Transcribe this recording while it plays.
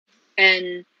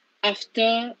And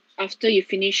after you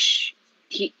finish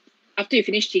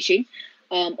teaching,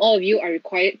 all of you are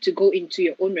required to go into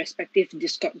your own respective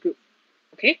Discord group.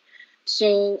 Okay,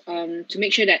 so to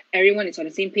make sure that everyone is on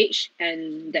the same page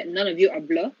and that none of you are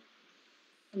blur,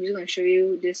 I'm just going to show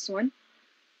you this one.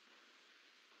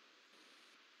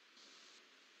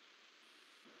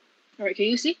 All right, can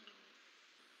you see?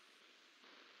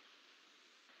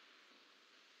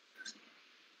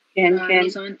 Can.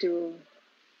 Need someone to...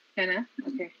 Can,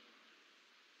 okay.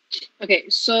 Okay,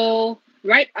 so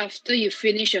right after you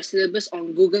finish your syllabus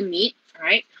on Google Meet, all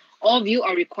right, all of you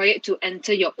are required to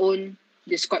enter your own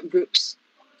Discord groups.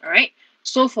 All right.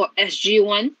 So for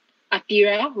SG1,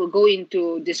 Atira will go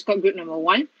into Discord group number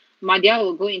 1, Madhya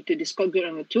will go into Discord group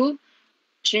number 2,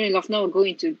 Shirin and Lofna will go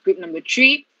into group number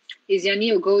 3,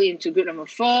 Izyani will go into group number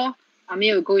 4,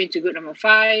 Amir will go into group number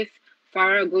 5,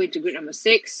 Farah will go into group number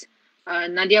 6,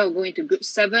 Nadia will go into group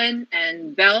 7,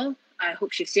 and Belle, I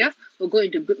hope she's here, will go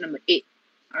into group number 8.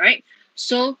 All right.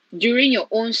 So during your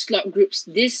own slot groups,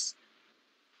 these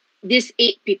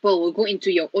 8 people will go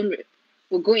into your own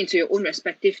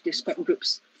respective Discord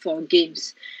groups for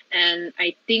games. And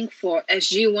I think for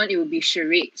SG1 it will be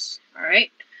charades. All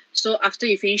right. So after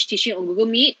you finish teaching on Google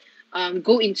Meet,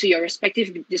 go into your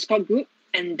respective Discord group,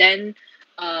 and then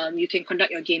you can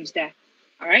conduct your games there.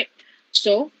 All right.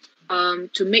 So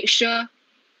to make sure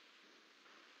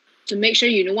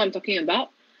you know what I'm talking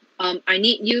about, I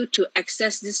need you to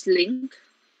access this link,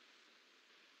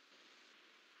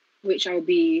 which I'll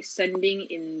be sending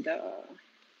in the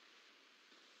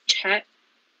chat.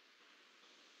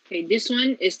 Okay, this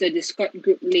one is the Discord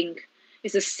group link.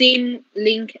 It's the same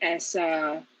link as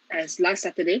last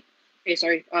Saturday. Okay,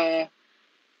 sorry.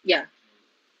 Yeah,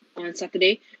 on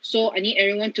Saturday. So I need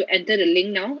everyone to enter the link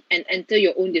now and enter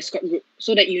your own Discord group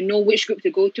so that you know which group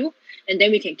to go to, and then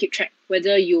we can keep track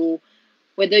whether you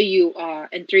are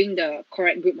entering the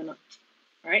correct group or not.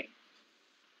 All right.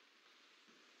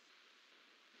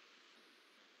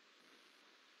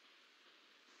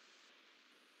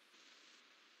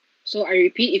 So I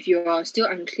repeat, if you are still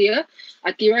unclear,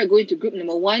 Atira go into group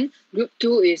number 1. Group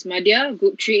 2 is Madhya.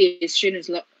 Group 3 is Shirin and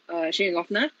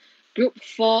Lofna. Group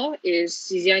 4 is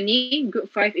Siziani.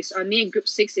 Group 5 is Amir. Group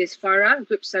 6 is Farah.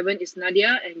 Group 7 is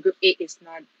Nadia. And Group 8 is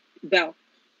Belle.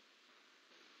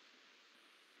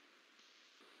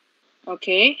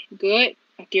 Okay, good.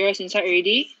 Atira is inside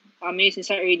already. Amir is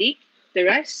inside already. The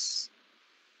rest?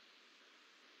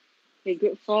 Okay,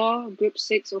 group 4, group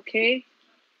 6, okay.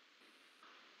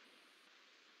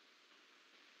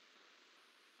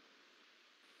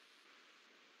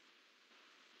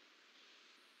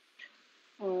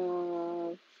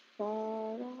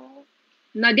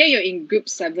 Nadia, you're in group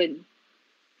 7.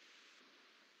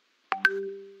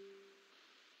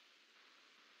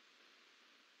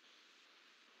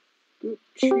 Group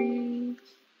 3.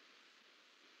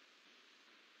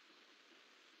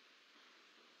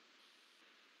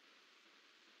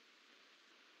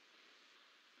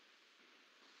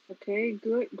 Okay,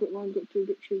 good. Group 1, group 2,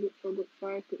 group 3, group 4, group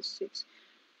 5, group 6.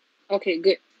 Okay,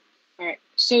 good. All right.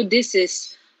 So this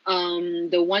is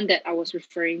the one that I was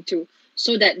referring to.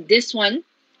 So that this one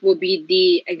will be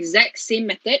the exact same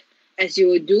method as you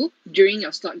will do during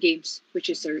your slot games, which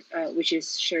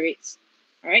is charades.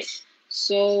 All right.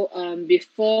 So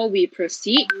before we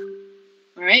proceed,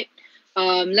 all right,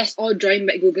 let's all join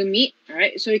back Google Meet. All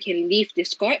right. So you can leave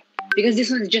Discord because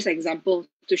this one is just an example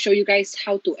to show you guys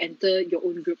how to enter your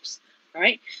own groups. All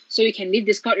right. So you can leave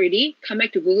Discord already, come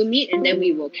back to Google Meet, and then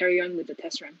we will carry on with the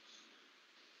test run.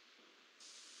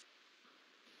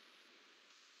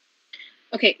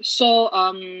 Okay, so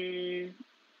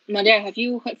Nadia, have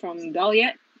you heard from Belle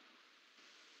yet?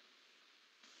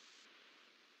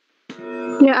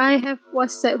 Yeah, I have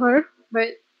WhatsApp her,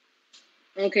 but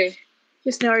okay,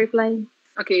 she's not replying.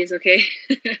 Okay, it's okay.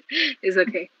 It's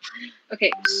okay.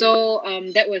 Okay, so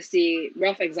that was the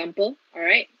rough example, all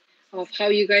right, of how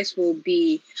you guys will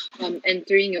be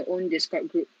entering your own Discord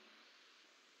group.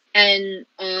 And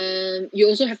you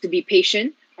also have to be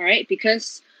patient, all right,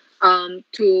 because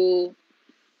to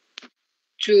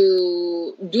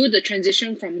do the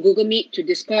transition from Google Meet to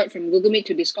Discord, from Google Meet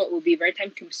to Discord will be very time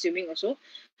consuming also.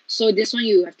 So this one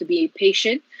you have to be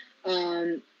patient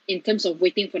in terms of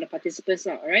waiting for the participants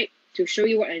out, all right? To show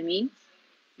you what I mean,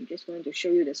 I'm just going to show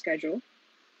you the schedule.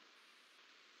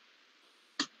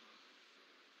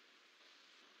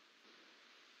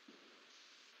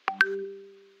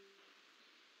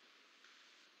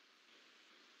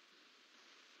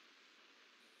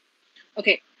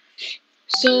 Okay,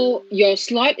 so your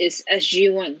slot is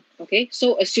SG1, okay?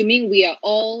 So assuming we are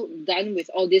all done with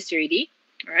all this already,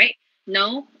 all right?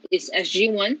 Now it's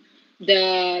SG1.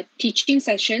 the teaching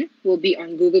session will be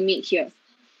on Google Meet here.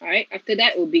 All right. After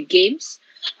that will be games,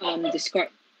 Discord.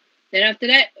 Then after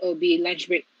that will be lunch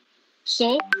break.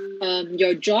 So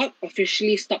your job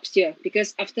officially stops here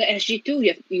because after SG2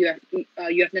 you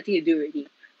have nothing to do already.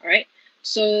 All right.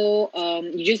 So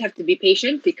you just have to be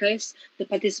patient because the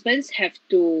participants have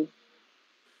to.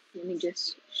 Let me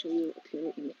just show you a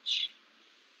clearer image.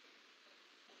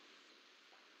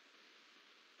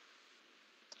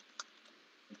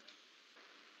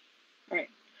 All right.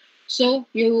 So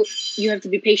you have to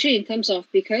be patient in terms of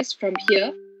because from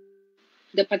here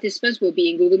the participants will be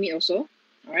in Google Meet also.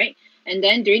 All right. And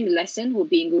then during the lesson will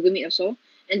be in Google Meet also.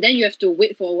 And then you have to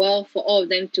wait for a while for all of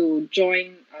them to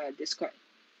join Discord.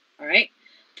 All right.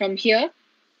 From here,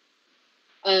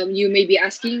 you may be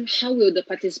asking, how will the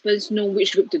participants know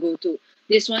which group to go to?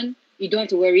 This one, you don't have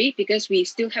to worry because we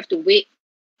still have to wait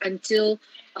until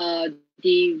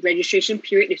the registration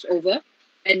period is over.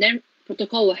 And then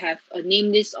protocol will have a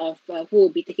name list of who will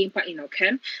be taking part in our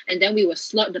camp. And then we will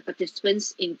slot the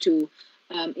participants into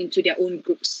their own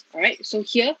groups. All right. So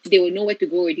here, they will know where to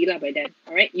go already by then.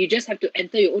 All right. You just have to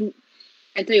enter your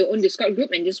own Discord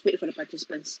group and just wait for the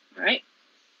participants. All right.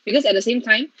 Because at the same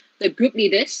time, the group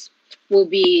leaders will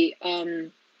be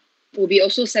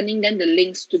also sending them the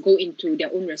links to go into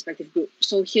their own respective group.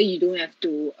 So here you don't have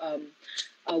to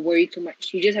worry too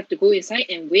much. You just have to go inside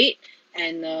and wait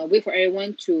wait for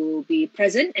everyone to be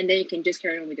present, and then you can just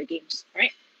carry on with the games. All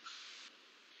right.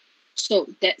 So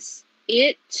that's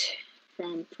it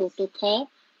from protocol.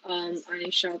 I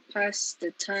shall pass the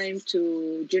time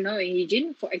to Junao and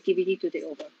Eugene for activity to take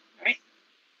over. All right.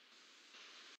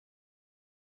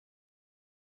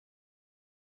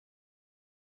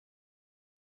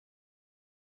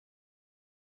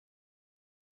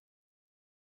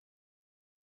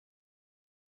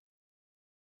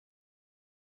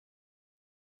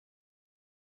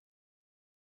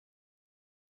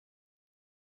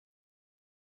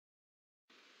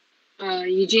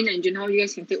 Eugene and Junhao, you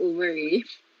guys can take over already.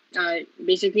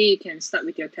 Basically, you can start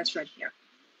with your test run here.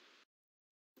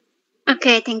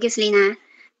 Okay, thank you, Selena.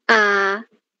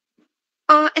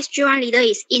 All SG1 leader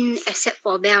is in except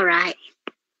for Bell, right?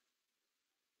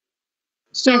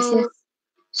 So, Yes.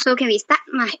 So can we start?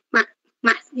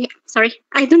 Sorry,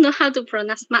 I don't know how to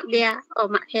pronounce Madhya or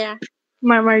Madhya.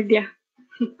 Marmardia.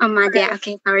 Oh, Madhya.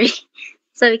 Okay, sorry.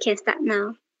 So we can start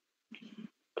now.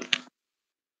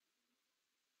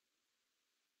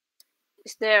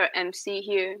 Is there an MC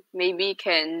here? Maybe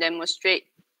can demonstrate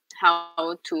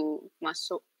how to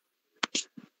masuk.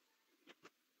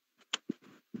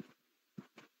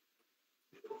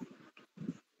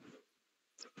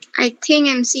 I think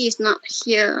MC is not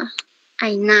here.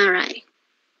 Aina, right?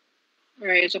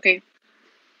 Alright, it's okay.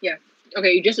 Yeah.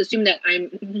 Okay, you just assume that I'll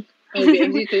be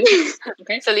MC too.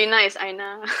 Okay. Selena is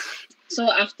Aina.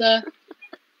 So after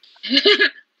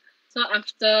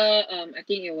I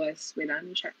think it was let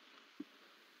me check.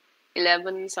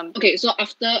 11 something. Okay, so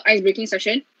after ice breaking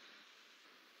session,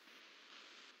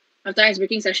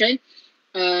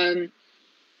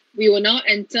 we will now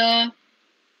enter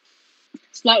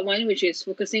slot 1, which is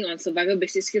focusing on survival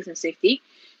basic skills and safety.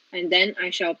 And then I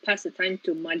shall pass the time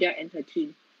to Madhya and her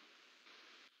team.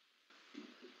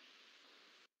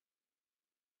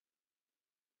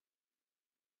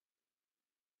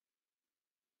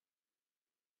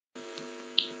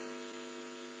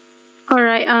 All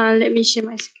right. Let me share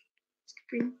my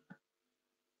screen.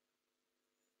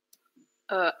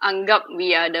 Anggap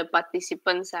we are the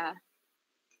participants.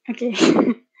 Okay.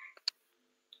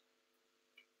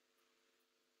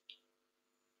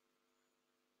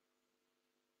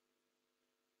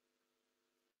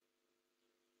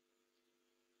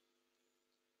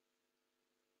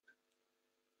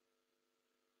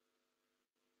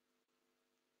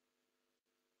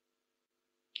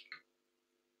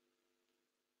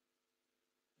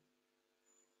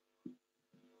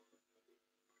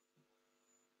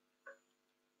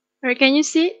 All right. Can you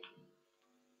see?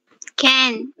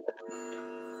 Can.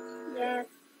 Yes.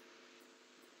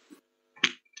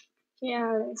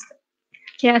 Yeah.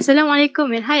 Okay.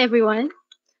 Assalamualaikum and hi everyone.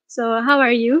 So how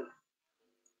are you?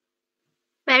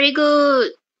 Very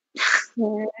good.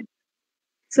 Yeah.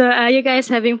 So are you guys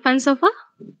having fun so far?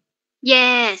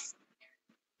 Yes.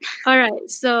 All right.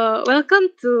 So welcome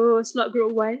to slot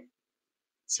group 1.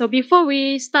 So before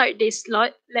we start this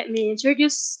slot, let me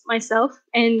introduce myself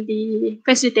and the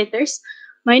facilitators.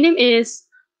 My name is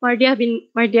Mardia bin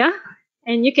Mardia,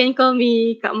 and you can call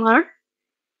me Kak Mar.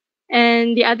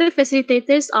 And the other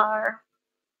facilitators are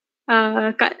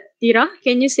Kak Tira.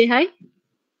 Can you say hi?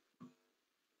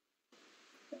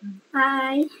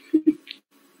 Hi.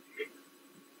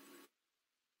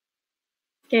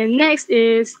 Okay, next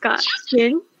is Kak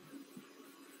Jen.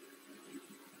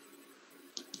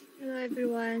 Hello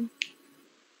everyone.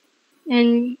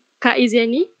 And Kak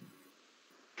Iziani.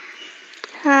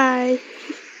 Hi.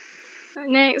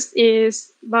 Next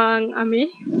is Bang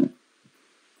Amir.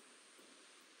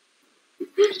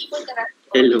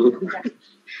 Hello.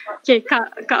 Okay,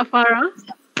 Kak Farah.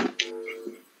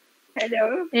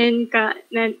 Hello. And Kak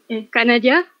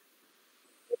Nadia.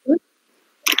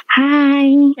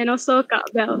 Hi. And also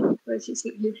Kak Bell. Oh, she's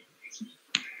not here.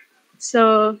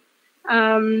 So,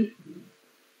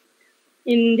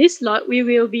 in this slot, we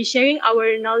will be sharing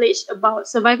our knowledge about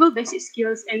survival basic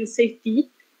skills and safety,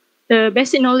 the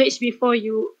basic knowledge before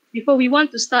we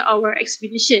want to start our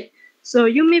expedition. So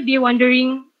you may be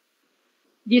wondering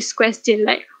this question,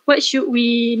 like what should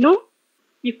we know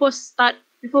before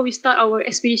we start our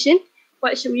expedition?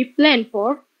 What should we plan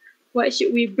for? What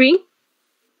should we bring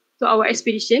to our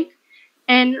expedition?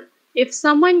 And if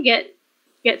someone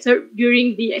gets hurt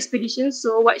during the expedition,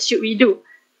 so what should we do?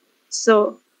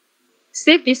 So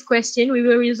save this question. We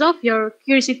will resolve your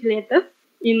curiosity later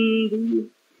in the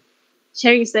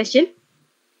sharing session.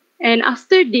 And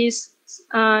after this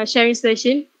sharing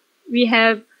session, we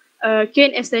have a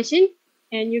Q&A session,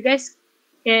 and you guys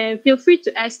can feel free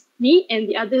to ask me and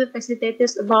the other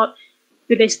facilitators about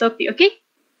today's topic, okay?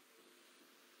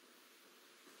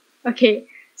 Okay,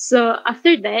 so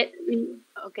after that,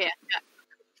 Okay.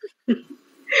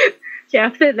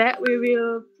 after that, we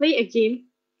will play a game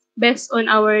based on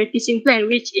our teaching plan,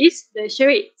 which is the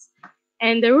charades.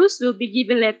 And the rules will be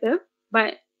given later,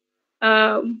 but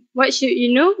what should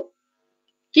you know?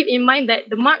 Keep in mind that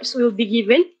the marks will be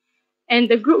given, and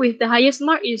the group with the highest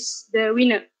mark is the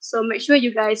winner. So make sure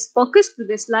you guys focus to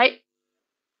the slide,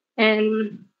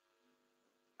 and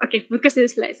okay, focus to the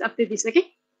slides after this,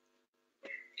 okay?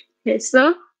 Okay,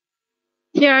 so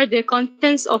here are the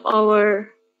contents of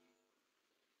our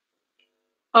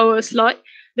slot.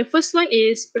 The first one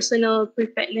is personal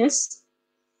preparedness.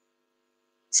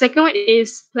 Second one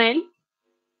is plan.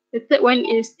 The third one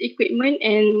is equipment,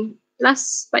 and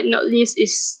last but not least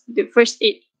is the first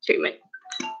aid treatment.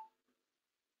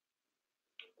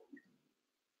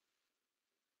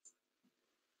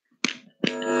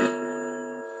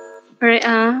 Alright,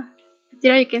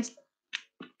 Tira, you can.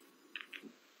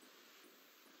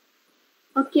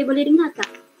 Okay, boleh dengar tak?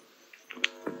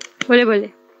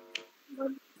 Boleh.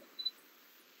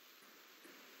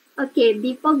 Okay,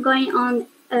 before going on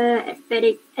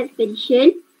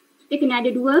expedition, kita kena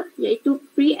ada dua, iaitu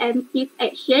preemptive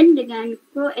action dengan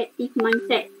proactive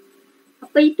mindset.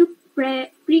 Apa itu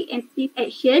preemptive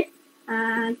action?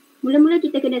 Mula-mula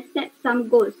kita kena set some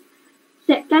goals.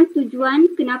 Setkan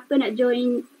tujuan kenapa nak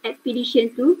join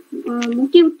expedition tu.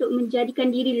 Mungkin untuk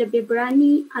menjadikan diri lebih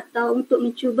berani atau untuk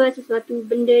mencuba sesuatu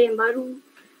benda yang baru.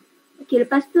 Okay,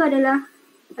 lepas tu adalah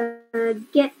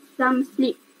get some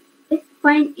sleep.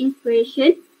 Find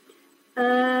inspiration.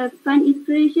 Find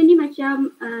inspiration ni macam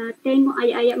tengok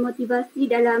ayat-ayat motivasi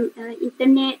dalam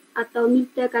internet atau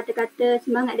minta kata-kata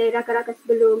semangat dari rakan-rakan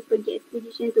sebelum pergi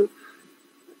expedition tu.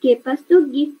 Okay, lepas tu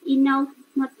give enough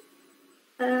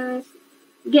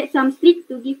get some sleep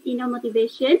to give enough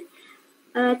motivation.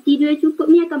 Tidur yang cukup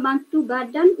ni akan bantu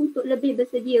badan untuk lebih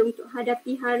bersedia untuk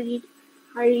hadapi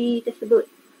hari tersebut.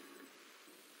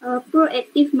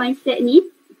 Proactive mindset ni,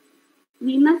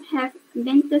 we must have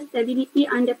mental stability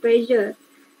under pressure.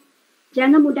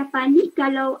 Jangan mudah panik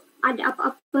kalau ada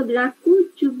apa-apa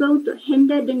berlaku. Cuba untuk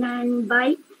handle dengan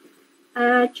baik.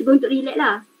 Cuba untuk relax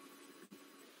lah.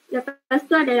 Lepas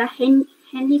tu adalah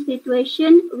handle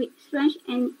situation with strength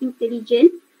and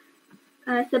intelligence.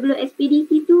 Sebelum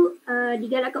ekspedisi tu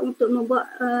digalakkan untuk membuat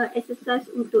exercise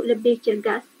untuk lebih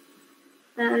cergas.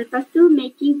 Lepas tu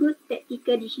making good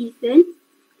tactical decision.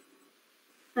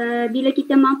 Bila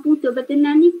kita mampu untuk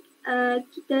bertenang ni,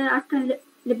 kita akan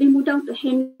lebih mudah untuk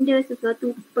handle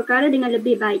sesuatu perkara dengan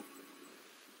lebih baik.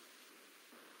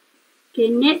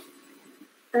 Okay, next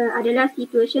adalah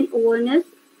situation awareness.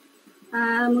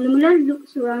 Mula-mula look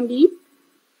surrounding.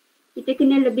 Kita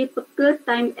kena lebih peka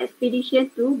time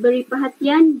expedition tu, beri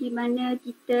perhatian di mana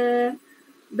kita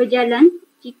berjalan.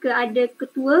 Jika ada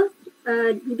ketua,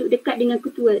 duduk dekat dengan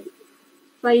ketua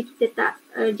supaya kita tak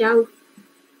jauh.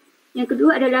 Yang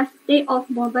kedua adalah stay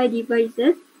off mobile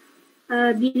devices.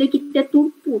 Bila kita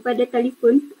tumpu pada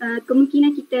telefon,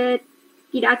 kemungkinan kita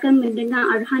tidak akan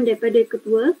mendengar arahan daripada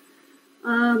ketua.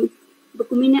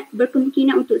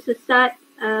 Berkemungkinan untuk sesat.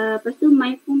 Lepas tu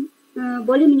mindful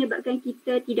boleh menyebabkan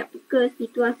kita tidak peka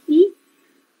situasi,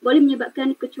 boleh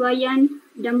menyebabkan kecuaian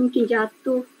dan mungkin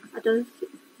jatuh atau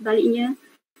sebaliknya.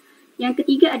 Yang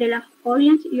ketiga adalah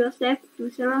orient yourself to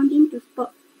surrounding to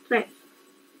spot threats.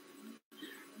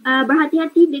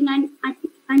 Berhati-hati dengan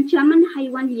ancaman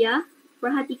haiwan liar.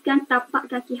 Perhatikan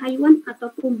tapak kaki haiwan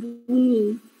ataupun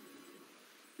bunyi.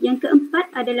 Yang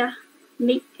keempat adalah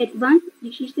make advanced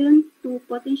decision to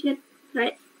potential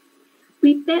threats.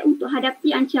 Prepare untuk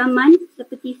hadapi ancaman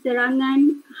seperti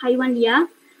serangan haiwan liar.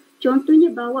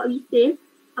 Contohnya bawa whistle.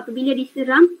 Apabila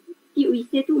diserang, tiup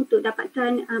whistle tu untuk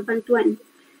dapatkan bantuan.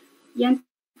 Yang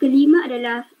kelima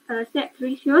adalah set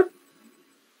threshold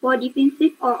for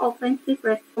defensive or offensive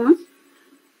response.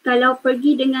 Kalau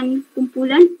pergi dengan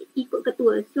kumpulan, ikut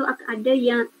ketua. So ada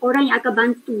orang yang akan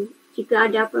bantu jika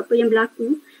ada apa-apa yang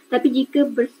berlaku. Tapi jika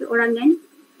berseorangan,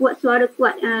 buat suara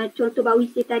kuat. Contoh bawa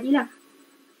whistle tadilah.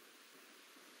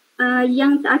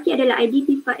 Yang terakhir adalah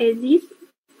identify exist,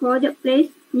 crowded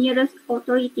place, nearest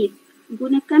authorities.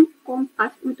 Gunakan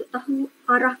kompas untuk tahu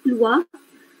arah keluar.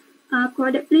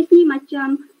 Crowded place ni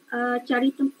macam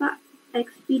cari tempat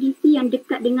ekspedisi yang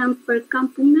dekat dengan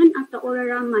perkampungan atau orang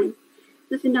ramai.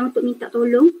 So senang untuk minta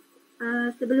tolong.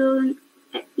 Sebelum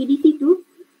ekspedisi tu,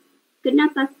 kena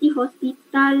pasti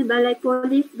hospital, balai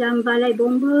polis dan balai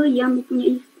bomba yang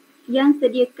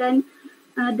sediakan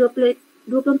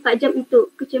 24 jam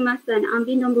untuk kecemasan.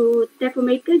 Ambil nombor telefon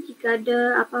mereka jika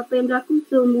ada apa-apa yang berlaku,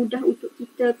 so mudah untuk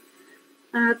kita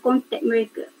kontak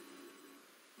mereka.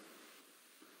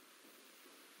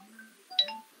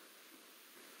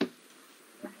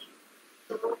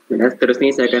 Dan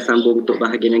seterusnya saya akan sambung untuk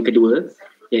bahagian yang kedua,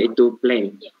 iaitu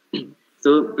plan.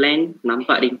 So plan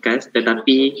nampak ringkas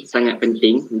tetapi sangat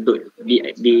penting untuk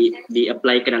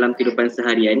di-apply ke dalam kehidupan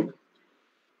seharian.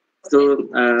 So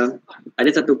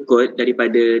ada satu quote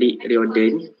daripada Rick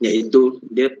Riordan, iaitu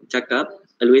dia cakap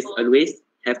always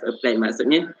have a plan.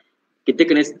 Maksudnya kita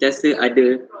kena sentiasa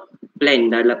ada plan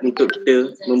dalam untuk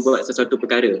kita membuat sesuatu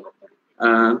perkara.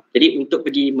 Jadi untuk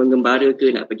pergi mengembara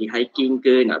ke, nak pergi hiking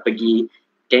ke, nak pergi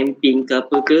camping ke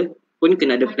apa ke, pun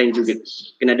kena ada plan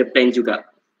juga.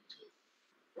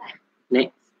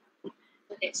 Next.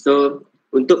 So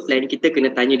untuk plan, kita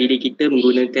kena tanya diri kita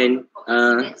menggunakan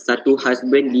satu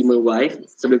husband 5 wife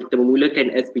sebelum kita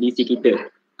memulakan ekspedisi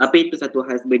kita. Apa itu satu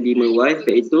husband 5 wife?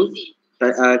 Iaitu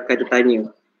kata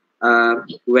tanya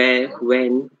where,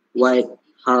 when, what,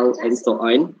 how and so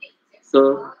on.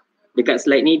 So dekat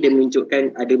slide ni dia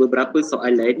menunjukkan ada beberapa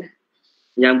soalan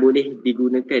yang boleh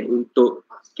digunakan untuk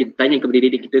kita tanya kepada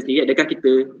diri kita sendiri, adakah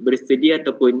kita bersedia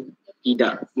ataupun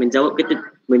tidak menjawab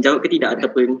ke tidak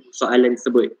ataupun soalan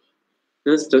tersebut.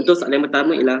 Terus contoh soalan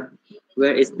pertama ialah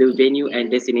where is the venue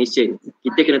and destination.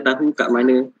 Kita kena tahu kat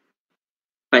mana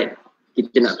tempat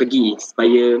kita nak pergi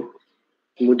supaya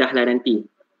mudahlah nanti,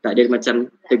 tak ada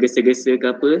macam tergesa-gesa ke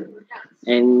apa.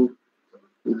 And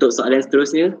untuk soalan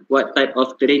seterusnya, what type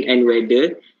of terrain and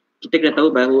weather. Kita kena tahu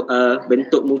bahawa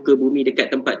bentuk muka bumi dekat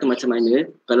tempat tu macam mana.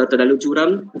 Kalau terlalu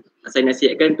curam, saya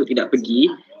nasihatkan untuk tidak pergi,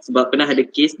 sebab pernah ada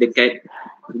kes dekat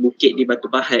bukit di Batu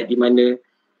Pahat di mana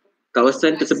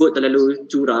kawasan tersebut terlalu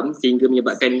curam sehingga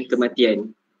menyebabkan kematian.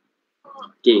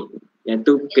 Okey, yang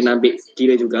tu kena ambil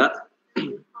kira juga.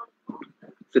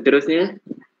 Seterusnya,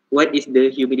 what is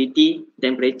the humidity,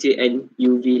 temperature and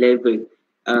UV level?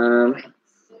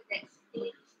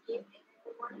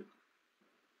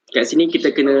 Kat sini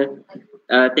kita kena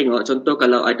tengok contoh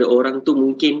kalau ada orang tu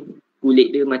mungkin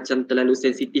kulit dia macam terlalu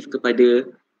sensitif kepada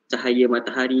cahaya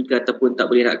matahari ke, ataupun tak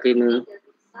boleh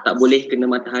kena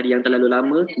matahari yang terlalu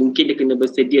lama, mungkin dia kena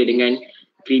bersedia dengan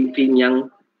krim-krim yang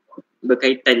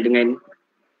berkaitan dengan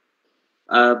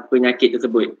penyakit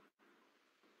tersebut.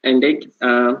 And then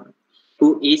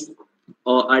who is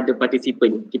or other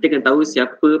participant. Kita kena tahu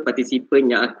siapa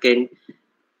partisipan yang akan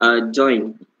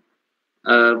join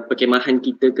perkemahan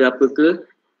kita ke apa ke,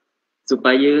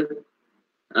 supaya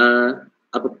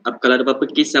kalau ada apa-apa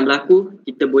kes yang berlaku,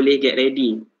 kita boleh get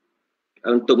ready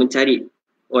untuk mencari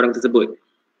orang tersebut.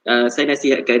 Saya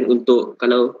nasihatkan untuk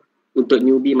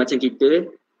newbie macam kita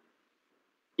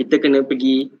kena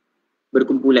pergi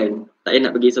berkumpulan, tak payah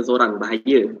nak pergi seseorang,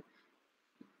 bahaya.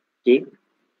 Okay.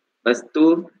 Lepas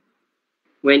tu,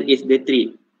 when is the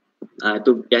trip?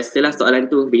 Tu biasalah soalan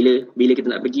tu, bila kita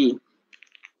nak pergi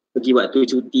waktu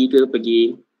cuti ke,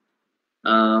 pergi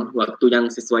waktu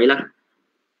yang sesuai lah.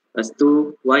 Lepas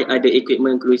tu, why are the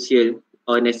equipment crucial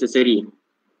or necessary?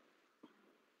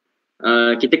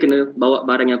 Kita kena bawa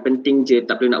barang yang penting je,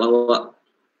 tak perlu nak bawa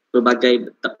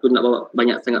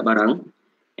banyak sangat barang.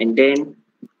 And then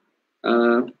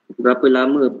berapa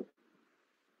lama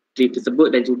trip tersebut,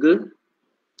 dan juga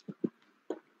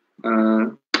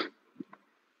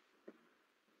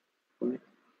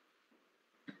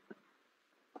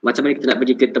macam mana kita nak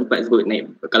pergi ke tempat tersebut.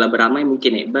 Kalau beramai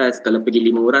mungkin naik bas, kalau pergi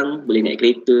 5 orang boleh naik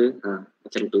kereta,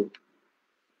 macam tu.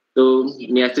 So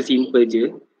ni rasa simple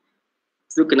je.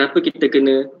 So kenapa kita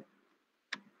kena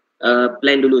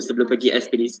plan dulu sebelum pergi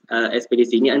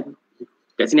ekspedisi ni?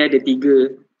 Kat sini ada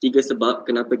tiga sebab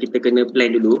kenapa kita kena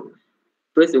plan dulu.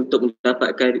 First, untuk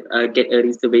mendapatkan get a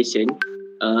reservation.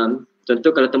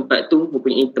 Contoh kalau tempat tu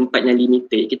mempunyai tempat yang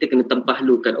limited, kita kena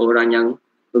tempahlukan orang yang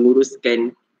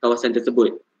menguruskan kawasan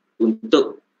tersebut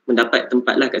untuk mendapat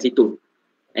tempat lah kat situ.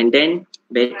 And then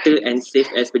better and safe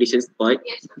expedition spot.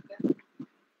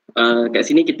 Kat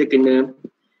sini kita kena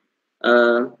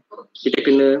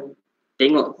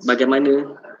tengok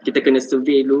bagaimana, kita kena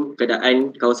survey dulu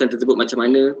keadaan kawasan tersebut macam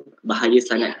mana, bahaya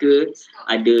sangat ke,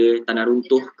 ada tanah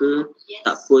runtuh ke,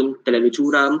 tak pun terlalu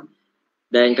curam.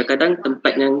 Dan kadang-kadang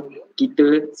tempat yang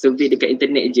kita survey dekat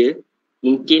internet je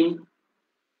mungkin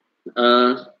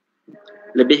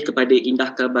lebih kepada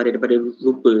indah khabar daripada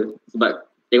rupa. Sebab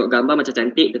tengok gambar macam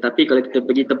cantik, tetapi kalau kita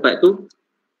pergi tempat tu,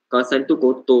 kawasan tu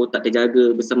kotor, tak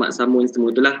terjaga, bersemak samun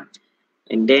semua tu lah.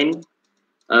 And then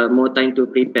more time to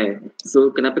prepare.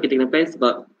 So kenapa kita kena plan?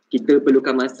 Sebab kita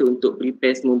perlukan masa untuk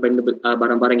prepare semua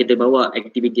barang-barang kita bawa,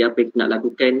 aktiviti apa yang kita nak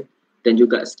lakukan, dan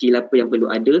juga skill apa yang perlu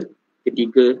ada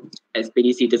ketika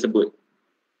ekspedisi tersebut.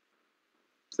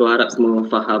 So harap semua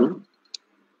faham.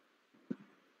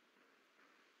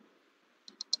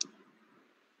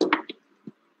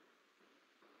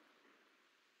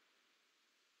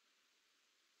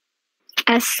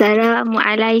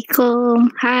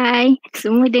 Assalamualaikum. Hai,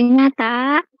 semua dengar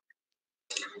tak?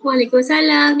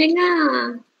 Waalaikumsalam,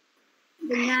 dengar.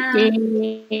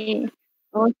 Yeay.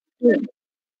 Okey.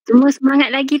 Semua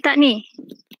semangat lagi tak ni?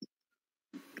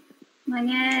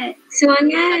 Semangat.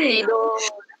 Semangat.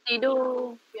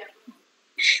 Tidur.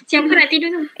 Siapa nak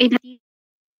tidur tu? Dah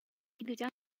tidur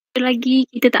jangan lagi.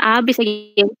 Kita tak habis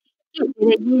lagi.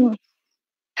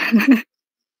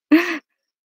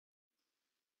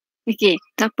 Okey,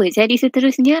 tak apa. Jadi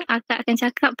seterusnya akak akan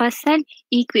cakap pasal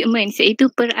equipment, iaitu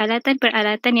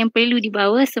peralatan-peralatan yang perlu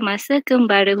dibawa semasa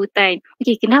kembara hutan.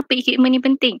 Okey, kenapa equipment ni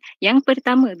penting? Yang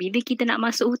pertama, bila kita nak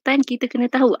masuk hutan, kita kena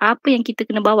tahu apa yang kita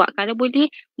kena bawa. Kalau boleh,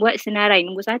 buat senarai.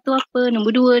 Nombor 1 apa, nombor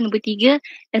 2, nombor 3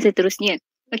 dan seterusnya.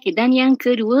 Okey, dan yang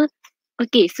kedua,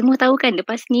 okey, semua tahu kan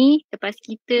lepas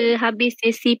kita habis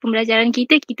sesi pembelajaran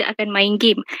kita akan main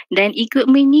game. Dan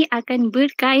equipment ni akan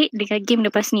berkait dengan game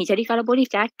lepas ni. Jadi kalau boleh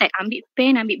catat, ambil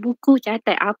pen, ambil buku,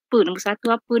 catat apa, nombor 1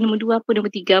 apa, nombor 2 apa,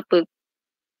 nombor 3 apa.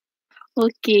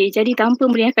 Okey, jadi tanpa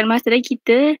meriahkan masa lagi,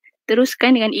 kita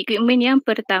teruskan dengan equipment yang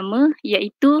pertama,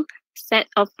 iaitu set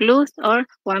of clothes or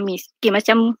wamis. Okey,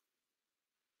 macam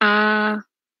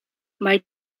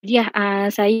Mardiah,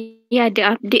 saya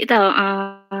ada update tau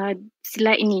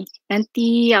slide ni.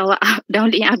 Nanti awak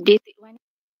download yang updated one.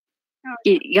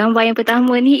 Okay, gambar yang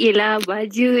pertama ni ialah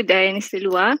baju dan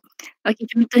seluar. Okey,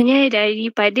 contohnya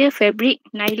daripada fabric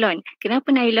nylon.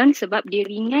 Kenapa nylon? Sebab dia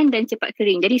ringan dan cepat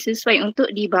kering. Jadi sesuai untuk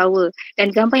dibawa.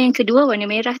 Dan gambar yang kedua warna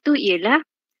merah tu ialah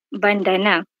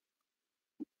bandana.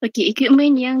 Okey,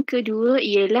 equipment yang kedua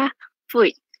ialah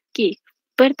food. Okey,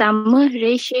 pertama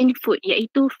ration food,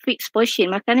 iaitu fixed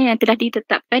portion, makanan yang telah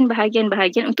ditetapkan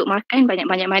bahagian-bahagian untuk makan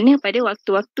banyak-banyak mana pada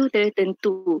waktu-waktu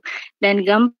tertentu. Dan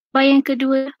gambar yang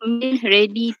kedua, meal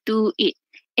ready to eat,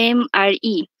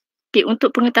 MRE. Okay,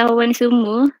 untuk pengetahuan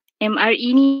semua, MRE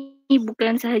ni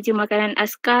bukan sahaja makanan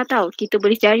askar tau. Kita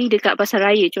boleh cari dekat pasar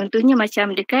raya. Contohnya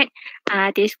macam dekat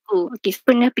Tesco. Okay,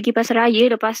 pernah pergi pasar raya,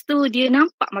 lepas tu dia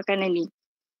nampak makanan ni.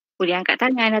 Boleh angkat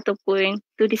tangan ataupun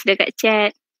tulis dekat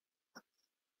chat.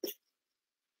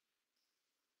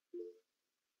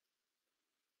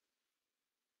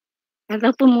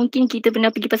 Ataupun mungkin kita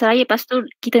pernah pergi pasar raya, lepas tu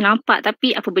kita nampak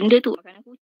tapi apa benda tu? Makanan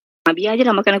kucing. Biar je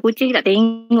lah makanan kucing, tak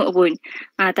tengok pun.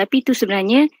 Tapi tu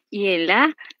sebenarnya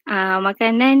ialah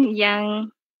makanan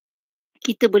yang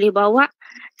kita boleh bawa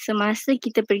semasa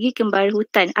kita pergi kembara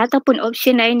hutan. Ataupun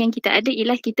option lain yang kita ada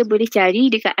ialah kita boleh cari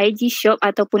dekat IG shop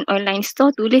ataupun online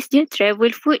store, tulis je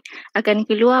travel food, akan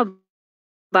keluar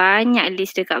banyak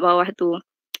list dekat bawah tu.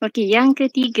 Okey, yang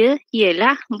ketiga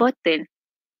ialah botol.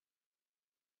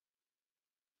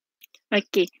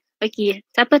 Okey.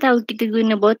 Siapa tahu kita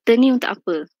guna botol ni untuk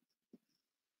apa?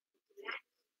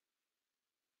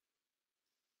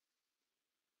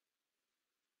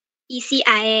 Isi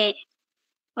air.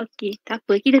 Okey, tak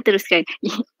apa. Kita teruskan.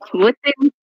 Botol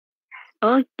ni.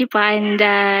 Okey,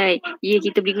 pandai. Ya,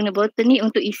 kita boleh guna botol ni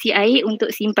untuk isi air,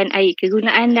 untuk simpan air.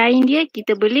 Kegunaan lain dia,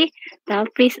 kita boleh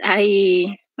tapis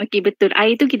air. Okey, betul.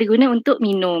 Air tu kita guna untuk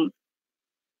minum.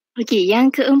 Okey,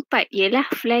 yang keempat ialah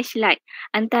flashlight.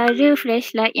 Antara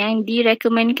flashlight yang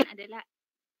direkomendkan adalah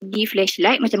LED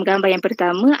flashlight macam gambar yang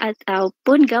pertama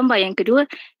ataupun gambar yang kedua,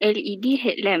 LED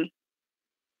headlamp.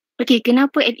 Okey,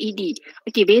 kenapa LED?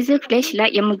 Okey, beza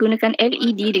flashlight yang menggunakan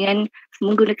LED dengan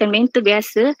menggunakan mentol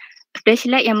biasa.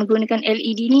 Flashlight yang menggunakan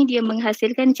LED ni dia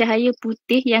menghasilkan cahaya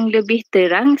putih yang lebih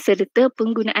terang serta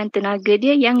penggunaan tenaga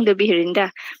dia yang lebih rendah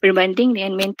berbanding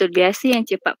dengan mentol biasa yang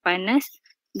cepat panas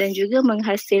dan juga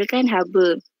menghasilkan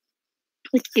haba.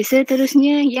 Okey,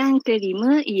 seterusnya yang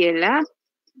kelima ialah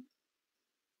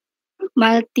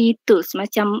multi-tools.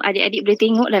 Macam adik-adik boleh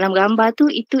tengok dalam gambar tu,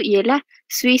 itu ialah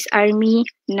Swiss Army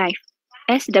knife.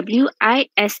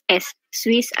 SWISS,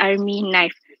 Swiss Army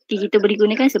knife. Okay, kita boleh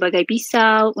gunakan sebagai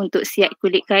pisau untuk siap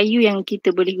kulit kayu yang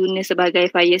kita boleh guna sebagai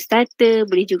fire starter,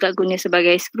 boleh juga guna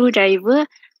sebagai screwdriver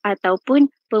ataupun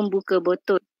pembuka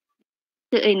botol.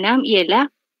 Keenam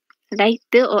ialah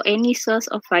lighter or any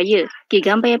source of fire. Okay,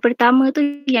 gambar yang pertama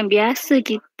tu yang biasa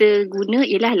kita guna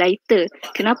ialah lighter.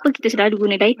 Kenapa kita selalu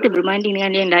guna lighter berbanding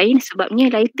dengan yang lain?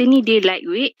 Sebabnya lighter ni dia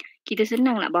lightweight, kita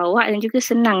senang nak bawa dan juga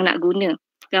senang nak guna.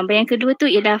 Gambar yang kedua tu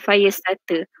ialah fire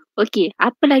starter. Okey,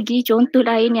 apa lagi contoh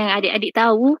lain yang adik-adik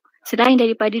tahu selain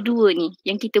daripada dua ni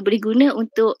yang kita boleh guna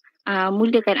untuk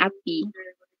mulakan api?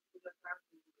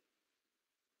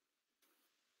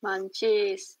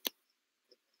 Mancis.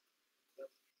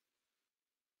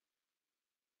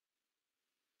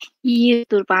 Ya,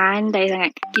 betul, pandai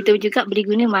sangat. Kita juga boleh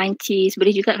guna mancis,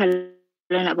 boleh juga kalau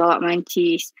nak bawa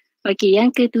mancis. Okey,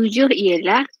 yang ketujuh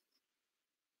ialah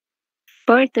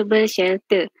portable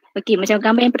shelter. Okey, macam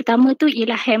gambar yang pertama tu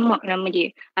ialah hammock nama dia.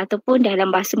 Ataupun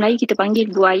dalam bahasa Melayu kita panggil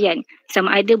buayan.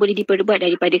 Sama ada boleh diperbuat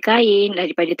daripada kain,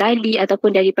 daripada tali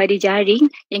ataupun daripada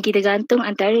jaring yang kita gantung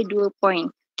antara dua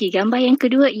point. Okey, gambar yang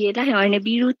kedua ialah yang warna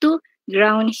biru tu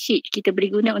ground sheet. Kita boleh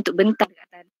guna untuk bentang kat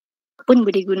tanah. Pun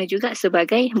boleh guna juga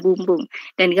sebagai bumbung.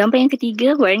 Dan gambar yang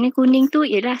ketiga warna kuning tu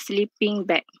ialah sleeping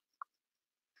bag.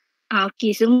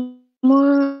 Okey,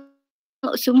 semua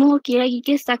okey lagi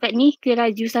ke setakat ni ke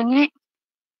laju sangat?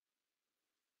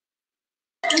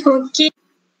 Okey.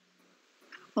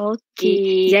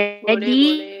 Okey. Jadi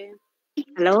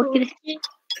Boleh.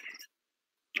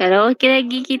 kalau okey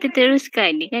lagi kita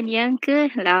teruskan dengan yang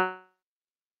ke-8.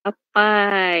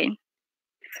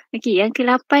 Okey, yang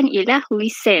ke-8 ialah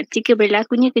whistle. Jika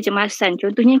berlakunya kecemasan,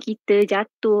 contohnya kita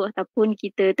jatuh ataupun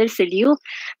kita terseliup,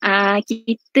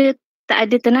 kita tak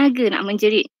ada tenaga nak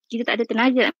menjerit. Kita tak ada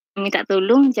tenaga nak minta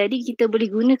tolong. Jadi kita boleh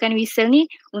gunakan whistle ni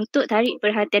untuk tarik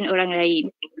perhatian orang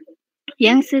lain.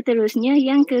 Yang seterusnya,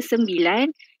 yang ke-9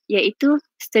 iaitu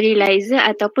sterilizer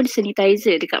ataupun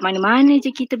sanitizer. Dekat mana-mana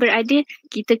je kita berada,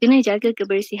 kita kena jaga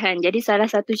kebersihan. Jadi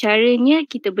salah satu caranya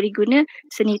kita boleh guna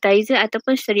sanitizer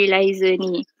ataupun sterilizer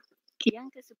ni.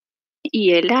 Yang ke-10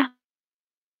 ialah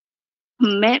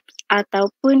map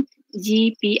ataupun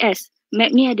GPS.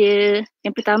 Map ni ada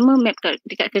yang pertama map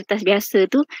dekat kertas biasa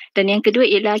tu dan yang kedua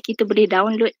ialah kita boleh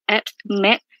download apps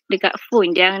map dekat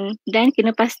phone dan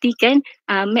kena pastikan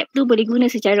map tu boleh guna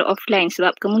secara offline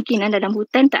sebab kemungkinan dalam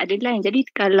hutan tak ada line. Jadi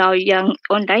kalau yang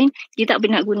online kita tak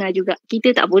boleh nak guna juga.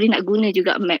 Kita tak boleh nak guna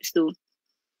juga maps tu.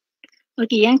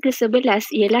 Okey, yang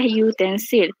ke-11 ialah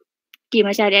utensil. Okey,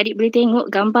 macam adik-adik boleh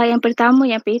tengok gambar yang pertama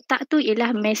yang petak tu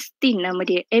ialah mestin nama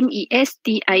dia.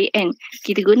 MESTIN.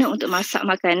 Kita guna untuk masak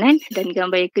makanan dan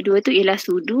gambar yang kedua tu ialah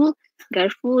sudu,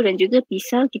 garpu dan juga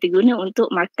pisau kita guna untuk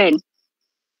makan.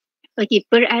 Okey,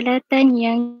 peralatan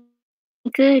yang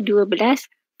ke-12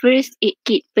 first aid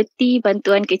kit, peti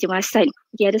bantuan kecemasan.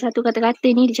 Okey, ada satu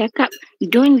kata-kata ni dia cakap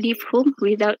don't leave home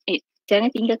without it. Jangan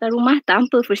tinggalkan rumah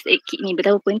tanpa first aid kit ni.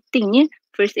 Betapa pentingnya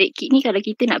first aid kit ni kalau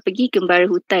kita nak pergi kembara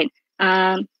hutan.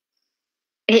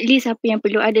 At least apa yang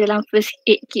perlu ada dalam first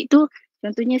aid kit tu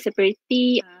contohnya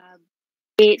seperti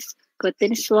baits,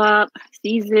 cotton swab,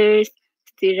 scissors,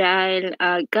 sterile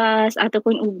gas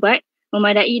ataupun ubat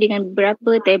memadai dengan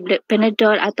beberapa tablet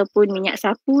Panadol ataupun minyak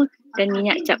sapu dan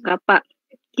minyak cap kapak.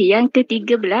 Okay, yang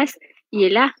ke-13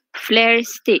 ialah flare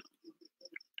stick.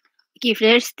 Okay,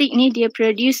 flare stick ni dia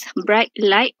produce bright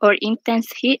light or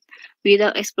intense heat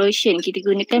without explosion. Kita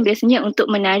gunakan biasanya untuk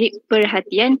menarik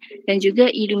perhatian dan juga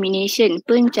illumination,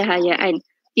 pencahayaan.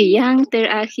 Okay, yang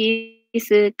terakhir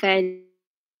sekali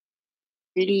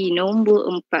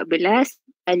nombor 14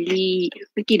 tali.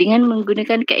 Okey, dengan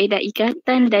menggunakan kaedah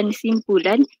ikatan dan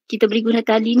simpulan, kita boleh guna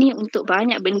tali ni untuk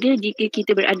banyak benda jika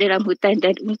kita berada dalam hutan.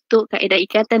 Dan untuk kaedah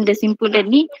ikatan dan simpulan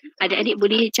ni, adik-adik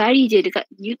boleh cari je dekat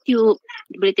YouTube.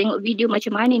 Boleh tengok video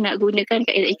macam mana nak gunakan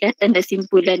kaedah ikatan dan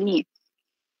simpulan ni.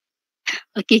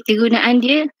 Okey, kegunaan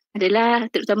dia adalah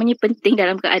terutamanya penting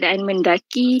dalam keadaan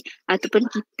mendaki ataupun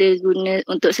kita guna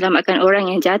untuk selamatkan orang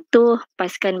yang jatuh,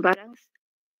 paskan barang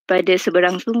pada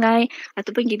seberang sungai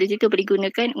ataupun kita juga boleh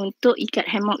gunakan untuk ikat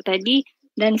hammock tadi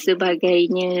dan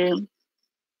sebagainya.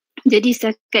 Jadi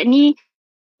setakat ni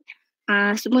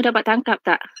semua dapat tangkap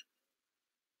tak?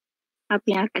 apa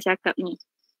yang akak cakap ni.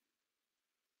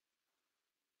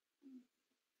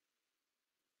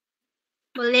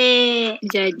 Boleh.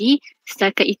 Jadi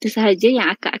setakat itu sahaja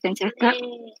yang akak akan cakap.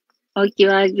 Okey,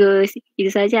 bagus.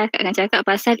 Itu saja akak akan cakap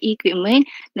pasal equipment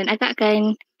dan akak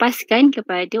akan paskan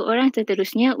kepada orang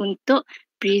seterusnya untuk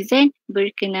present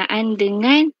berkenaan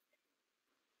dengan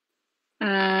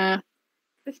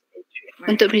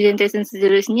untuk presentation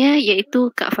seterusnya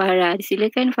iaitu Kak Farah.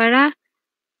 Silakan Farah.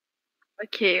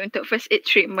 Okay, untuk first aid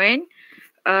treatment,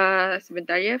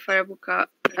 sebentar ya, Farah buka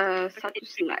satu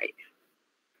slide.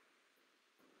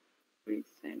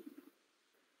 Present.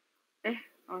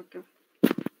 Tu.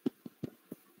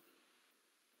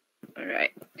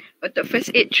 Alright. Untuk first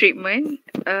aid treatment,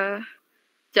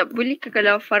 sekejap boleh ke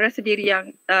kalau Farah sendiri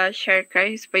yang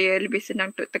sharekan supaya lebih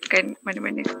senang untuk tekan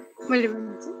mana-mana? Boleh.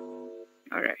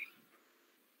 Alright.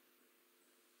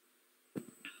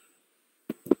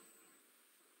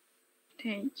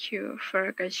 Thank you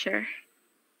for akan share.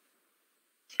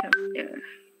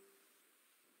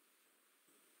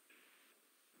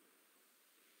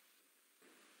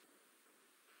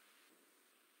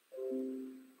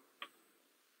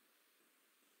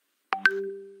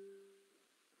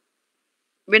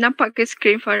 Boleh nampak ke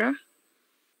screen Farah?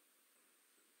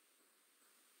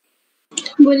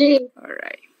 Boleh.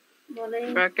 Alright.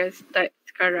 Boleh. Farah akan start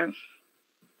sekarang.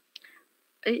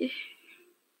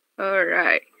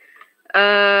 Alright.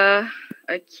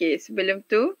 Okay, sebelum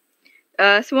tu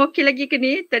semua okey lagi ke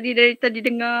ni? Dari tadi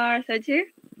dengar saja?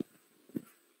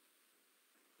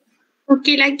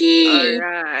 Okey lagi.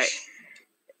 Alright.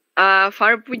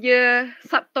 Farah punya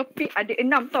subtopik ada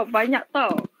 6 tau, banyak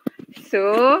tau.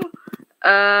 So,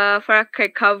 Farah akan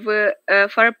cover,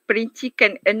 Farah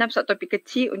perincikan 6 subtopik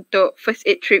kecil untuk first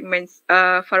aid treatments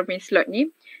Farah punya slot ni.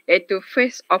 Iaitu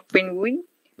first, open wound.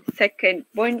 Second,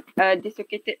 bone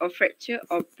dislocated or fracture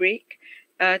or break.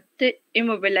 Third,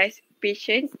 immobilized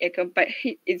patient. Yang keempat,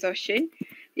 heat exhaustion.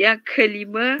 Yang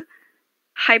kelima,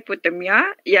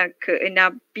 hypothermia. Yang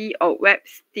keenam, B or web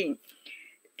sting.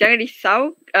 Jangan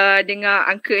risau dengan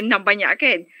angka 6 banyak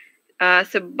kan.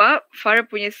 Sebab Farah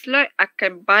punya slot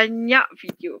akan banyak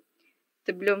video.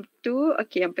 Sebelum tu,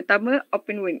 okay, yang pertama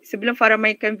open wound. Sebelum Farah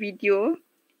mainkan video,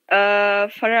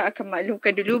 Farah akan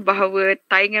maklumkan dulu bahawa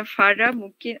tayangan Farah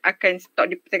mungkin akan stop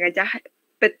di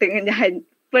pertengahan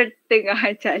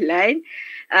jalan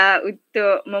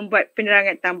untuk membuat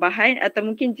penerangan tambahan, atau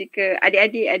mungkin jika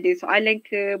adik-adik ada soalan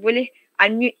ke, boleh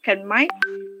unmutekan mic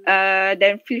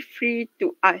dan feel free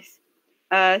to ask.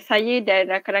 Saya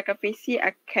dan rakan-rakan Fesi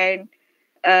akan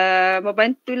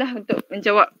membantulah untuk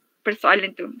menjawab persoalan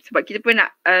tu. Sebab kita pun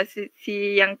nak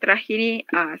sesi yang terakhir ni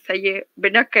saya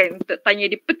benarkan untuk tanya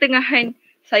di pertengahan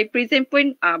saya present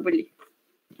pun boleh.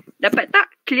 Dapat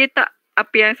tak? Clear tak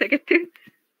apa yang saya kata?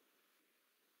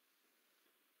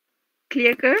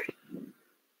 Clear ke?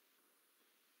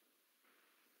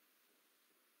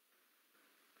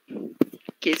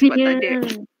 Okay, sebab tak ada.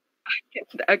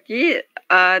 Okay,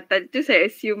 tadi tu saya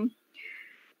assume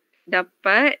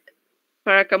dapat.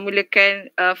 Farah akan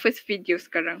mulakan first video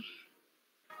sekarang.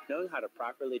 Knowing how to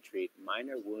properly treat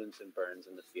minor wounds and burns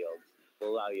in the field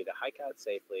will allow you to hike out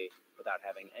safely without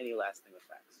having any lasting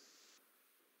effects.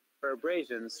 For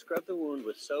abrasions, scrub the wound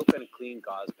with soap and a clean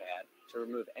gauze pad to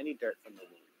remove any dirt from the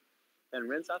wound. Then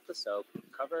rinse off the soap,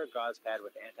 cover a gauze pad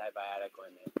with antibiotic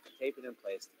ointment, and tape it in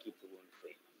place to keep the wound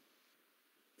clean.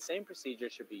 The same procedure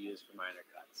should be used for minor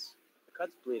cuts. If the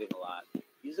cut's bleeding a lot,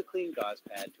 use a clean gauze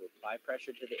pad to apply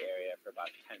pressure to the area for about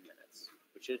 10 minutes,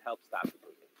 which should help stop the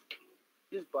bleeding.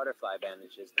 Use butterfly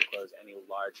bandages to close any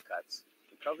large cuts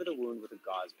and cover the wound with a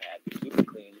gauze pad to keep it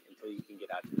clean until you can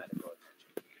get out to medical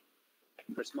attention.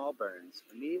 For small burns,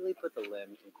 immediately put the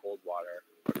limb in cold water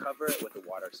or cover it with a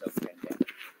water-soaked bandana.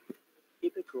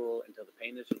 Keep it cool until the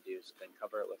pain is reduced, then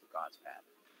cover it with a gauze pad.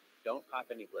 Don't pop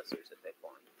any blisters if they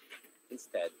form.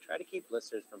 Instead, try to keep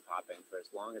blisters from popping for as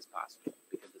long as possible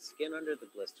because the skin under the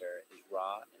blister is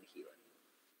raw and healing.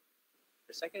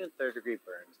 For second and third degree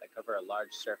burns that cover a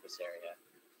large surface area,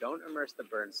 don't immerse the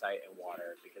burn site in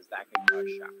water because that can cause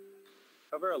shock.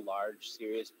 Cover a large,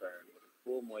 serious burn with a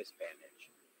cool, moist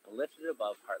bandage and lift it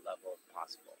above heart level if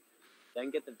possible. Then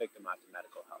get the victim out to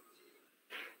medical help.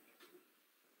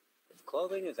 If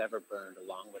clothing is ever burned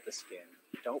along with the skin,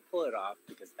 don't pull it off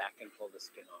because that can pull the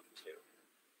skin off too.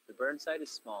 If the burn site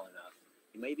is small enough,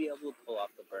 you may be able to pull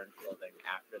off the burned clothing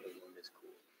after the wound is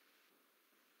cooled.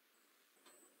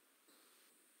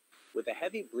 With a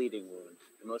heavy bleeding wound,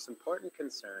 the most important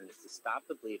concern is to stop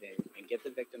the bleeding and get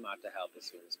the victim out to help as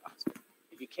soon as possible.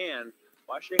 If you can,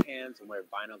 wash your hands and wear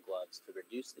vinyl gloves to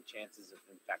reduce the chances of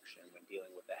infection when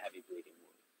dealing with a heavy bleeding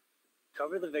wound.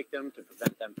 Cover the victim to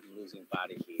prevent them from losing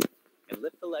body heat, and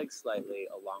lift the leg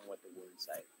slightly along with the wound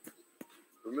site.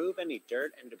 Remove any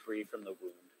dirt and debris from the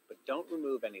wound, but don't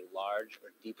remove any large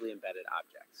or deeply embedded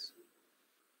objects.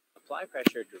 Apply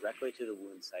pressure directly to the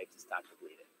wound site to stop the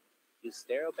bleeding. Use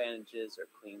sterile bandages or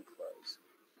clean clothes.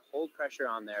 Hold pressure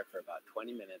on there for about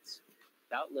 20 minutes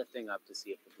without lifting up to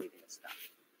see if the bleeding has stopped.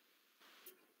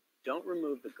 Don't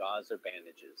remove the gauze or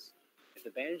bandages. If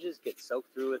the bandages get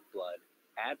soaked through with blood,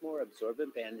 add more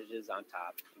absorbent bandages on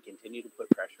top and continue to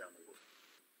put pressure on the wound.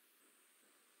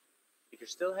 If you're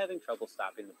still having trouble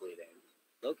stopping the bleeding,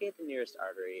 locate the nearest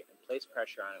artery and place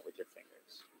pressure on it with your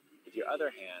fingers. With your other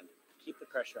hand, keep the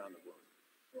pressure on the wound.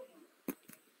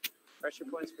 Pressure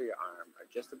points for your arm are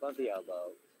just above the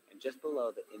elbow and just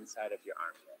below the inside of your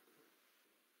armpit.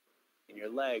 In your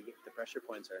leg, the pressure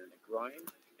points are in the groin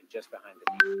and just behind the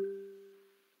knee.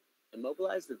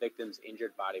 Immobilize the victim's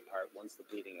injured body part once the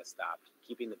bleeding has stopped,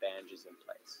 keeping the bandages in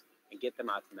place, and get them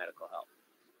out to medical help.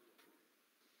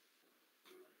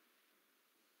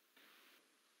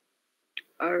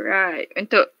 Alright,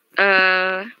 untuk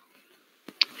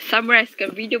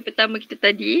summarizekan video pertama kita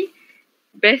tadi,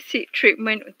 basic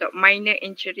treatment untuk minor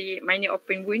injury, minor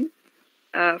open wound.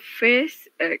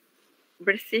 First,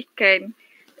 bersihkan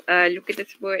luka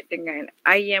tersebut dengan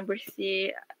air yang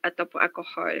bersih ataupun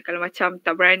alkohol. Kalau macam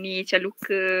tak berani, macam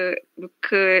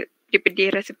luka dia pedih,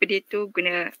 rasa pedih tu,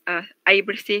 guna air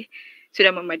bersih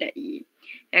sudah memadai.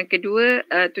 Yang kedua,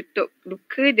 tutup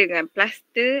luka dengan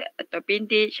plaster atau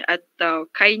bandage atau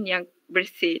kain yang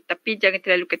bersih, tapi jangan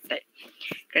terlalu ketat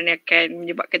kerana akan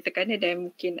menyebabkan tekanan dan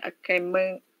mungkin akan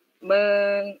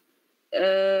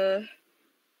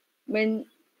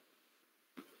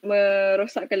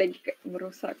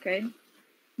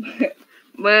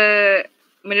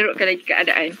menerukkan lagi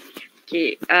keadaan.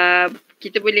 Okay,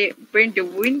 kita boleh burn the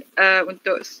wound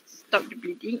untuk stop the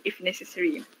bleeding if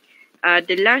necessary.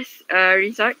 The last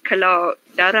resort, kalau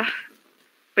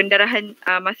pendarahan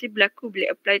masih berlaku, boleh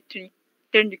apply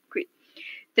tourniquet.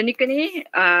 Tourniquet ni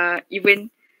even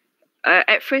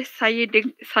at first saya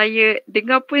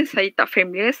dengar pun saya tak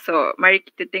familiar, so mari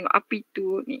kita tengok apa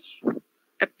itu ni.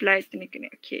 Apply tourniquet ni.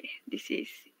 Okay, this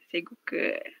is, saya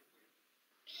Google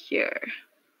here.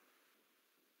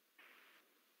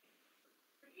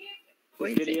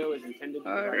 This video is intended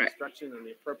to provide instruction on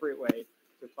the appropriate way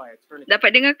to apply a tourniquet. Dapat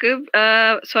dengar ke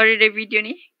suara dari video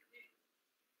ni?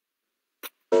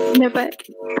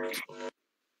 Dapat.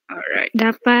 Alright.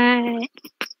 Dapat.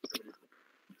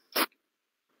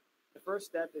 The first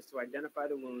step is to identify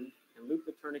the wound and loop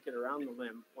the tourniquet around the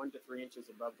limb 1 to 3 inches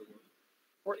above the wound.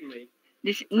 Importantly,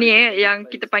 ni yang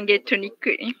kita panggil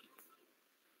tourniquet ni.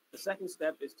 The second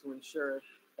step is to ensure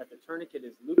that the tourniquet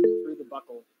is looped through the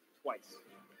buckle twice.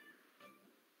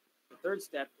 The third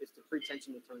step is to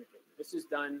pre-tension the tourniquet. This is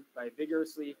done by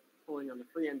vigorously pulling on the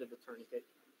free end of the tourniquet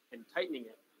and tightening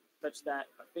it such that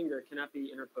a finger cannot be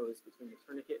interposed between the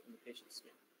tourniquet and the patient's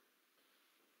skin.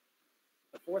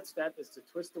 The fourth step is to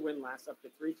twist the windlass up to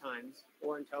 3 times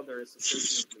or until there is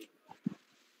cessation of bleeding.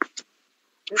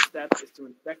 Fifth step is to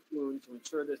inspect the wound to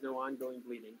ensure there's no ongoing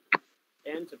bleeding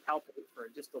and to palpate for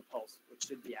a distal pulse, which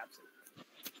should be absent.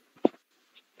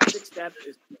 The sixth step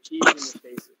is to achieve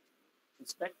hemostasis.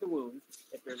 Inspect the wound.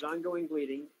 If there's ongoing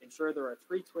bleeding, ensure there are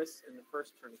 3 twists in the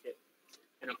first tourniquet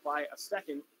and apply a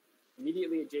second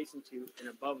immediately adjacent to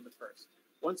and above the first.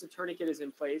 Once the tourniquet is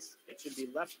in place, it should be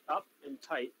left up and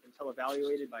tight until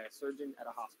evaluated by a surgeon at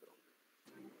a hospital.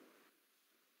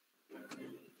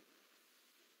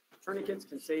 Tourniquets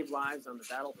can save lives on the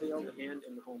battlefield and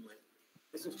in the homeland.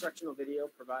 This instructional video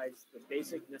provides the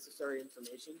basic necessary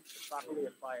information to properly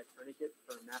apply a tourniquet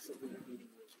for a massively bleeding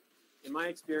wound. In my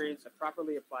experience, a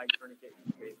properly applied tourniquet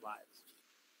can save lives.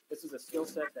 This is a skill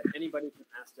set that anybody can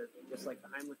master, just like the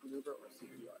Heimlich maneuver or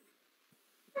CPR.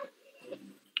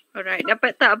 Alright,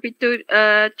 dapat tak apa itu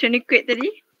tourniquet tadi?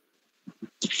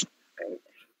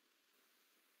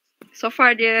 So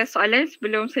far ada soalan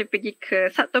sebelum saya pergi ke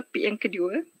subtopik yang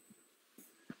kedua.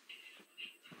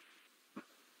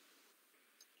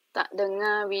 Tak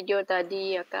dengar video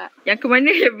tadi ya Kak. Yang ke mana?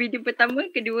 Yang video pertama,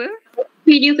 kedua?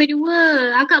 Video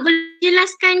kedua. Akak boleh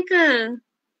jelaskan ke?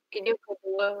 Video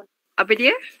kedua. Apa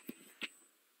dia?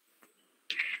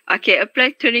 Okay,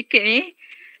 apply tourniquet ni.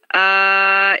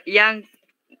 Yang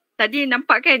tadi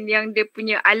nampak kan yang dia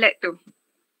punya alat tu?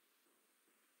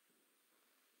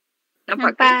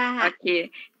 Nampak? Okay.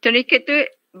 Tourniquet tu,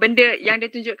 benda yang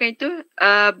dia tunjukkan itu,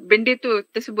 benda tu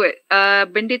tersebut.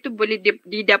 Benda tu boleh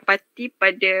didapati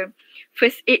pada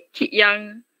first aid kit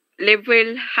yang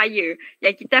level higher.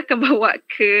 Yang kita akan bawa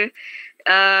ke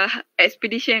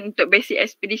expedition, untuk basic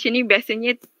expedition ni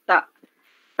biasanya tak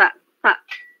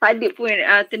ada pun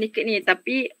tourniquet ni.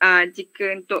 Tapi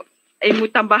jika untuk ilmu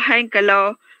tambahan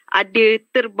kalau ada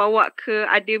terbawa ke,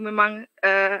 ada memang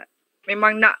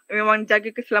memang jaga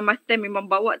keselamatan, memang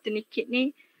bawa tourniquet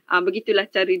ni, begitulah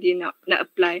cara dia nak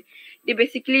apply. Dia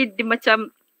basically dia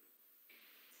macam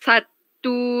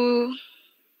satu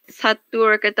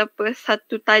orang kata apa,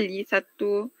 satu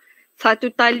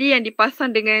tali yang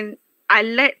dipasang dengan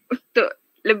alat untuk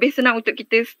lebih senang untuk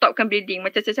kita stopkan bleeding.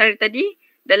 Macam cara tadi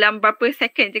dalam berapa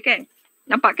second je kan?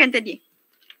 Nampak kan tadi?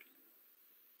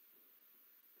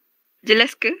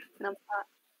 Jelas ke? Nampak.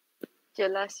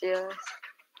 Jelas.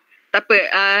 Tak apa,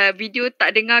 video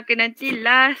tak dengar ke nanti,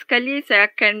 last kali saya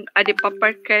akan ada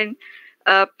paparkan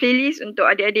playlist untuk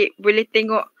adik-adik boleh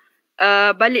tengok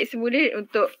balik semula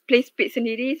untuk play speed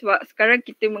sendiri, sebab sekarang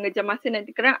kita mengejar masa,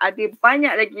 nanti sekarang ada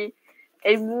banyak lagi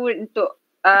ilmu untuk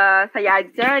saya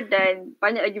ajar dan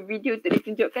banyak lagi video untuk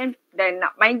ditunjukkan, dan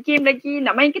nak main game lagi,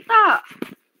 nak main ke tak?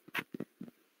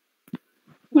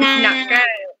 Nak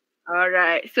kan?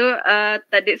 Alright, so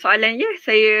tak ada soalan ya,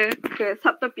 saya ke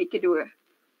subtopik kedua.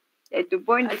 Iaitu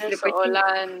born Ada disability.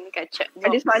 soalan kat chat box.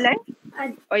 Ada soalan?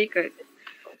 Oh ya ke?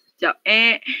 Sekejap.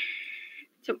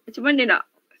 Macam mana nak?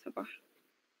 Sabar.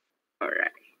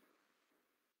 Alright.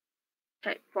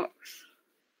 Chat box.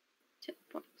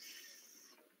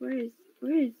 Where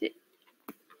is it?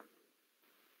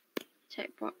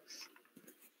 Chat box.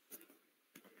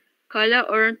 Kalau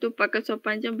orang tu pakai seluar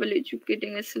panjang boleh juga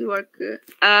dengan seluar ke?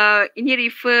 Ini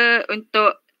refer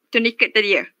untuk tourniquet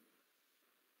tadi ya?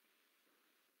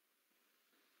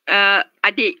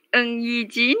 Adik Eng Yi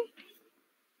Jin,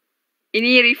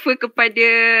 ini refer kepada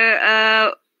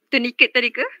tourniquet tadi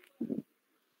ke?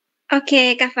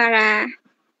 Okay, Kak Farah.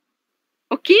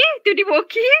 Okay? Tu dia buat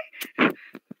okay?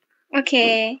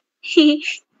 Okay.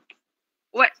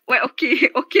 What okay?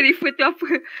 Okay refer tu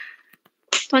apa?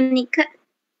 Tourniquet.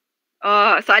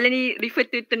 Soalan ni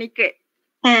refer to tourniquet.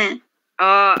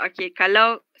 Okay.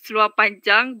 Kalau seluar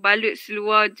panjang, balut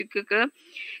seluar juga ke?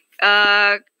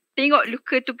 Tengok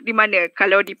luka tu di mana.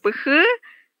 Kalau di peha,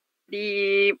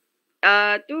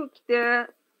 tu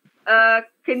kita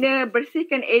kena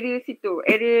bersihkan area situ,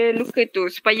 area luka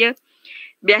tu, supaya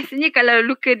biasanya kalau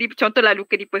luka contohlah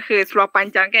luka di peha seluar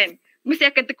panjang kan, mesti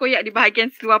akan terkoyak di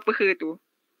bahagian seluar peha tu.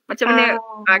 Macam mana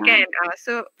kan?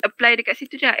 So apply dekat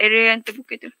situ je, area yang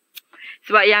terbuka tu.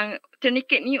 Sebab yang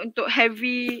tourniquet ni untuk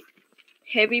heavy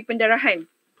pendarahan.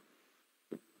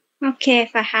 Okay,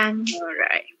 faham.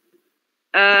 Alright.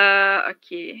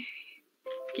 Okay.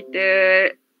 Kita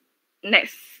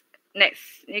next.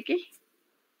 Okay.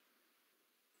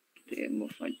 Kita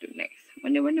move on to next.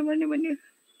 Mana.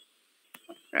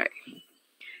 Right.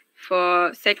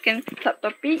 For second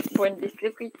subtopic, bone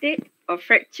dislocated or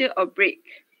fracture or break.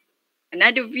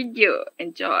 Another video.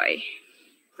 Enjoy.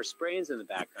 For sprains in the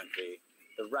backcountry,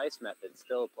 the RICE method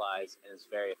still applies and is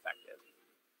very effective.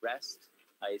 Rest,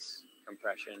 ice,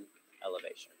 compression,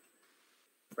 elevation.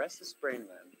 Rest the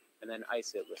sprained limb and then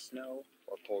ice it with snow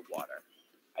or cold water.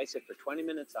 Ice it for 20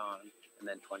 minutes on and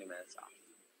then 20 minutes off.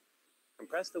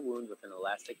 Compress the wound with an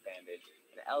elastic bandage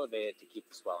and elevate it to keep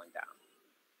the swelling down.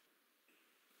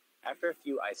 After a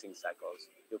few icing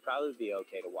cycles, you'll probably be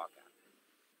okay to walk out.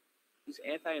 Use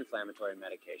anti-inflammatory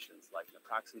medications like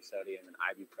naproxen sodium and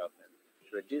ibuprofen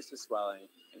to reduce the swelling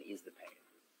and ease the pain.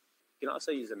 You can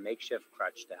also use a makeshift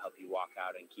crutch to help you walk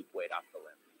out and keep weight off the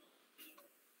limb.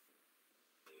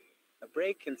 A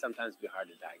break can sometimes be hard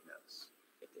to diagnose.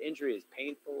 If the injury is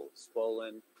painful,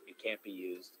 swollen, and can't be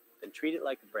used, then treat it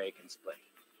like a break and splint.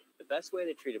 The best way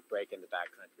to treat a break in the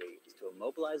backcountry is to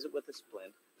immobilize it with a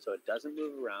splint so it doesn't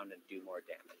move around and do more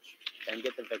damage. Then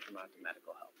get the victim onto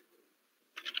medical help.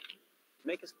 To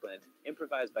make a splint,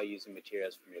 improvise by using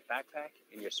materials from your backpack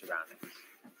and your surroundings.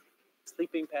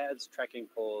 Sleeping pads, trekking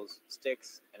poles,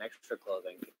 sticks, and extra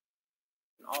clothing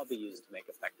can all be used to make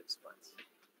effective splints.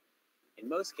 In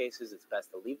most cases, it's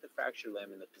best to leave the fractured limb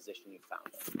in the position you found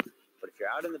it. But if you're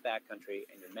out in the backcountry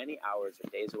and you're many hours or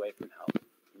days away from help,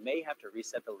 you may have to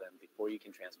reset the limb before you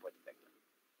can transport the victim.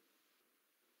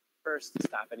 First,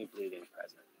 stop any bleeding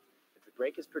present. If the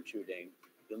break is protruding,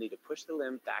 you'll need to push the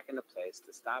limb back into place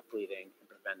to stop bleeding and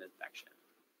prevent infection.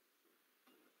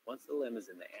 Once the limb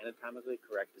is in the anatomically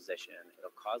correct position,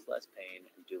 it'll cause less pain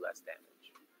and do less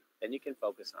damage. Then you can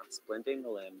focus on splinting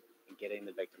the limb and getting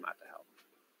the victim out to help.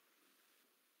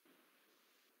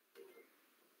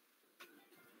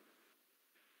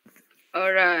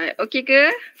 Alright, okay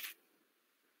ke?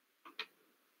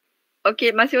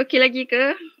 Okay, masih okay lagi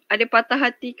ke? Ada patah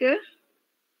hati ke?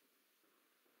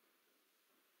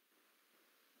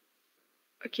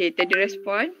 Okay, tadi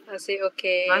respon. Masih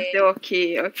okay. Masih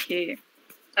okay. Okay.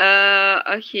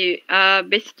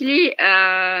 Basically,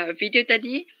 video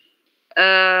tadi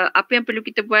apa yang perlu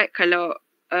kita buat kalau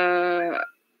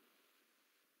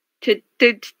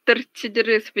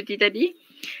tercedera seperti tadi,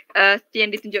 seperti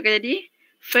yang ditunjukkan tadi.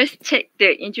 First check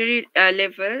the injury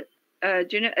level.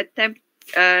 Do not attempt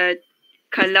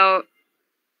kalau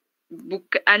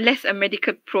unless a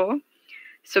medical pro.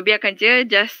 So biarkan je,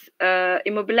 just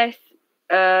immobilize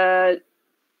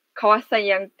kawasan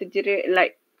yang terjerit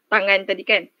like tangan tadi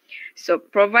kan. So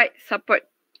provide support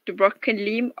to broken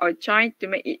limb or joint to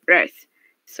make it rest.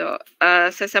 So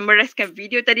saya summariskan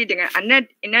video tadi dengan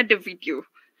another video.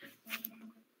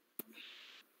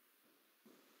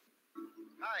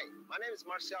 Hi, my name is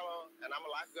Marcelo and I'm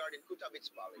a lifeguard in Kuta Beach,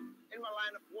 Bali. In my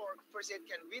line of work, first aid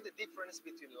can be the difference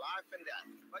between life and death.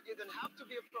 But you don't have to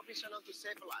be a professional to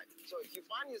save a life. So if you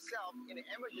find yourself in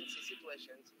emergency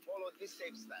situations, follow these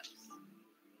safe steps.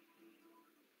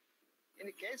 In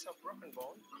the case of broken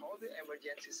bone, call the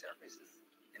emergency services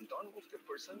and don't move the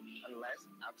person unless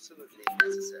absolutely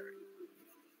necessary.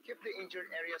 Keep the injured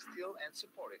area still and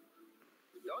supported.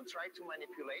 Don't try to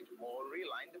manipulate or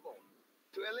realign the bone.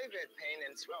 To alleviate pain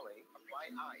and swelling,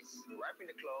 apply ice. Wrap in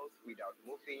the cloth without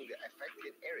moving the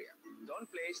affected area. Don't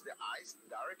place the ice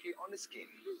directly on the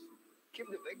skin. Keep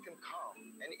the victim calm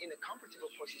and in a comfortable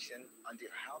position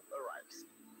until help arrives.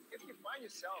 If you find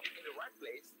yourself in the right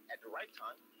place at the right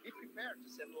time, be prepared to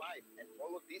save life and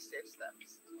follow these safe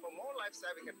steps. For more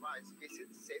life-saving advice, visit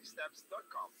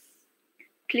safesteps.com.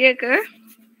 Clear ke?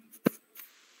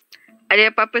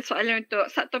 Ada apa-apa soalan untuk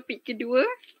subtopik kedua?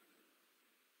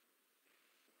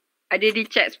 Ada di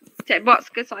chat box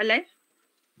ke soalan?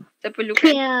 Saya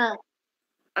perlukan. Clear.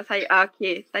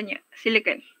 Okay, tanya.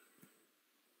 Silakan.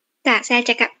 Tak, saya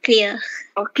cakap clear.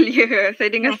 Oh, clear.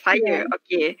 Saya dengar saya.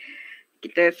 Okay.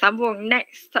 Kita sambung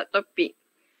next subtopic.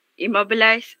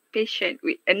 Immobilize patient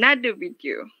with another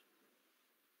video.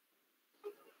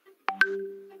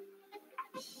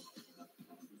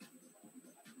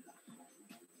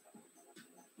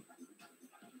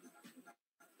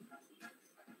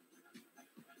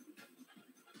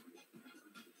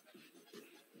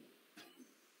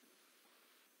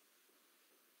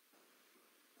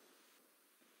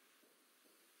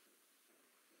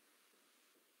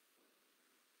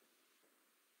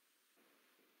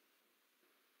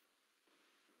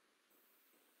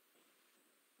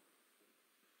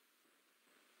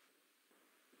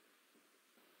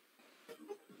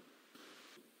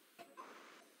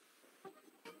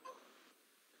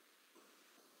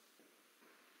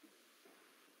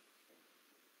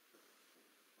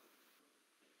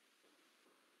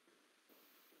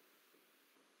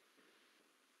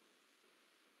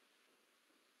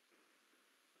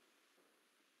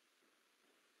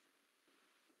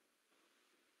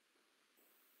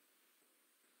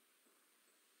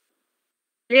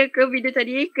 Clear ke video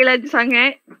tadi? Ke laju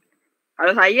sangat?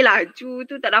 Kalau saya laju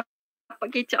tu tak dapat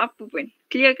kecap apa pun.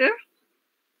 Clear ke?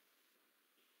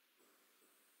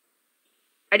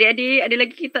 Adik-adik, ada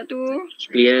lagi ke tak tu?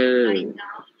 Clear.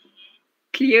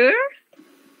 Clear?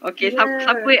 Okay,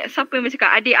 siapa yang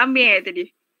bercakap? Adik Amir tadi.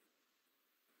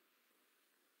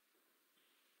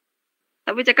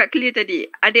 Siapa cakap clear tadi?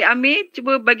 Adik Amir,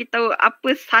 cuba bagi tahu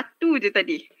apa satu je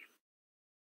tadi.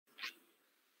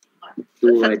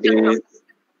 Tu ada yang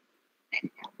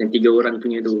 3 orang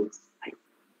punya tu.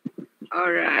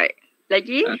 Alright.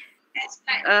 Lagi?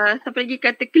 Siapa lagi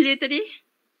kata clear tadi?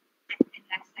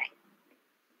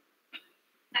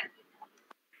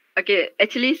 Okay,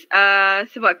 actually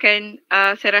sebabkan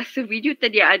saya rasa video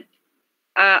tadi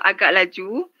agak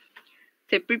laju,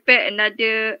 saya prepare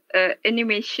another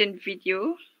animation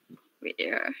video. Wait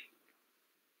ya.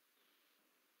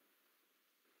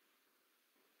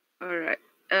 Alright.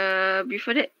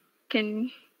 Before that,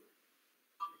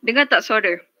 dengar tak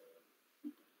suara?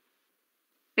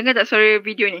 Dengar tak suara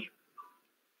video ni?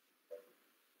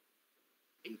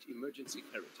 Emergency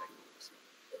care techniques.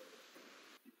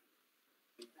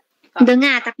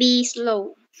 Dengar tapi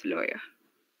slow. Slow ya.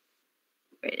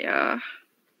 Wait ya.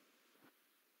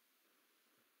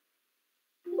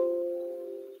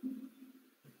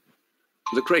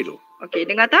 The cradle. Okay,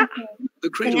 dengar tak? The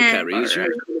cradle carry is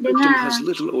used when the victim has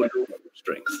little or no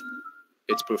strength.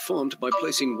 It's performed by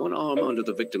placing one arm under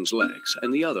the victim's legs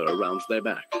and the other around their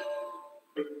back.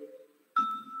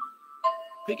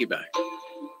 Piggyback.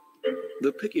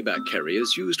 The piggyback carry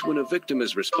is used when a victim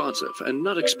is responsive and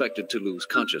not expected to lose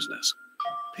consciousness.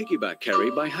 Piggyback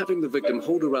carry by having the victim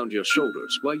hold around your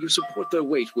shoulders while you support their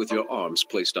weight with your arms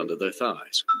placed under their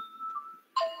thighs.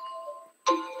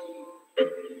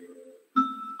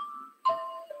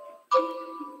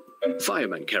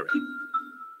 Fireman carry.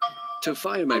 To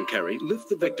fireman carry, lift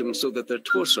the victim so that their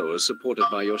torso is supported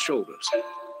by your shoulders.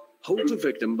 Hold the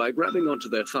victim by grabbing onto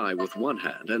their thigh with one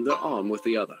hand and their arm with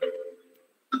the other.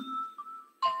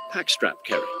 Pack strap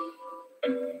carry.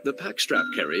 The pack strap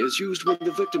carry is used when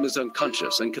the victim is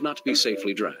unconscious and cannot be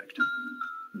safely dragged.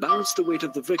 Balance the weight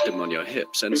of the victim on your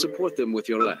hips and support them with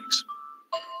your legs.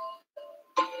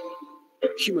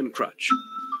 Human crutch.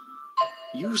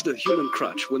 Use the human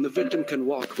crutch when the victim can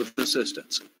walk with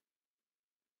assistance.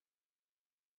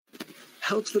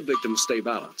 Help the victim stay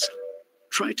balanced.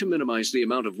 Try to minimize the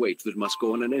amount of weight that must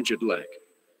go on an injured leg.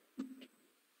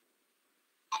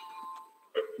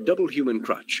 Double human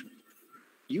crutch.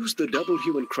 Use the double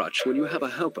human crutch when you have a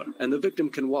helper and the victim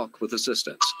can walk with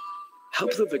assistance.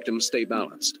 Help the victim stay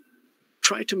balanced.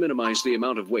 Try to minimize the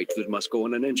amount of weight that must go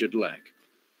on an injured leg.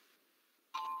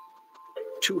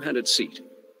 Two-handed seat.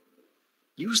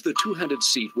 Use the two-handed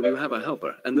seat when you have a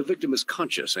helper and the victim is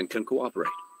conscious and can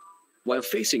cooperate. While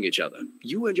facing each other,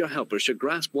 you and your helper should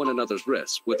grasp one another's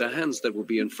wrists with the hands that will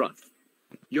be in front.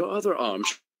 Your other arm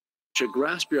should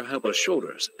grasp your helper's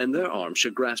shoulders and their arm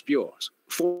should grasp yours,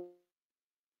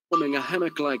 forming a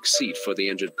hammock-like seat for the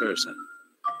injured person.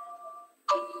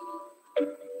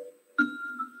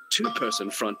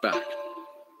 Two-person front back.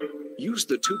 Use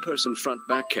the two-person front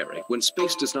back carry when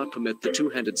space does not permit the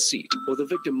two-handed seat or the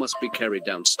victim must be carried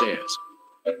downstairs.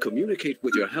 Communicate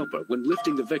with your helper when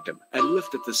lifting the victim and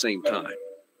lift at the same time.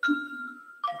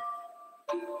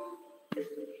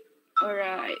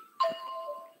 Alright.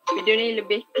 Video ni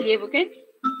lebih clear bukan?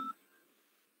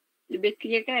 Lebih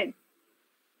clear kan?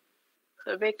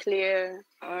 Lebih clear.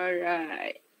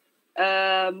 Alright.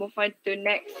 Move on to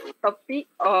next topic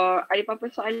or ada apa-apa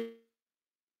soalan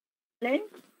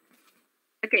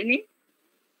dekat ni?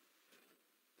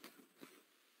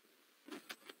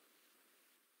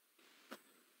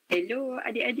 Hello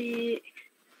adik-adik.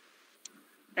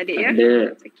 Adik ya?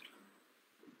 Ada. Okay.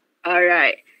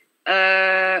 Alright.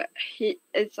 Heat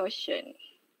exhaustion.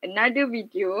 Another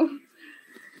video.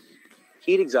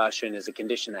 Heat exhaustion is a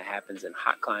condition that happens in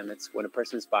hot climates when a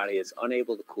person's body is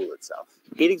unable to cool itself.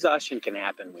 Heat exhaustion can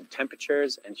happen when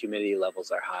temperatures and humidity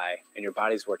levels are high and your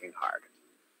body's working hard.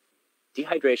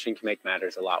 Dehydration can make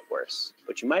matters a lot worse,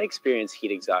 but you might experience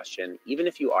heat exhaustion even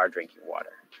if you are drinking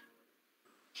water.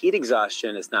 Heat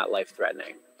exhaustion is not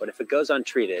life-threatening, but if it goes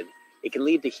untreated, it can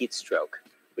lead to heat stroke,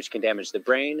 which can damage the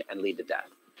brain and lead to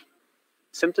death.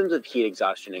 Symptoms of heat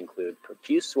exhaustion include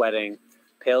profuse sweating,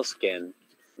 pale skin,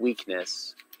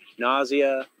 weakness,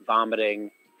 nausea,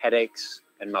 vomiting, headaches,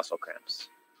 and muscle cramps.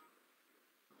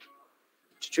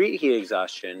 To treat heat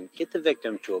exhaustion, get the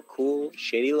victim to a cool,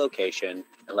 shady location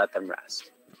and let them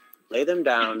rest. Lay them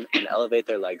down and elevate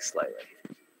their legs slightly.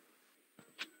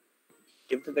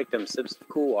 Give the victim sips of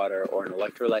cool water or an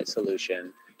electrolyte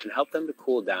solution and help them to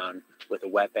cool down with a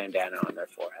wet bandana on their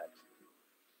forehead.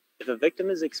 If a victim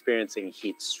is experiencing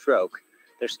heat stroke,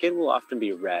 their skin will often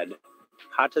be red,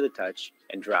 hot to the touch,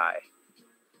 and dry.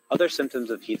 Other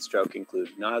symptoms of heat stroke include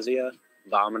nausea,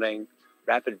 vomiting,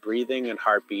 rapid breathing and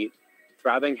heartbeat,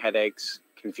 throbbing headaches,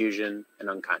 confusion, and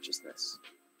unconsciousness.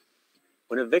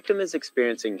 When a victim is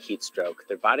experiencing heat stroke,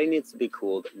 their body needs to be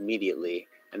cooled immediately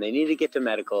and they need to get to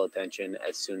medical attention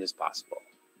as soon as possible.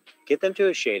 Get them to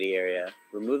a shady area,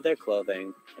 remove their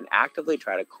clothing, and actively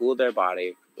try to cool their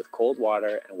body with cold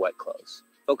water and wet clothes.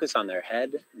 Focus on their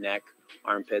head, neck,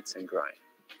 armpits, and groin.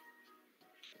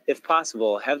 If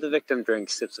possible, have the victim drink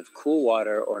sips of cool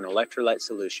water or an electrolyte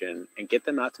solution and get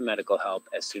them out to medical help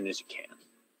as soon as you can.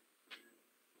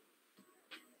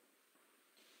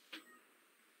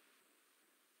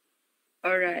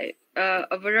 Alright.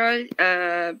 Overall,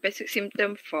 basic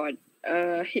symptom for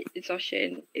heat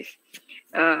exhaustion is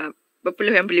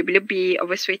berpeluh yang berlebih-lebih,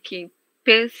 oversweating,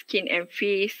 pale skin and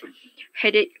face,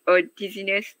 headache or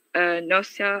dizziness,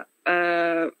 nausea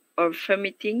or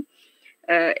vomiting,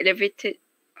 elevated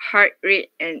heart rate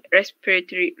and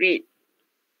respiratory rate.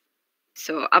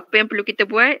 So, apa yang perlu kita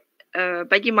buat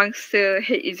bagi mangsa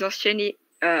heat exhaustion ni,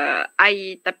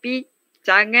 air, tapi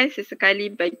jangan sesekali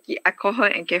bagi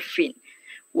alcohol and caffeine.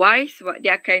 Why? Sebab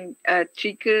dia akan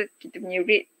trigger kita punya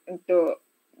rate untuk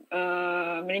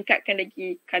meningkatkan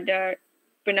lagi kadar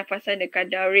pernafasan dan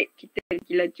kadar rate kita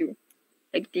lagi laju,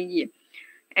 lagi tinggi.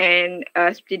 And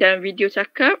seperti dalam video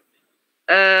cakap,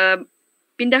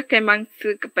 pindahkan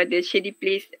mangsa kepada shady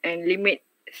place and limit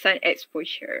sun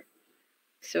exposure.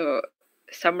 So,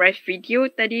 summarize video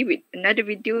tadi with another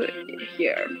video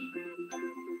here.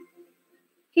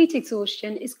 Heat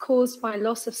exhaustion is caused by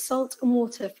loss of salt and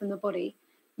water from the body,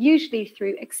 usually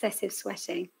through excessive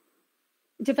sweating.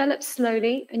 It develops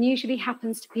slowly and usually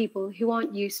happens to people who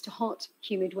aren't used to hot,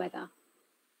 humid weather.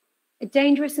 A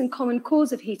dangerous and common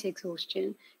cause of heat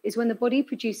exhaustion is when the body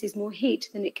produces more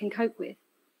heat than it can cope with.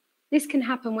 This can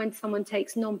happen when someone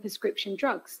takes non-prescription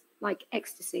drugs, like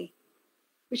ecstasy,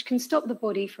 which can stop the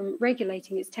body from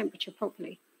regulating its temperature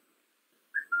properly.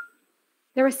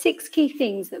 There are 6 key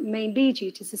things that may lead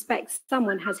you to suspect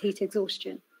someone has heat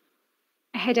exhaustion: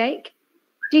 a headache,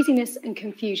 dizziness and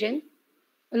confusion,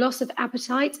 a loss of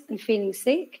appetite and feeling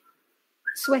sick,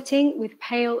 sweating with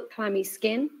pale, clammy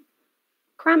skin,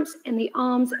 cramps in the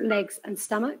arms, legs and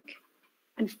stomach,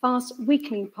 and fast,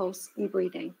 weakening pulse and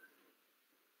breathing.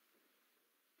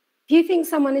 If you think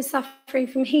someone is suffering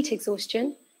from heat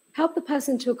exhaustion, help the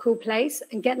person to a cool place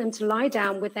and get them to lie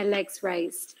down with their legs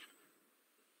raised.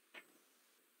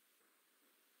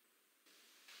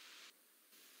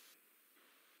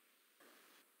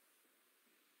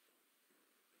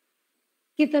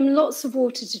 Give them lots of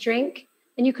water to drink,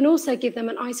 and you can also give them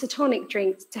an isotonic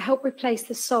drink to help replace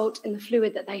the salt in the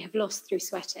fluid that they have lost through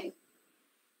sweating.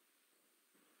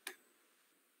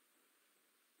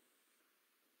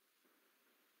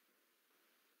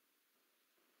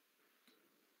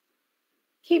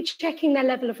 Keep checking their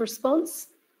level of response.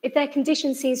 If their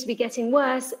condition seems to be getting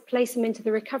worse, place them into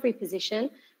the recovery position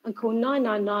and call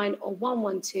 999 or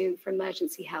 112 for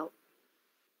emergency help.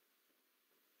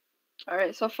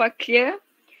 Alright, so far clear.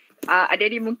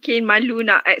 Adik-adik mungkin malu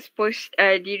nak expose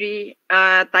diri,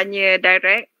 tanya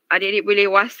direct. Adik-adik boleh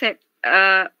WhatsApp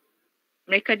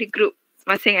mereka di group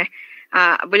masing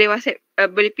boleh WhatsApp,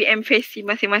 boleh PM Facy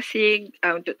masing-masing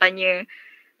untuk tanya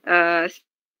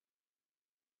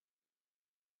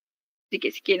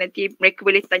sikit-sikit. Nanti mereka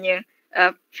boleh tanya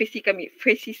Facy kami,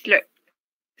 Facy slot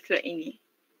ini.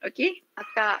 Okay?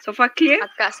 Akak, so far clear?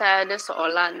 Akak, saya ada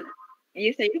soalan.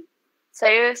 Ya, saya?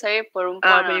 Saya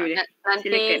perempuan. Boleh.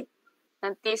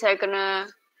 Nanti saya kena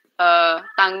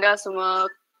tanggal semua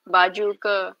baju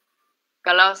ke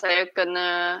kalau saya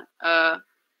kena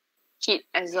heat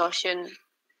exhaustion.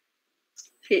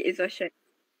 Heat exhaustion.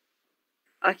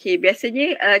 Okay,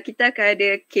 biasanya kita akan ada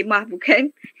kemah,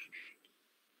 bukan?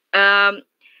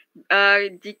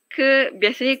 Jika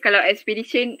biasanya kalau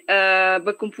expedition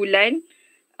berkumpulan,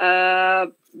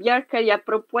 biarkan yang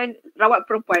perempuan rawat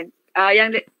perempuan.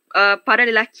 Yang para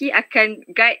lelaki akan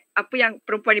guide apa yang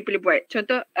perempuan ni boleh buat.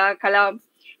 Contoh kalau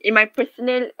in my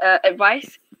personal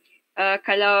advice,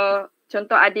 kalau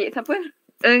contoh adik siapa?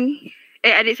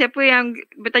 Adik siapa yang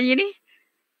bertanya ni?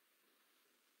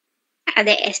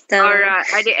 Adik Esther. Alright,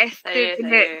 adik Esther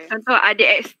kena.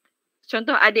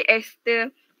 Contoh adik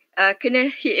Esther kena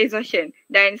heat exhaustion.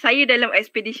 Dan saya dalam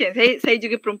expedition, saya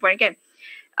juga perempuan kan.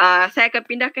 Saya akan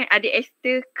pindahkan adik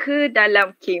Esther ke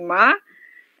dalam kemah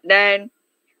dan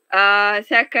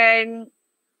saya akan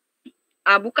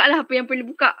buka lah apa yang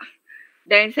perlu buka.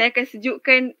 Dan saya akan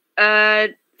sejukkan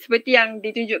seperti yang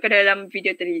ditunjukkan dalam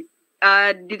video tadi.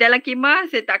 Di dalam kemah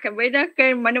saya tak akan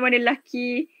bedakan mana-mana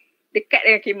lelaki dekat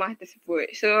dengan kemah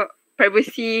tersebut. So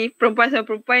privacy perempuan sama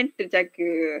perempuan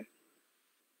terjaga.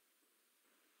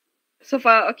 So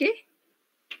far okay?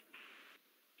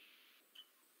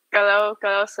 Kalau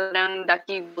sedang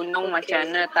daki gunung macam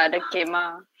mana tak ada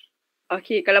kemah.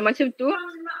 Okay, kalau macam tu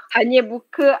hanya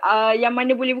buka yang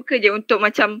mana boleh buka je. Untuk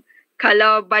macam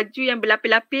kalau baju yang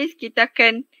berlapis-lapis kita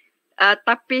akan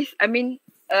tapis,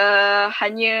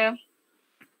 hanya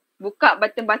buka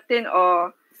button-button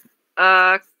or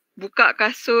buka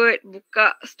kasut,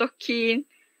 buka stocking,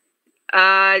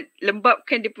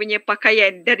 lembabkan dia punya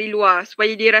pakaian dari luar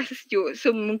supaya dia rasa sejuk.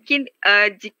 So mungkin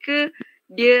jika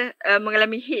dia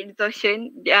mengalami heat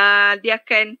exhaustion, dia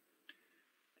akan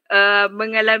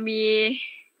mengalami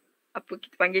apa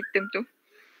kita panggil term tu,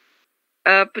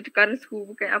 pertukaran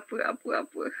suhu, bukan apa.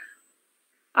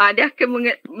 Dia akan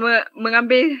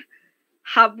mengambil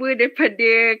haba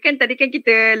daripada, kan tadi kan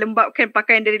kita lembabkan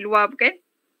pakaian dari luar bukan?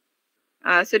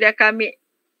 So dia akan ambil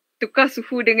tukar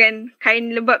suhu dengan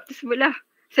kain lembab tersebut lah.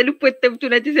 Saya lupa term tu,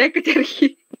 nanti saya akan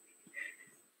cari.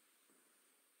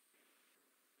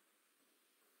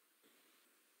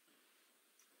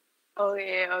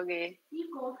 Okay. Alright.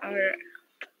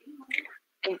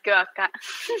 Thank you, Akak.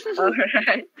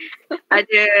 Alright.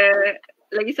 Ada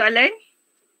lagi soalan?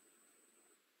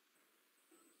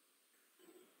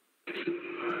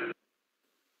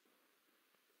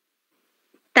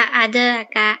 Tak ada,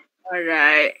 Kak.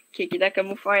 Alright. Okay, kita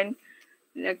akan move on.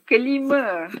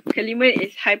 Kelima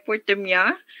is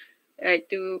hypothermia,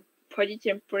 iaitu body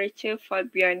temperature fall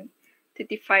beyond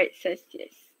 35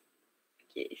 Celsius.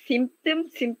 Okay, symptom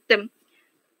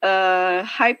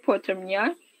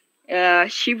hypothermia,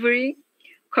 shivering,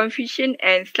 confusion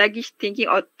and sluggish thinking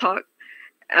or talk,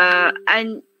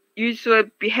 unusual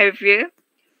behavior,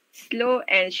 slow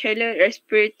and shallow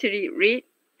respiratory rate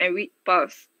and weak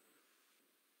pulse.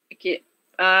 Okay,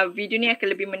 video ni akan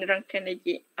lebih menerangkan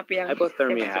lagi apa yang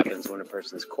Hypothermia happens when a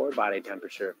person's core body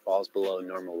temperature falls below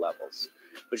normal levels,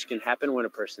 which can happen when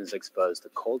a person is exposed to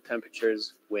cold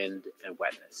temperatures, wind, and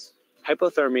wetness.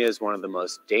 Hypothermia is one of the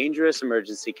most dangerous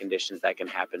emergency conditions that can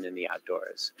happen in the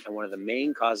outdoors and one of the main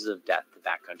causes of death to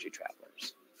backcountry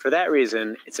travelers. For that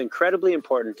reason, it's incredibly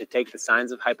important to take the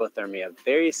signs of hypothermia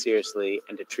very seriously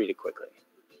and to treat it quickly.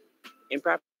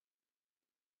 Improper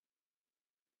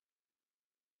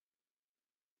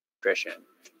nutrition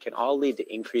can all lead to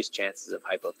increased chances of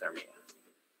hypothermia.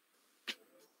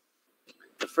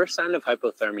 The first sign of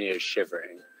hypothermia is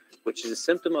shivering, which is a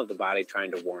symptom of the body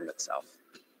trying to warm itself.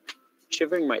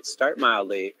 Shivering might start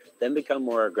mildly, then become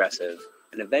more aggressive,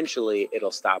 and eventually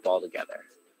it'll stop altogether.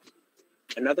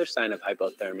 Another sign of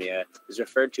hypothermia is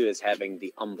referred to as having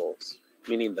the umbles,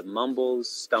 meaning the mumbles,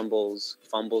 stumbles,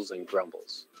 fumbles, and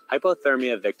grumbles.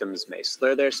 Hypothermia victims may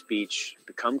slur their speech,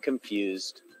 become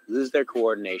confused, lose their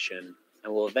coordination,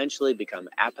 and will eventually become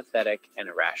apathetic and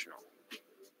irrational.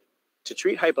 To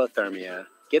treat hypothermia,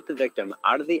 get the victim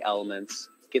out of the elements,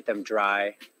 get them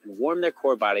dry, and warm their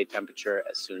core body temperature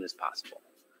as soon as possible.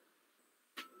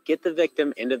 Get the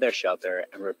victim into their shelter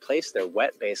and replace their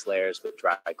wet base layers with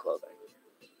dry clothing.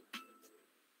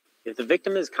 If the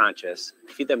victim is conscious,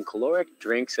 feed them caloric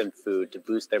drinks and food to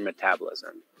boost their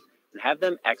metabolism, and have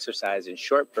them exercise in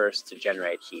short bursts to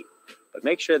generate heat, but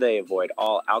make sure they avoid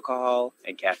all alcohol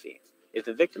and caffeine. If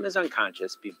the victim is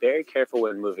unconscious, be very careful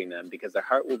when moving them because their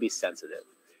heart will be sensitive,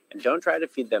 and don't try to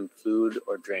feed them food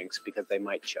or drinks because they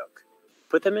might choke.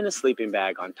 Put them in a sleeping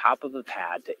bag on top of a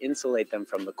pad to insulate them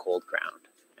from the cold ground,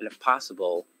 and if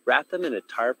possible, wrap them in a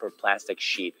tarp or plastic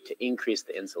sheet to increase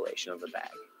the insulation of the bag.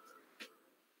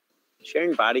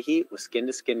 Sharing body heat with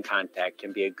skin-to-skin contact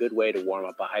can be a good way to warm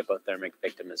up a hypothermic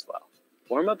victim as well.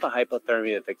 Warm up a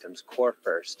hypothermia victim's core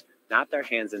first, not their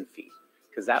hands and feet,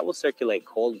 because that will circulate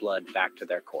cold blood back to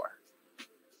their core.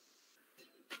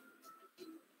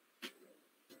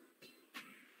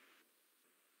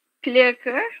 Clear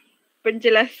ke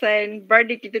penjelasan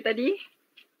Bardi kita tadi?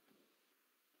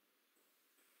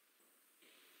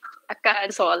 Akak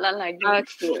ada soalan lagi.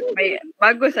 Okay, baik.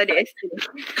 Bagus adik ST.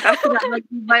 Aku nak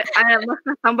bagi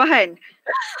masa tambahan.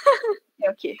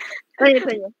 Okay.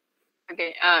 Tanya.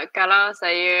 Okay, kalau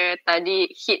saya tadi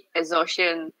heat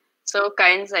exhaustion, so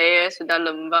kain saya sudah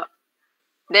lembab.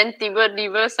 Then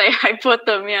tiba-tiba saya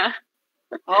hypothermia.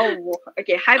 Oh,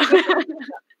 okay.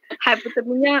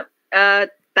 Hypothermia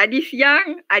tadi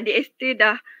siang adik ST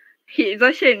dah heat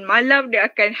exhaustion. Malam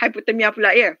dia akan hypothermia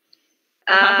pula ya?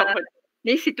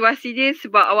 Ni situasi dia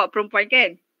sebab awak perempuan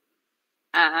kan?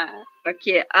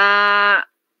 Okay.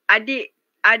 Adik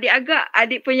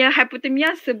punya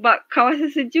hypothermia sebab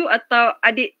kawasan sejuk atau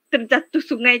adik terjatuh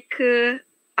sungai ke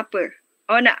apa?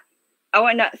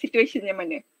 Awak nak situasi yang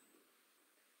mana?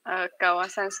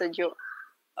 Kawasan sejuk.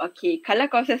 Okay. Kalau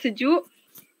kawasan sejuk,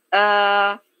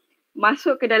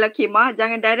 masuk ke dalam kemah,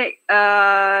 jangan direct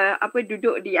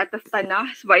duduk di atas tanah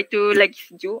sebab itu lagi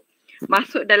sejuk.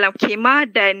 Masuk dalam kemah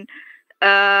dan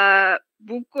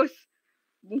bungkus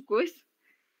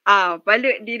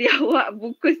balut diri awak,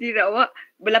 bungkus diri awak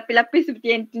berlapis-lapis seperti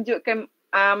yang tunjukkan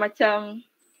macam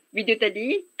video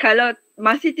tadi. Kalau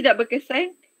masih tidak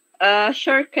berkesan,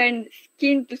 syorkan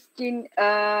skin to skin,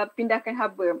 pindahkan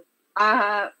haba.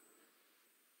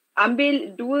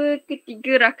 Ambil 2 ke 3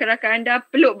 rakan-rakan anda,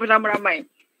 peluk beramai-ramai.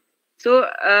 So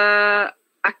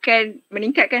akan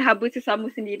meningkatkan haba sesama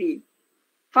sendiri.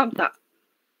 Faham tak?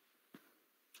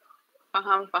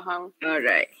 Faham.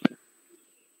 Alright.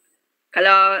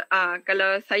 Kalau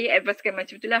saya advisekan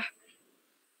macam itulah.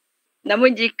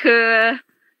 Namun jika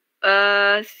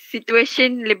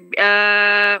situation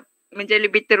menjadi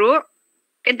lebih teruk,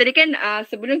 kan tadi kan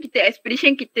sebelum kita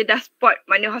expedition kita dah spot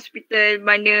mana hospital,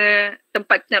 mana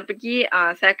tempat kita nak pergi.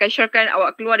 Saya akan syorkan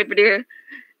awak keluar daripada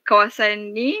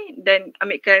kawasan ni dan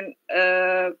ambilkan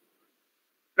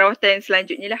rawatan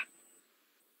selanjutnya lah.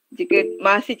 Jika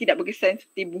masih tidak berkesan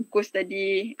seperti bungkus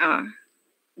tadi,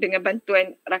 dengan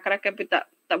bantuan rakan-rakan pun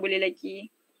tak boleh lagi.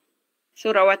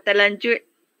 So rawatan lanjut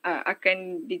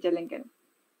akan dijalankan.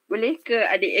 Boleh ke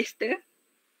adik Esther?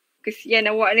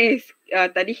 Kesian awak ni,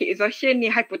 tadi heat exhaustion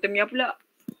ni hypothermia pula.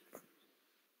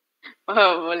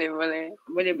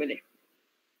 Boleh.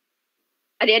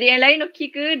 Adik-adik yang lain okey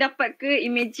ke? Dapat ke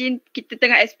imagine kita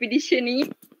tengah expedition ni?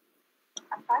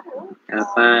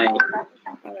 Dapat.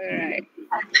 Alright.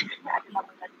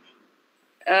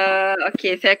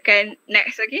 Okay, saya akan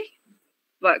next, okay?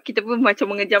 Sebab kita pun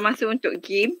macam mengejar masa untuk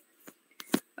game.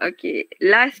 Okay,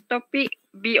 last topic,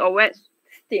 bee or wet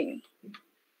sting.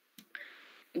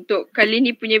 Untuk kali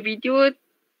ni punya video,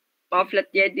 maaf lah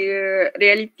tiada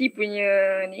reality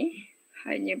punya ni,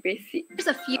 Hanya basic. Here's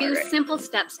a few Alright. simple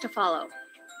steps to follow.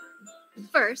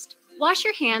 First, wash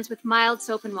your hands with mild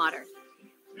soap and water.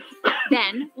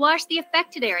 Then, wash the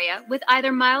affected area with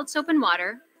either mild soap and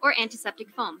water or antiseptic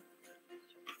foam.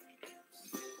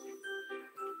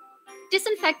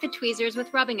 Disinfect the tweezers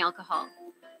with rubbing alcohol.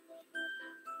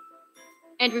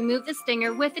 And remove the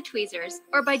stinger with the tweezers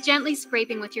or by gently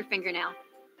scraping with your fingernail.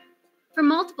 For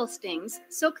multiple stings,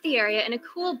 soak the area in a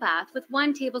cool bath with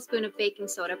 1 tablespoon of baking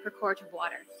soda per quart of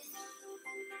water.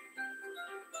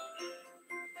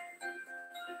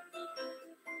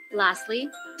 Lastly,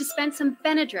 dispense some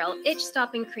Benadryl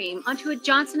itch-stopping cream onto a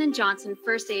Johnson & Johnson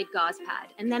first aid gauze pad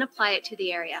and then apply it to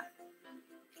the area.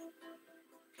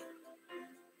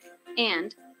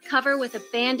 And cover with a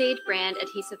Band-Aid brand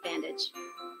adhesive bandage.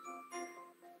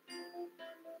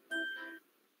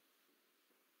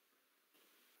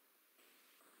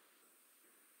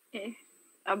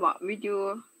 Abang,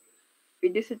 video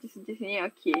saja sini.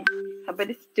 Okey. Sampai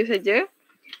di situ saja.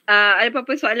 Ada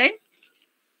apa-apa soalan?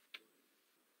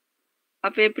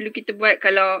 Apa yang perlu kita buat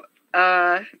kalau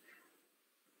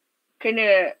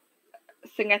kena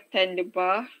sengatan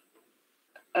lebah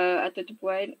atau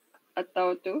tepuan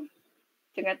atau tu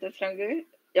sengatan serangga?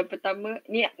 Yang pertama,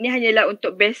 ni hanyalah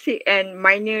untuk basic and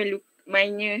minor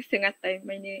sengatan,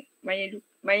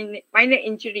 minor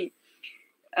injury.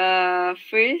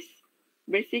 First,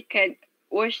 bersihkan,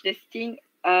 wash the sting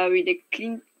with the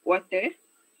clean water.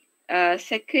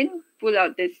 Second, pull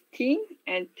out the sting,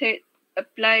 and third,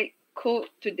 apply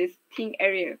coat to the sting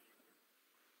area.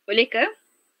 Boleh ke?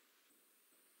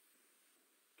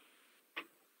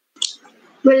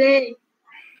 Boleh.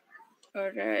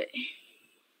 Alright.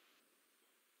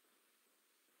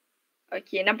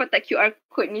 Okay, nampak tak QR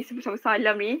code ni sebesar-besar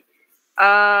salam ni?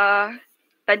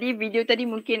 Tadi video tadi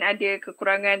mungkin ada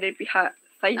kekurangan dari pihak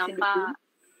saya sendiri.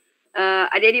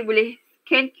 Adik-adik boleh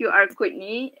scan QR code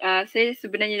ni. Saya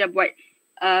sebenarnya dah buat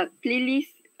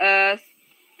playlist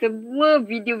semua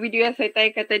video-video yang saya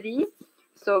tayangkan tadi.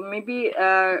 So maybe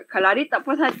kalau adik tak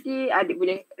puas hati, adik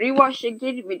boleh rewatch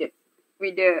again with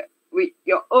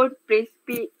your own play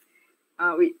speed,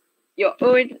 with your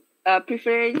own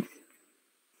preference.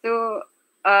 So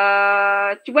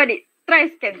cuba adik try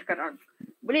scan sekarang.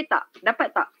 Boleh tak?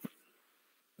 Dapat tak?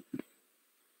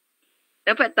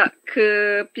 Dapat tak ke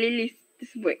playlist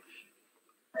tersebut?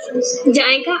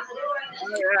 Sekejap Kak.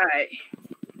 Alright.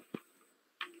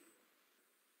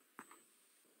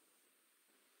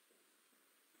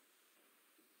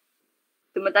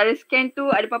 Sementara scan tu,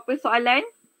 ada apa-apa soalan?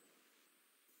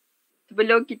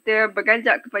 Sebelum kita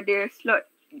berganjak kepada slot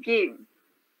game.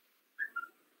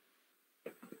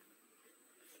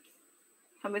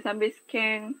 Sambil-sambil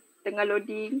scan, tengah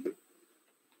loading.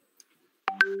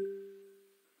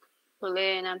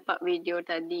 Boleh nampak video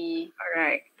tadi.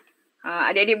 Alright.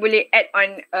 Adik-adik boleh add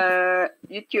on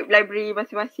YouTube library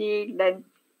masing-masing dan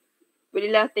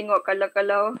bolehlah tengok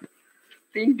kalau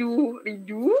rindu.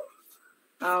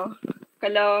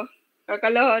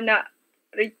 Kalau nak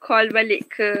recall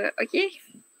balik ke, okay?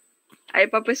 Ada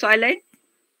apa-apa soalan?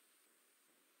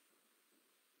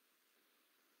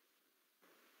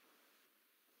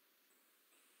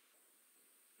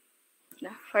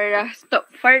 Dah,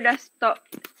 Fardah stop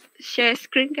share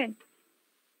screen kan?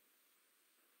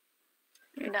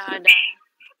 Dah.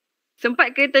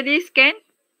 Sempat ke tadi scan?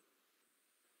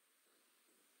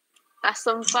 Tak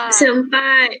sempat.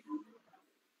 Sempat.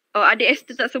 Oh, adik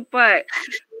Esther tak sempat.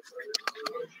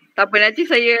 Tak apa, nanti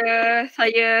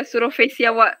saya suruh Faisi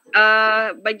awak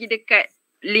bagi dekat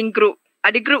link group.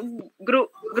 Ada group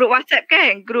WhatsApp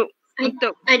kan? Group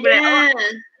untuk kumpulan awak.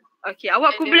 Okay,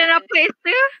 awak kumpulan apa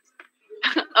Esther?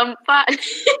 4.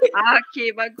 Okay,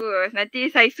 bagus. Nanti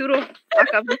saya suruh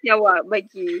akak Faisi awak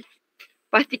bagi.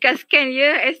 Pastikan scan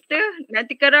ya Esther.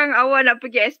 Nanti sekarang awak nak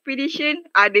pergi expedition,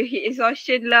 ada heat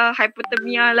exhaustion lah,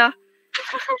 hypothermia lah.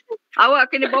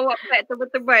 Awak kena bawa pad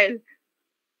tebal-tebal.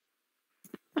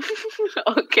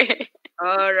 Okay.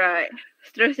 Alright.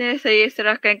 Seterusnya saya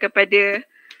serahkan kepada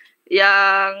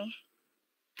yang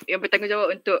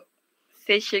bertanggungjawab untuk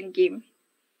session game.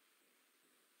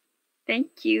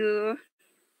 Thank you.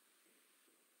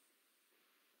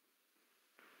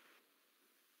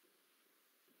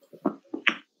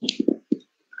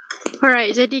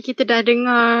 Alright, jadi kita dah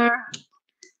dengar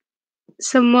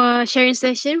semua sharing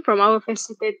session from our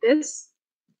facilitators.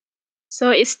 So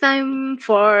it's time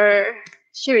for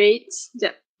charades.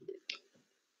 Sekejap.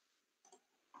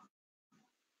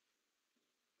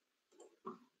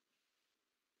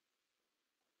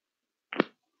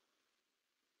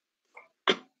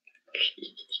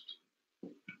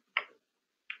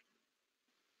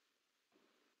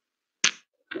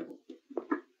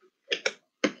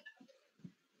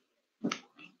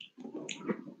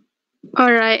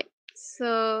 Alright,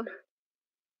 so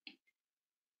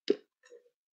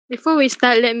before we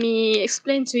start, let me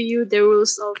explain to you the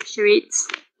rules of charades.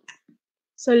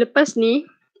 So lepas ni,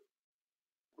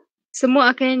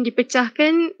 semua akan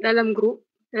dipecahkan dalam group,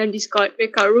 dalam Discord,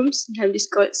 breakout rooms dalam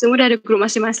Discord. Semua dah ada group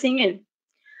masing-masing kan?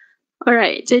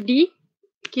 Alright, jadi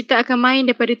kita akan main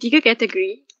daripada 3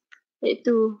 kategori,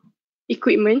 iaitu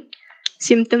equipment,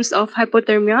 symptoms of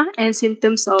hypothermia and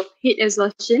symptoms of heat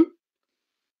exhaustion.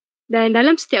 Dan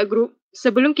dalam setiap group,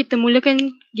 sebelum kita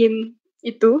mulakan game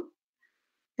itu,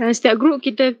 dalam setiap group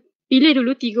kita pilih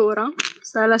dulu 3 orang.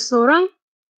 Salah seorang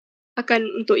akan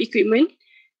untuk equipment,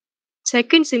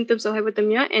 second symptoms of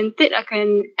hypothermia, and third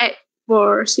akan act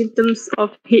for symptoms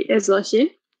of heat exhaustion.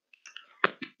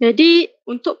 Jadi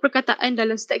untuk perkataan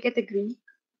dalam setiap kategori,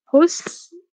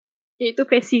 host iaitu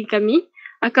PSC kami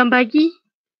akan bagi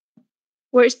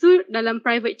words tu dalam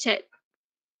private chat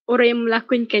orang yang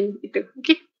melakonkan itu.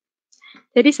 Okay.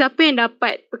 Jadi siapa yang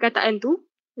dapat perkataan tu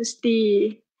mesti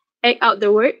act out the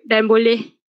word dan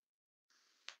boleh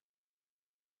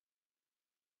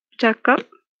cakap,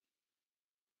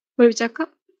 boleh bercakap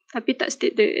tapi tak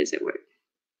state the exact word.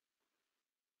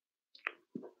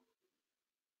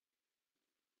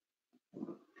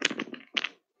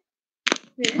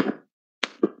 Yeah.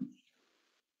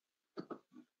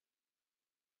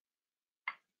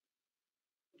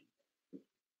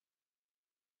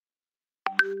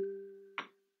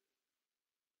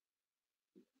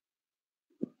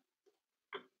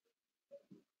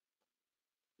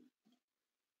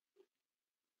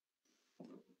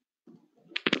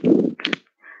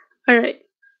 Alright.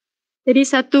 Jadi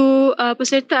satu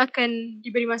peserta akan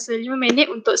diberi masa 5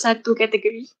 minit untuk satu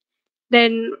kategori.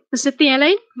 Dan peserta yang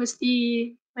lain mesti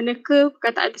meneka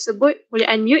perkataan tersebut, boleh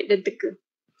unmute dan teka.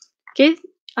 Okay.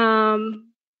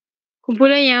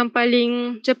 Kumpulan yang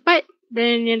paling cepat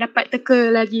dan yang dapat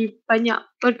teka lagi banyak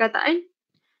perkataan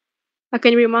akan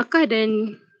diberi markah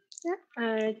dan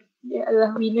dia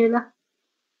adalah winner lah.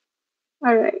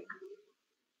 Alright.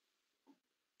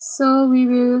 So we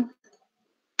will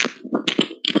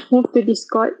move to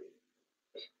Discord.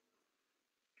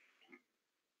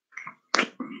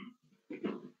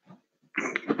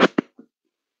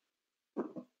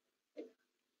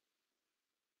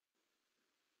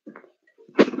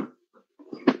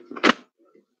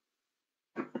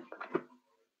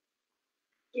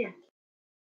 Yeah.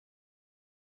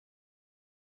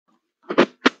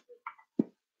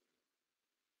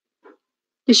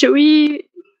 Should we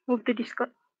move to Discord?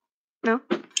 No?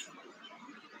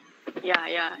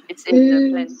 Yeah, it's in the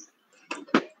plan.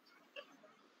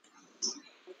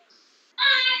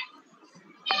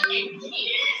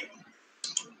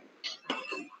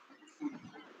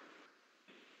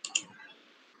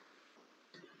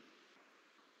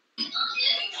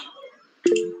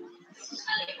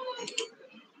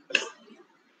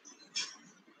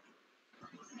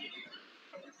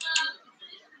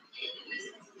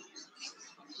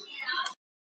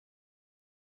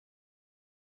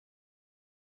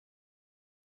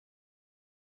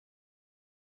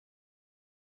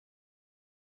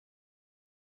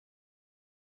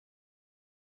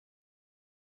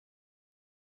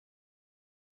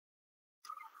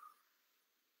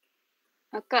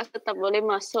 Akak tetap boleh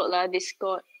masuk lah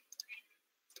Discord.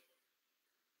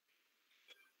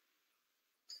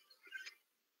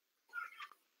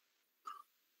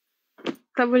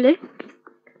 Tak boleh?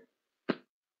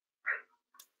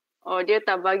 Oh, dia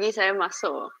tak bagi saya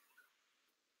masuk.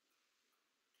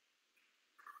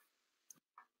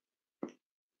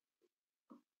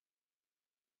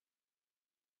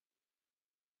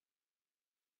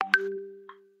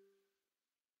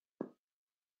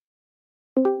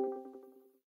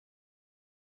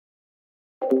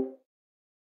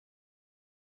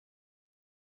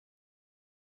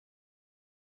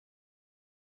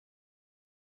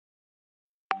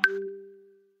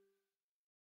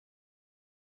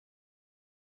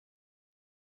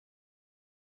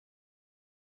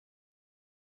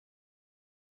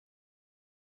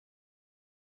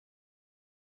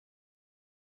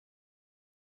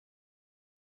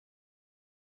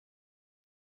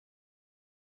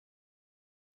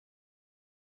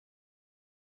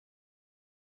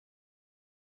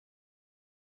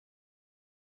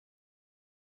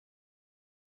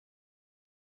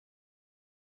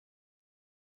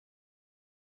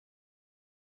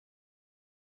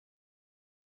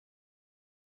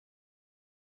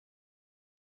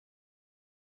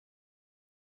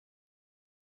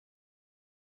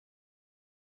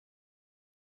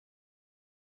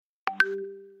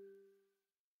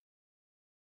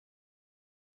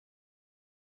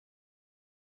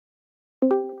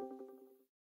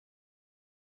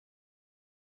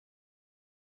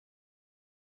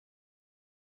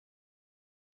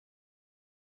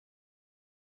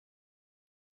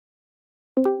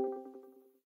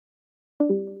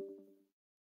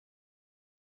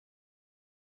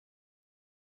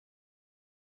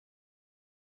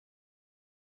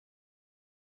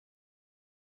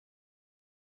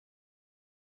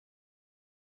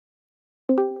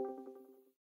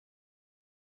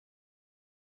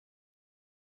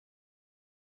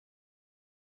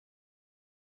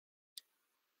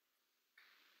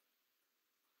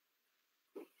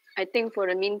 I think for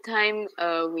the meantime,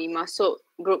 we masuk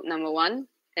group number 1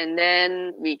 and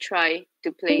then we try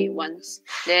to play once.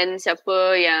 Then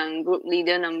siapa yang group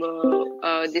leader number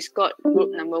Discord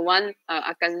group number 1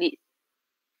 akan lead.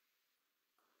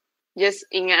 Just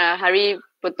ingat hari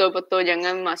betul-betul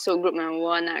jangan masuk group number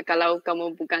 1 kalau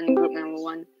kamu bukan group number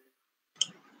 1.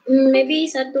 Maybe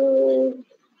satu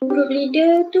group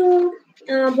leader tu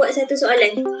buat satu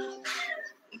soalan.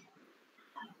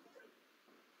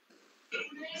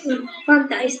 Faham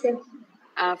tak Aister?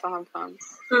 Faham.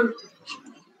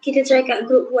 Kita try kat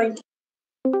group 1.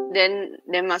 Then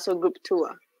masuk group 2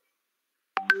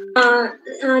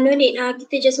 No need.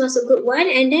 Kita just masuk group 1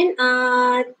 and then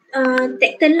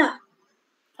take turn lah.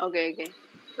 Okay.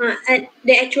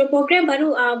 The actual program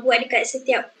baru buat dekat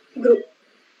setiap group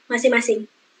masing-masing.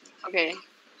 Okay.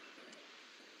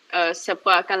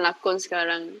 Siapa akan lakon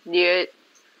sekarang? Dia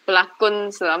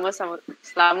pelakon selama 8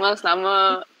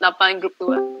 group tu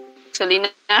lah.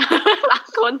 Selina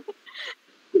lakon.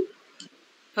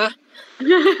 Huh?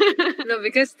 No,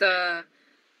 because the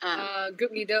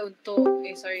group leader untuk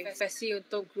Fesi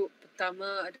untuk group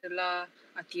pertama adalah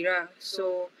Atira.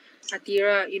 So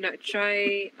Atira, you nak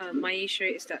try main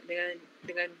charades tak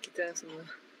dengan kita semua?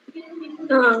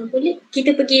 Boleh.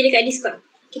 Kita pergi dekat Discord.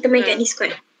 Kita main kat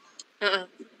Discord.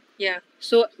 Yeah.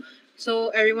 So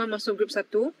everyone masuk group 1.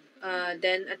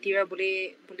 Then Atira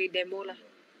boleh demo lah.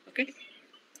 Okay?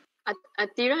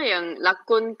 Atira yang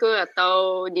lakon ke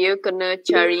atau dia kena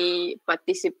cari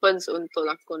participants untuk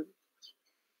lakon?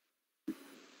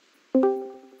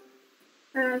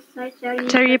 Saya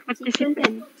cari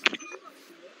participant.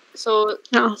 So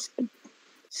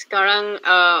sekarang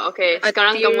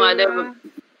sekarang kamu ada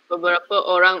beberapa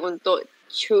orang untuk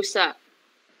choose lah.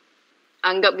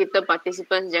 Anggap kita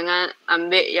participants, jangan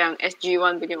ambil yang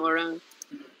SG1 punya orang.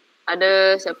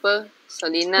 Ada siapa?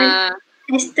 Selina,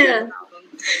 Esther.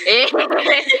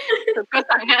 suka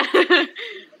sangat.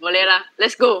 Boleh lah.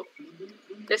 Let's go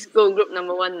group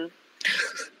number 1.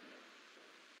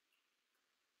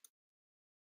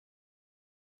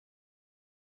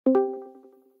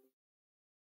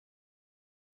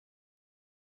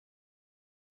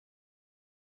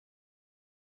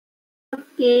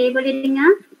 Okay, boleh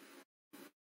dengar?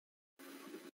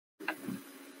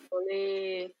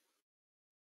 Boleh.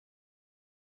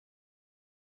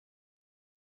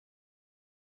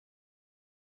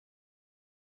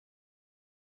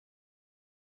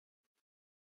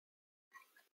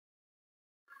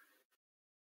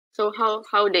 So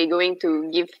how they going to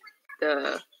give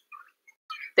the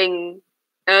thing,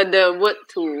 the word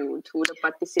to the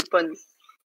participants?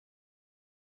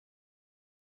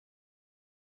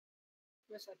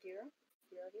 Where's Atira?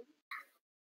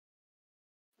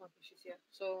 Okay, she's here.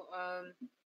 So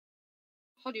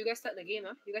how do you guys start the game?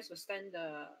 You guys will send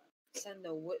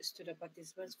the words to the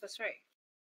participants first, right?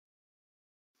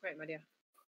 Right, Madia.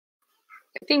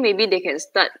 I think maybe they can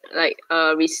start like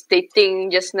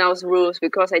restating just now's rules,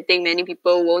 because I think many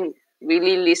people won't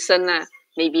really listen lah.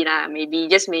 Maybe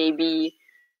just maybe.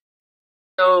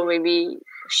 So maybe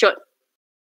short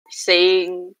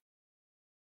saying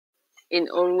in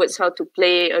own words how to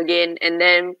play again, and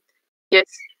then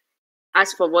just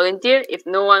ask for volunteer. If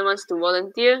no one wants to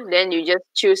volunteer, then you just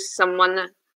choose someone lah.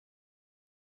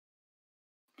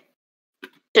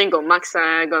 Got marks.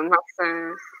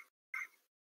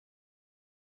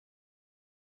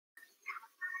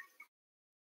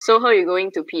 So how are you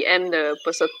going to PM the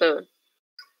peserta?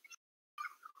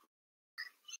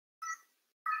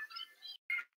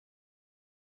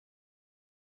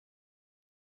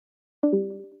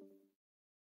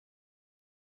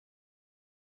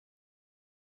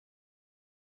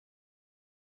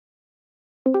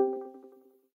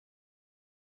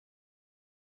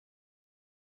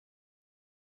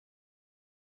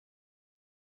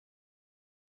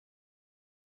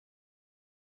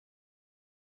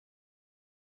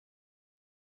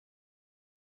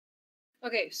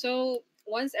 Okay, so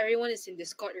once everyone is in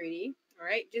Discord already, all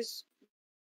right, just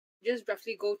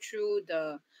roughly go through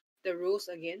the rules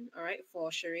again, all right,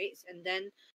 for charades, and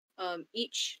then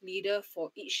each leader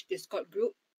for each Discord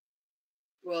group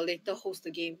will later host the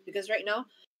game, because right now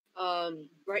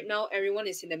everyone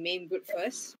is in the main group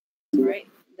first, all right.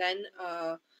 Then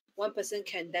one person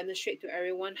can demonstrate to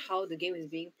everyone how the game is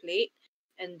being played,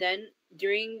 and then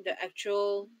during the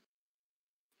actual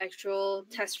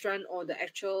test run or the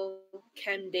actual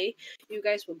camp day, you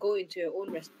guys will go into your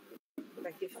own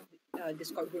respective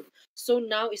Discord group. So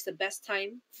now is the best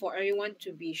time for everyone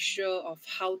to be sure of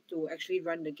how to actually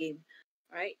run the game.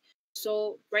 Right?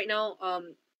 So right now,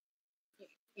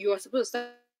 you are supposed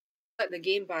to start the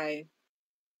game by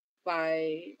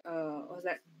what's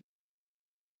that?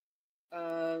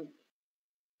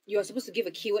 you are supposed to give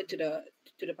a keyword to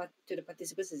the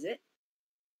participants, is it?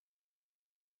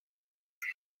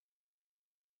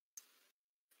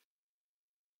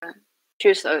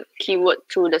 Choose a keyword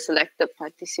to the selected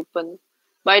participant.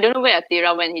 But I don't know where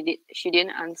Atira went. She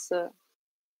didn't answer.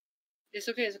 It's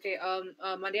okay. It's okay.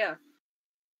 Madia,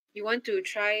 you want to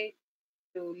try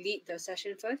to lead the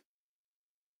session first?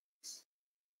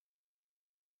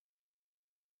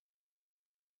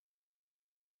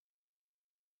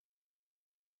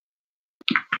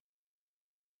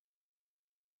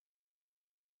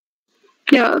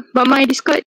 Yeah, but my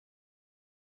Discord.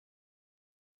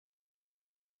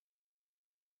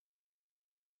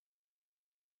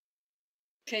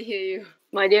 Can't hear you.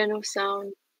 My dear, no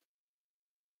sound.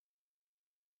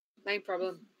 Line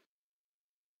problem.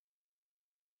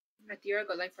 Atira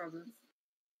got line problem.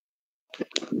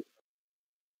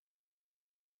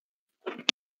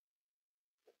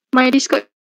 My Discord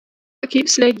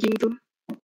keeps lagging too.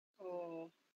 Oh.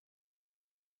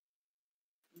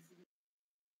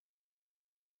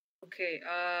 Okay.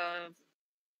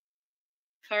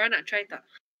 Farah nak try tak?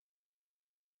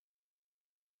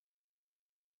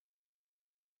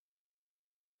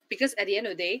 Because at the end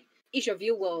of the day, each of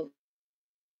you will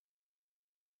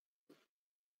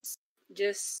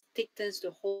just take turns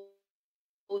to hold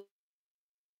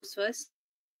first,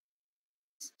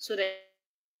 so that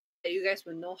you guys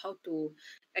will know how to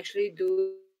actually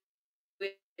do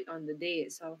it on the day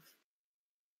itself.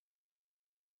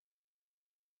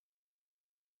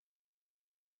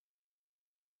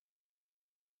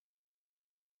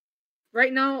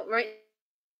 Right now,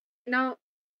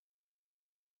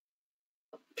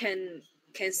 can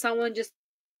someone just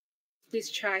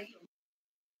please try?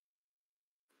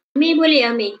 Ami boleh,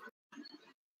 Ami.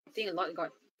 I think a lot got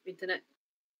internet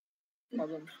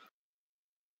problem.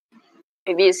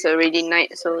 Maybe it's already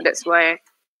night, so that's why.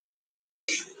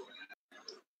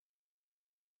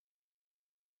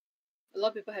 A lot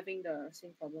of people having the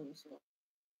same problem also.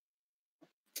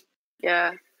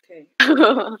 Yeah. Okay.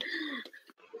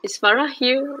 Is Farah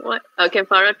here? What? Can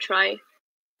Farah try?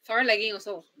 Farah lagging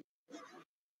also.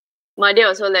 Madia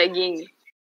also lagging. Madia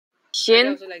Shin?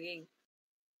 also lagging.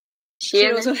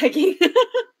 Shin also lagging.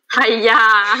 Hiya!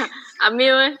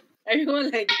 Amil.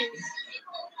 Everyone lagging.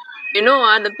 You know,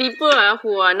 the people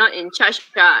who are not in charge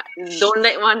don't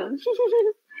lag one.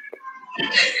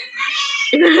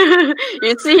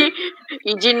 You see,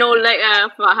 Eugene no lag,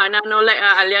 Farhana no lag,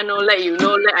 Alia no lag, you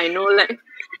no lag, I no lag.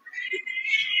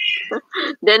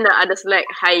 Then the others lag,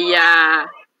 hiya.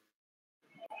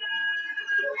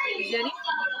 Izani,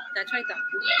 nak try tak?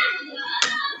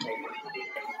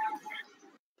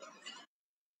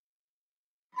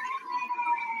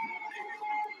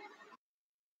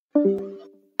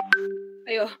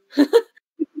 Ayo.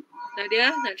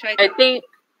 Nadia, nak try tak?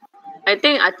 I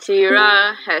think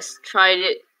Atira has tried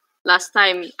it last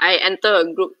time. I entered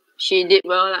a group. She did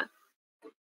well lah.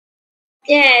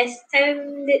 Yes,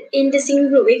 I'm in the same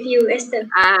group with you, Esther.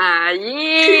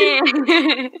 Yeah.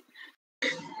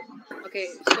 Okay,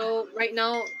 so right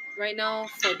now,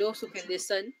 for those who can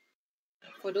listen,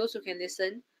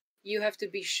 you have to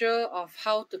be sure of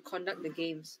how to conduct the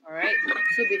games. All right.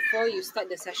 So before you start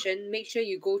the session, make sure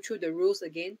you go through the rules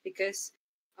again, because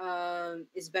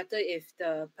it's better if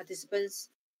the participants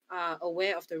are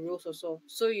aware of the rules also.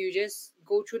 So you just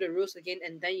go through the rules again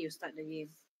and then you start the game.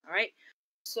 All right.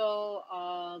 So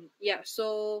yeah.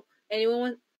 So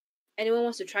anyone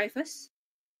wants to try first?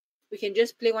 We can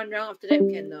just play one round. After that,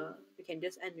 we can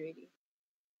just end already.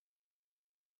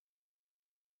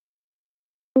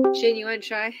 Shane, you want to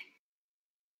try?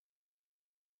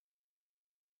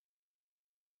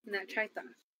 Nak try tak?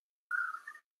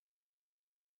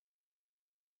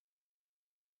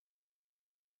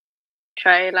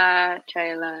 Try lah.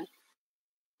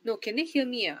 No, can they hear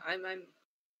me? I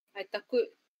takut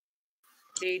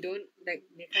they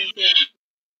can't hear.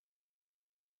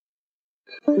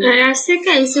 Rasa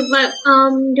kan sebab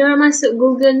diorang masuk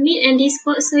Google Meet and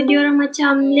Discord, so diorang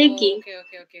macam lagging.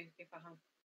 Okay, faham.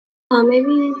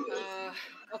 Maybe.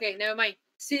 Okay, never mind.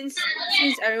 Since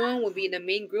everyone will be in the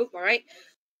main group, all right.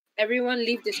 Everyone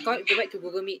leave Discord, go back to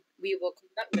Google Meet. We will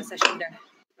conduct the session there.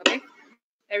 Okay.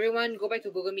 Everyone go back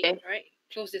to Google Meet. All right.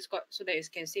 Close Discord so that you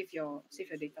can save your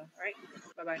data. All right.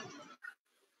 Bye bye.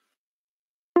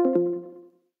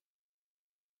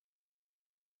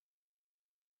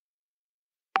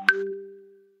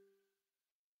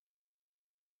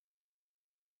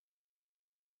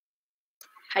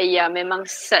 Hiya, memang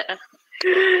sad.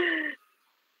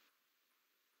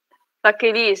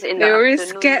 Luckily, it's in the Very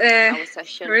afternoon. scared Our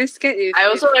session. Very scared if I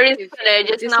also very scared.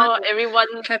 Just now, everyone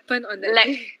happened on that lag.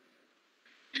 day.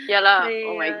 Yeah lah.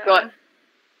 Oh my god.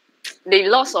 They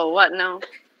lost or what now?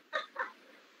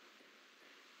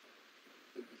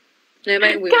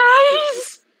 Never mind.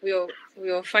 Guys!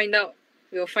 We'll find out.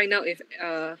 We'll find out if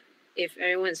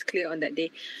everyone is clear on that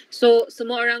day. So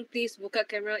semua orang please buka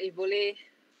kamera if boleh.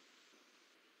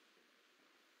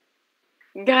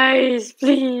 Guys,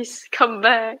 please come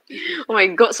back. Oh my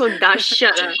god, so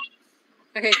dahsyat lah.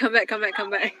 Okay, come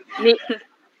back. Ni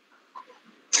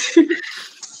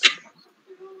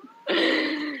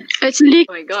Actually,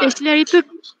 Oh my God. hari tu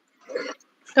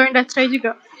korang dah try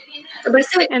juga. Lepas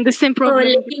tu, And the same problem.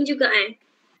 lagging juga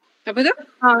Apa tu?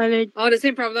 Like, Oh, the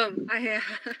same problem.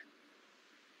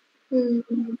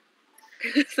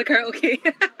 Sekarang okay.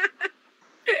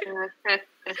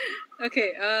 Okay.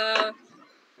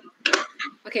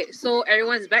 Okay. So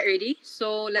everyone's back ready.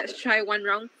 So let's try one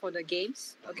round for the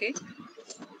games. Okay.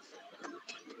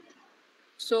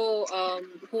 So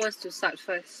who wants to start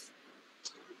first?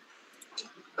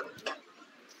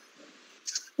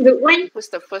 Group 1. Who's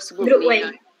the first group Group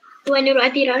leader? 1. Tu Nurul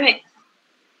Atira, right?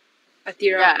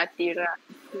 Atira. Yeah, Atira.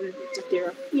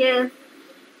 Atira. Yeah.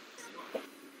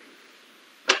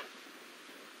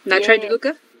 Nak try dulu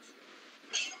ke?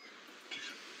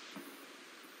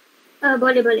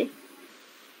 Boleh.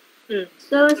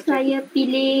 So saya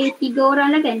pilih 3 orang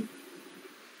lah kan?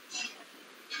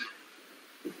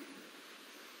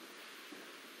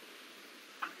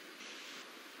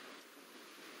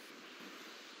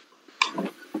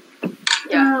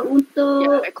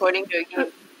 Untuk According to him.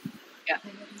 Yeah.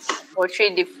 For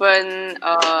 3 different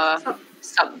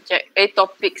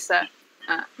topics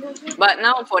but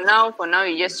for now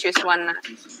you just choose one lah.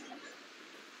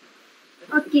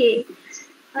 Okay.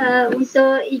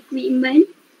 Untuk equipment,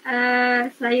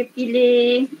 saya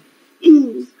pilih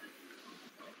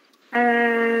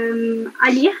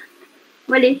Alia.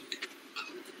 Boleh?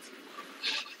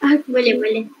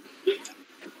 Boleh.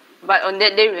 But on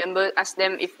that day, remember, ask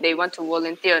them if they want to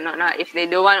volunteer or not. If they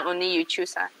don't want, only you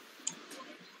choose.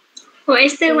 Oh,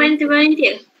 Esther want to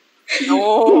volunteer?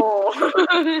 No.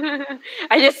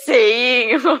 I just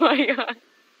saying. Oh my god.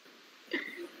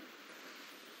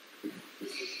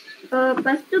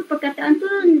 Lepas tu perkataan tu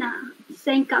nak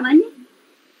sign kat mana?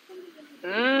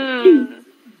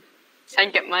 Sign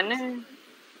kat mana?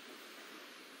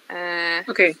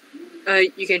 Okay.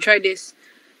 You can try this.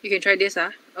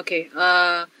 Okay.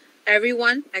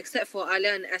 Everyone except for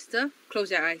Alia and Esther, close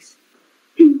their eyes.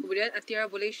 Kemudian Atira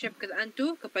boleh share perkataan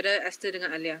tu kepada Esther dengan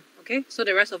Alia. Okay? So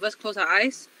the rest of us close our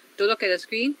eyes. Don't look at the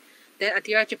screen. Then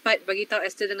Atira cepat bagi tahu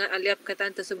Esther dengan Alia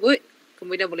perkataan tersebut.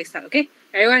 Kemudian boleh start. Okay?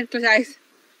 Everyone close your eyes.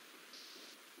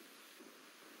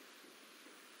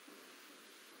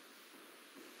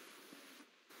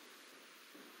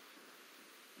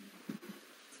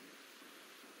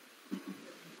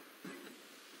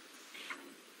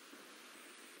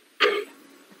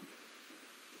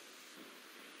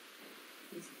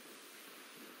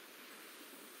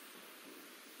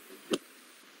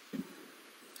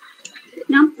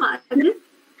 Nampak ke?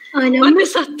 Nombor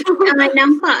 1.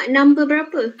 Nampak. Nombor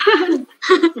berapa?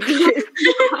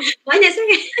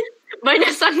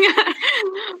 Banyak sangat.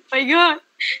 Oh my god.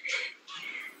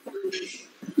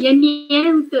 Yang ni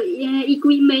untuk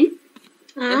equipment.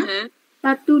 1, 2,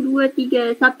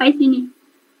 3 sampai sini.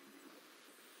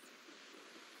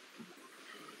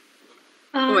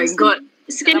 Oh my god.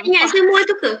 Kena ingat semua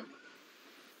tu ke?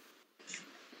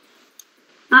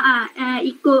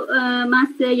 Ikut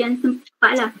masa yang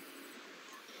sempat lah.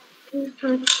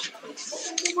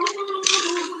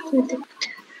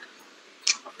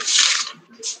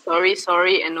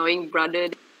 Sorry, annoying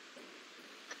brother.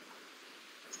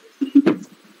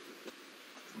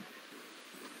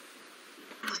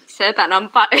 Saya tak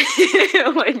nampak.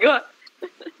 Oh my god.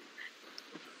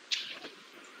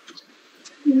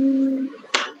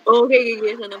 Oh, okay,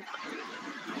 saya nampak.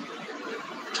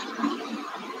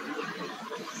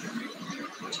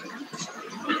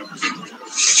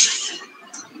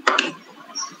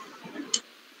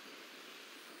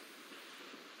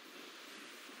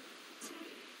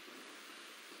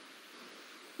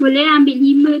 Boleh ambil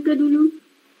 5 ke dulu?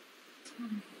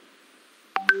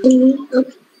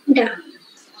 Dah.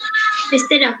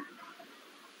 Esther dah.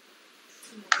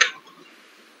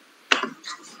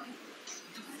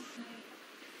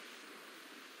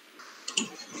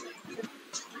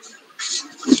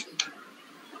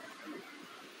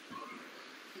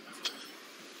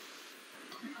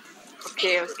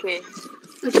 Okay.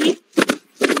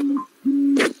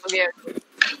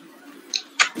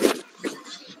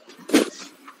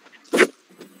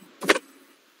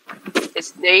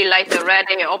 It's daylight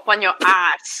already. Open your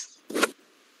eyes.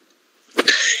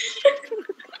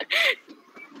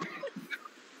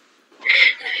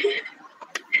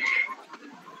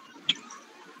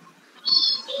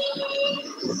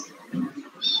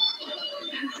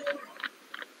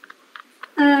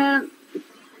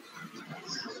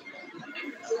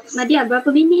 Nadia, berapa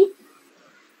minit?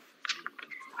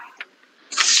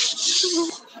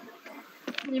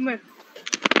 5.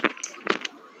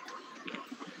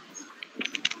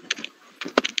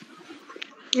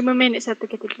 Lima minit satu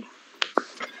kategori.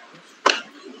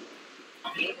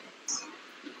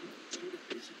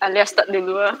 Alia start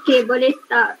dulu lah. Okay, boleh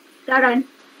start sekarang.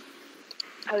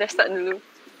 Alia start dulu.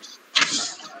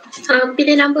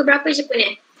 Pilih nombor berapa je pun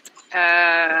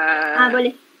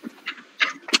Boleh.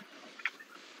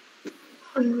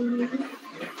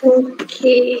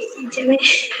 Okay, sekejap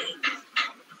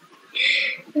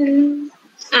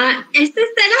Esther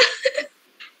start lah.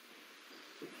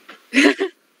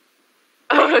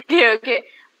 Okay.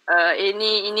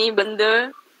 Ini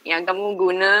benda yang kamu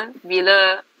guna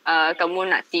bila kamu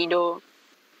nak tidur.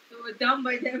 So we're done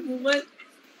by that moment.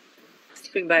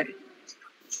 Sleeping bag.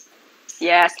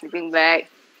 Yeah, sleeping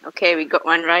bag. Okay, we got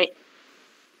one right.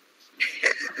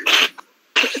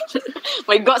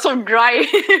 My God, so dry.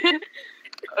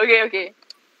 Okay.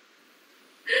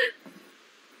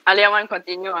 Alia want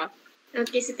continue ah.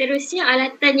 Okay, seterusnya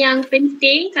alatan yang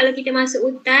penting kalau kita masuk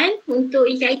hutan untuk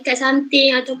ikat-ikat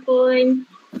something ataupun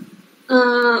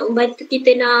bantu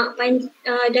kita nak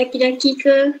daki-daki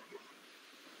ke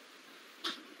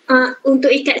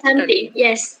untuk ikat something.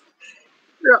 Yes.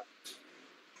 Rope.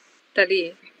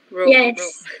 Tali. Rope. Yes.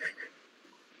 Rope.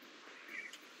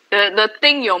 The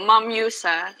thing your mom used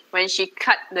when she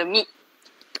cut the meat.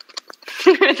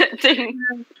 That thing.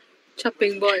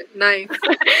 Chopping board. Knife.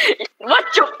 What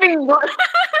chopping board?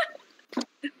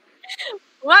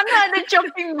 Mana ada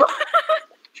chopping board?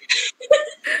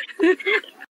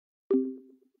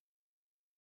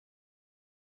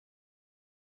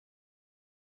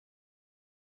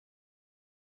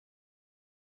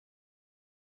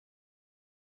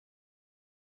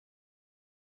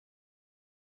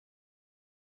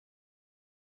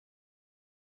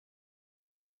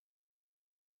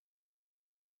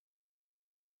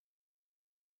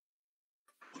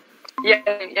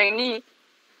 Yang ni.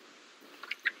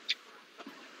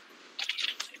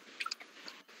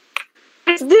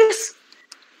 What's this?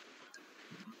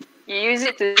 You use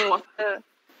it to drink water.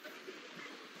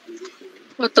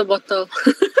 Water bottle.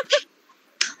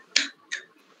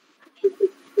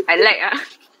 I like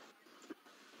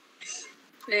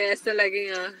Yeah, still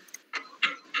liking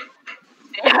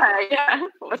Yeah.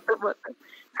 Water bottle.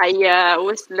 I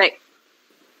always like.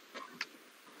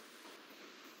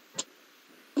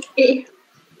 Okay.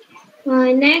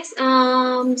 Next,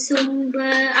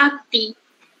 sumber api.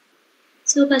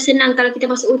 So, senang kalau kita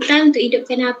masuk hutan untuk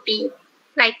hidupkan api.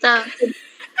 Lighter.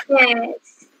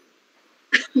 Yes.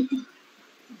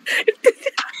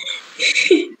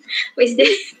 What is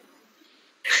that?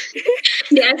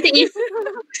 The answer is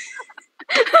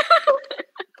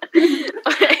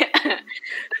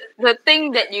the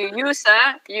thing that you use,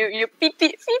 you pee.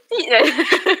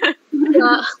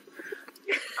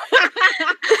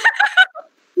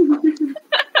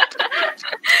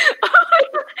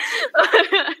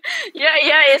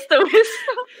 Yeah, it's the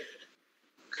whistle.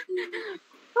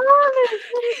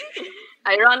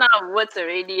 I run out of words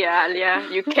already, Alia.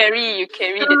 You carry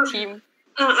the team.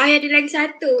 I ada lagi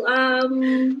satu.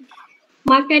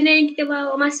 Makanan yang kita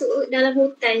bawa masuk dalam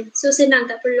hutan. So senang,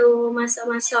 tak perlu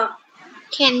masak-masak.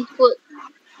 Canned food.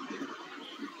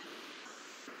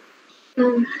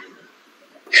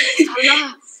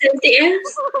 Something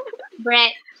else?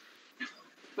 Bread.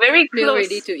 Very Meal close.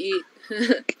 ready to eat.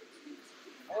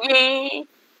 Yay.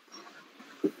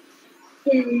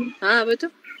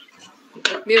 Betul.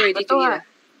 Meal ready to eat.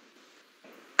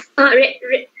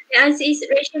 The answer is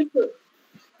ration food.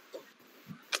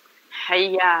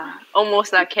 Hayya,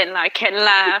 almost lah, can lah.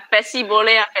 Pepsi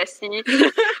boleh lah, Pepsi.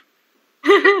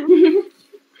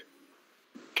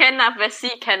 Can lah,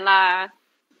 Pepsi, can lah.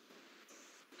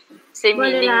 Same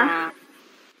Boleh meaning lah.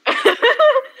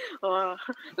 Wah,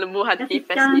 lembu hati Tapi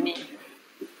Pepsi ni.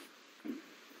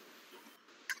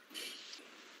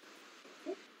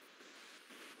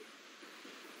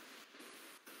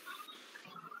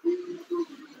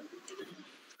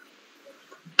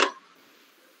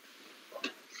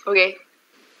 Okay.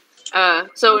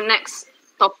 So next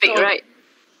topic, right?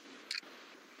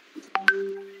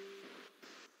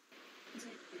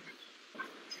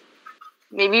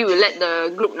 Maybe we'll let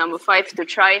the group number 5 to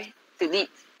try to lead.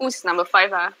 Who's number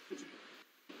 5?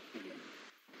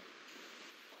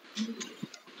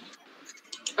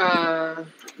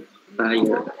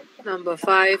 Number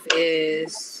 5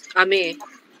 is Ame.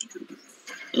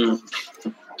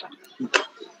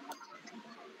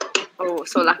 Oh,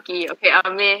 so lucky. Okay,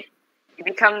 Ame. You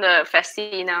become the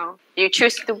fasty now. You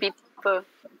choose two people.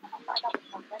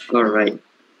 Alright.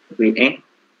 Wait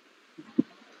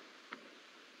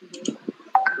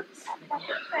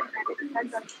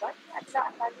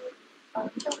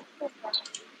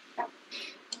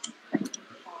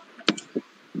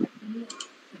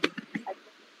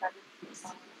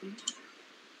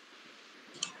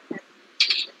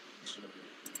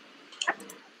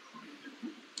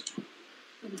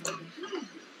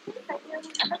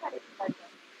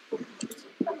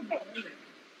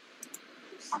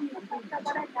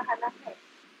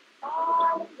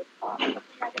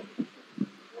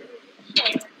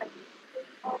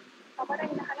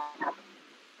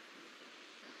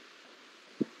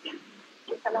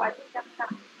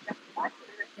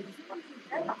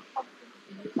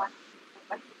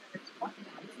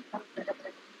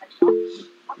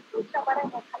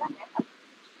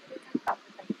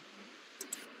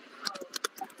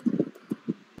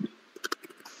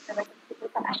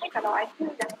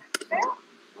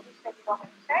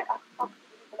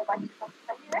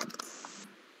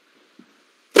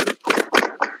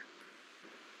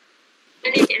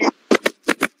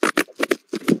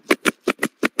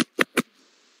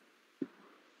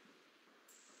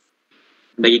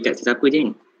bagi kat siapa je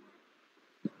ni?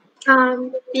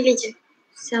 Pilih je.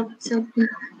 Siapa?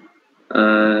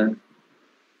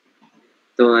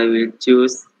 So I will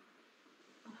choose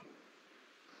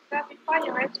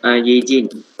Yejin.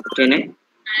 Can I?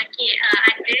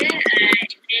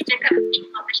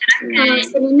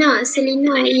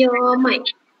 Selina, your mic.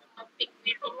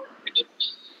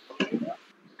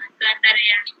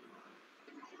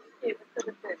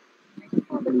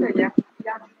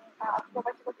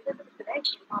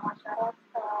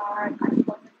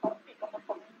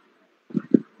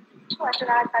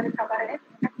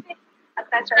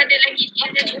 Ada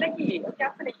lagi. Okey,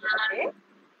 apa lagi?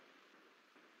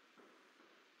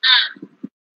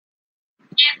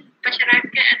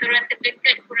 Masyarakat atau orang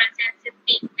terdekat kurang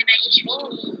sensitif dengan isu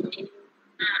ini.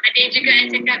 Ada juga yang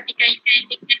cakap dikaitkan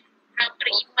dengan orang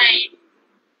beriman.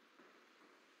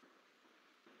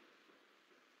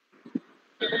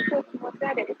 Betul, semua tu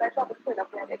ada di belajar betul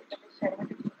apa yang ada di belajar share.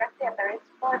 Terima kasih atas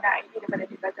respon dan idea daripada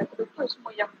di belajar betul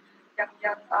semua yang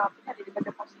ada di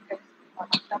belajar kongsikan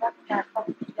masyarakat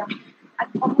topik yang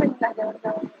uncommon lah yang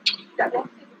tidak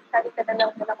biasa dikalikan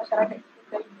dalam masyarakat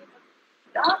kita ini.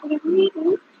 Dah begini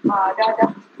tu, dah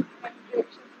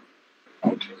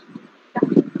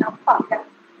nampak kan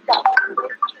tak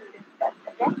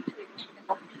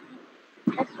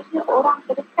especially orang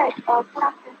terdekat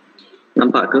kurang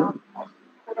Nampak ke?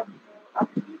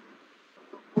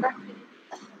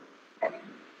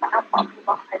 tak nampak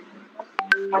perubahan.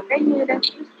 Makanya dan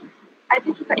ada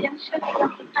juga yang share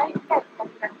yang berkaitan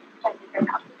dengan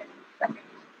apa yang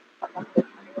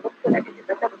betul ada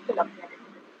juga betul apa yang ada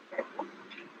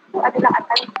itu adalah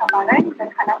antara cabaran dan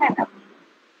halangan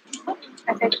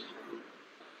katanya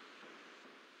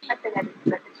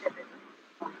itu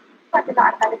adalah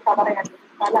antara cabaran yang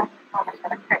salah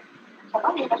masyarakat.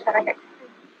 Cabaran masyarakat itu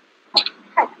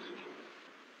kan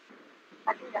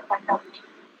ada yang pandang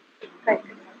terkait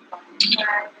dengan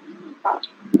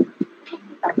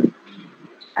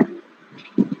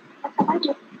macam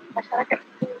mana masyarakat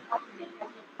itu masih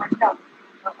pandang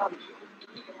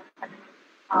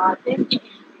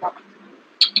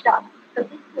tidak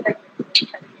terbuka lagi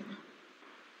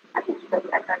ada juga di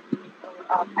antara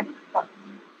ada juga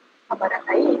kabaran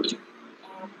lain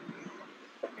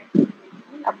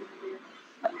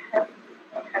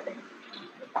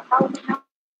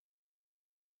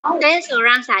Saya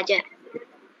seorang saja.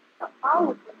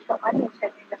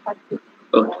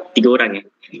 Oh, 3 orang ya?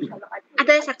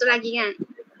 Ada satu lagi kan?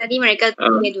 Tadi mereka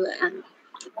punya dua.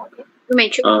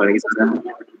 Oh, lagi seorang.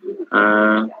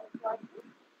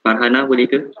 Farhana boleh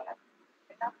ke?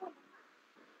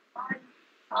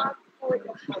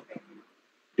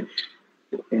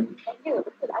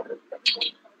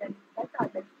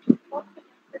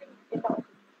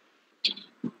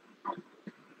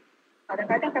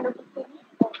 Kadang-kadang kalau kita ni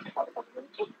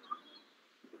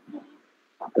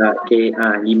Okay,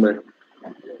 5.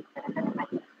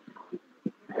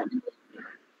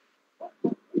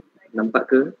 Nampak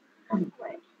ke?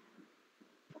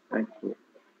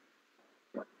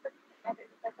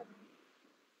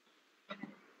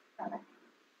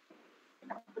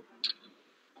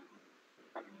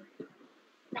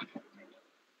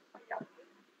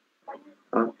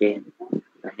 Okay.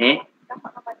 Okay.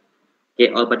 Okay,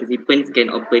 all participants can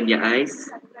open their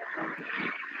eyes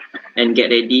and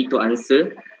get ready to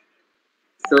answer.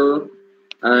 So,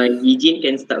 Eugene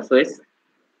can start first.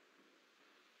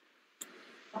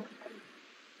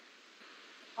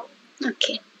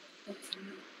 Okay.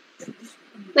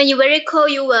 When you're very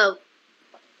cold, you will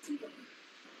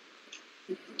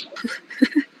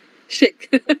shake.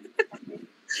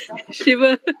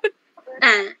 Shiver.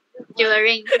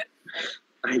 Shivering.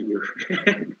 Ayo.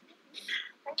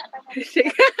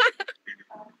 Shake.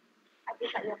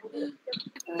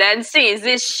 Dancing, is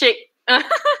this shake?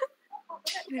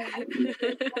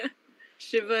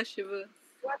 Shiver, shiver.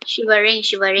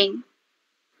 Shivering.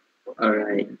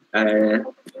 Alright.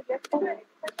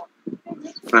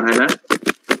 Farhana?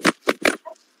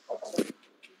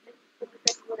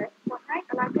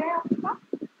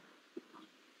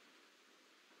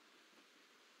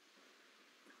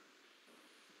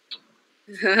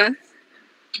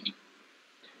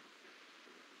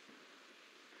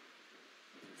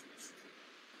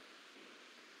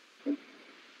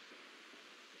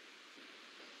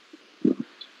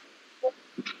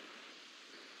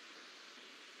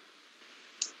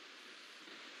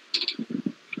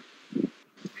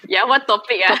 Yeah, what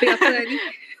topic? Topic apa lagi?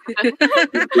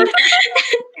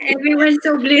 Everyone's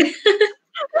so blue.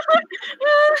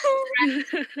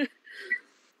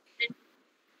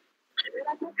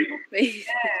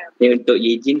 Ni untuk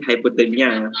Yejin,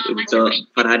 hypothermia. Untuk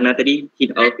Farhana tadi,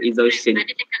 heat of exhaustion.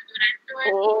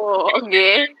 Oh,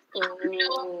 okay.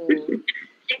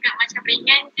 Cakap macam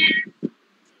ringan je.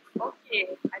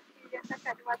 Okey.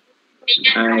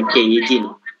 Okay, Yejin.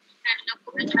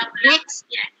 Next,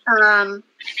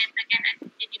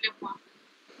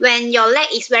 when your leg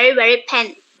is very, very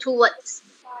pain towards.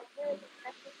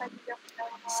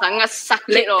 Sangat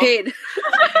sakit Leg loh. pain.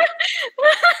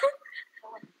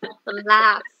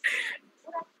 Relax.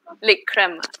 Leg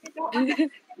cramp.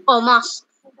 Almost.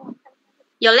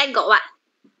 Your leg got what?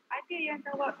 Ada yang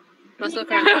jawab. Muscle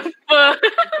cramp.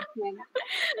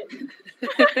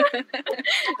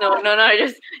 No,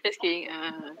 just kidding.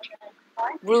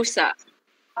 Bruise ah.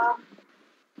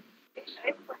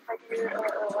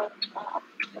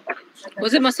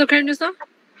 Was it muscle cramp just now?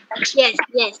 Yes.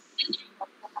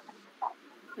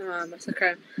 Muscle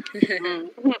cramp.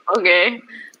 Okay.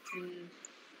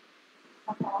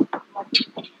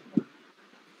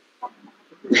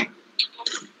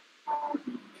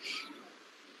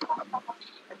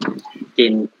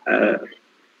 Mungkin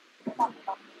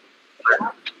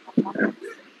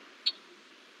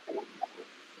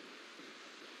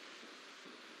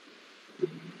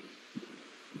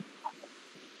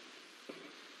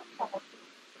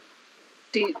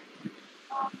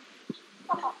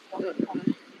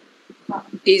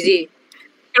Dizzy.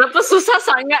 Kenapa susah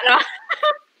sangat lah?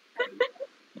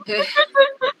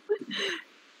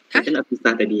 kita nak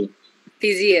pisah tadi.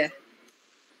 Dizzy ya?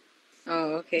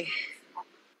 Oh, okay.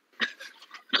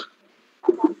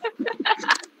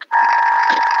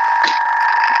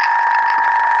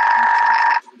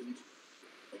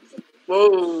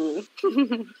 Wow.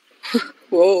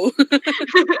 Wow.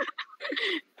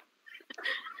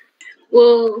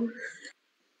 Whoa.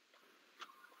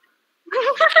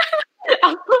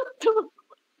 Apa tu?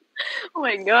 Oh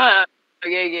my god.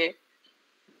 Okay.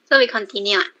 So we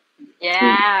continue.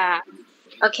 Yeah.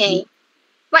 Okay.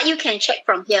 What you can check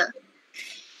from here?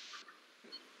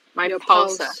 My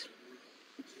pulse.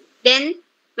 Then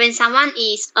when someone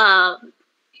is not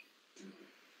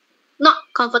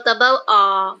comfortable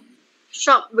or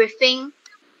short breathing,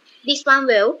 this one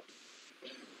will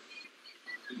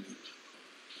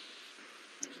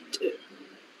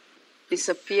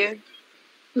disappear.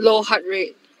 Low heart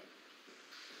rate.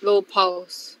 Low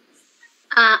pulse.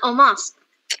 almost.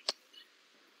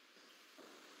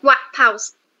 What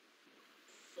pulse?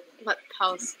 What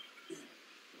pulse?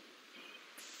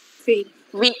 Weak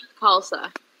pulse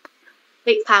ah.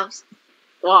 Weak pulse.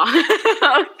 Wow.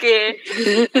 Okay.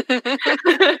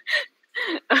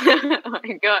 Oh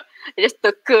my god. I just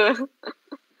teka.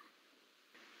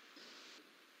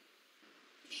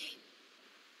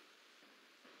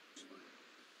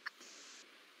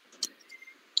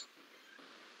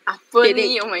 Apa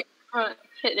ni? Oh my god.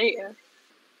 Headache ah.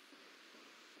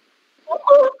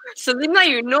 Oh, Selena,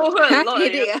 you know her a lot.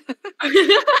 Headache ah.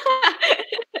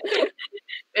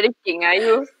 Very king are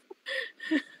you?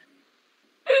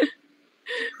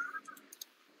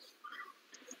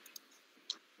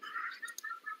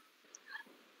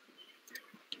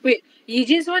 Wait,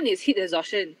 Eugene one is heat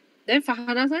exhaustion. Then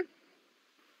Farhana's one?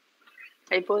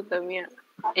 Hypothermia.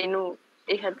 No.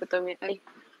 Hypothermia.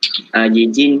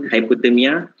 Yejin,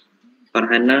 hypothermia.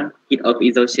 Farhana, heat of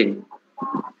exhaustion.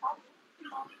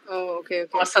 Oh, okay.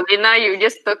 Oh, Selena, you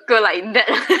just teka like that.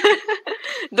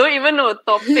 Don't even know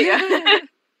topic.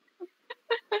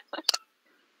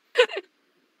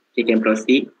 You can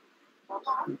proceed.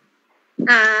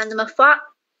 Number 4.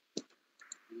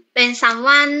 When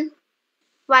someone,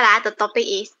 the topic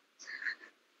is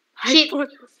Heat.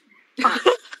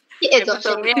 Heat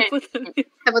exhaustion.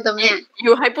 Hypothermia.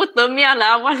 You hypothermia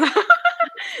lah.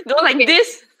 Don't like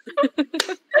this.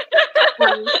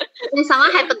 When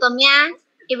someone hypothermia,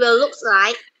 it will look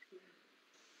like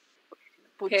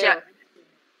Pucat.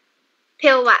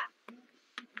 pale what?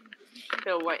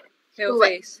 Pale white. Pale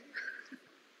White. face.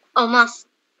 Almost.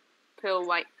 Pale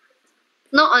white.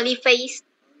 Not only face.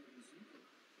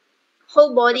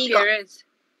 Whole body got Appearance.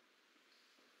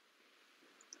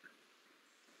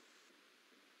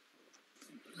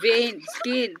 Vein,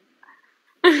 skin.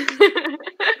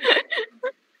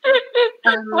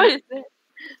 What is that?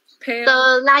 Pale.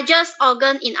 the largest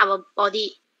organ in our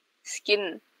body.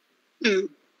 Skin. Mm.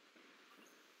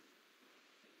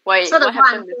 Why? So the What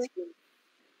happened one- to skin?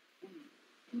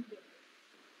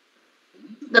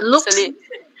 The looks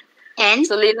and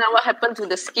Selena, what happened to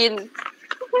the skin?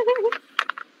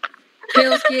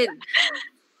 Pale skin.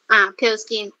 pale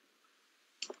skin.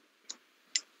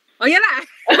 Oh yeah lah.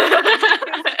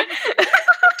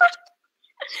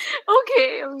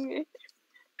 Okay.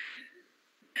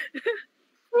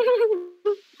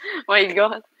 My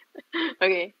God.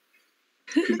 Okay.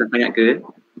 Susah sangat ke?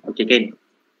 Okay kan?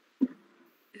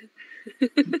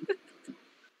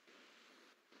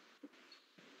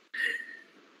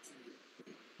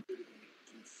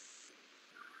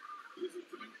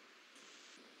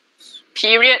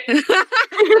 Period.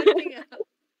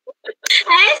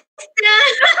 Esther.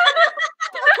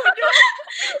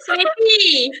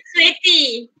 Sweaty.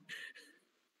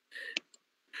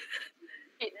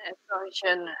 Heat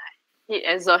exhaustion. Heat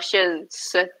exhaustion.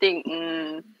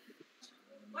 Sweating.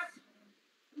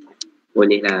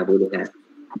 Boleh lah.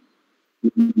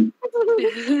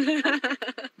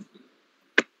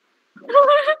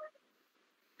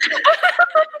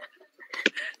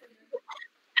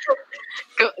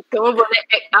 Kamu boleh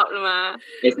act out mah.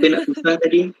 Esther nak susah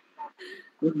tadi.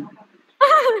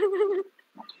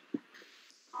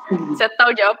 Saya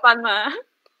tahu jawapan mah.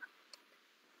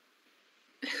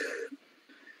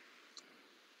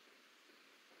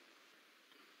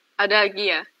 Ada lagi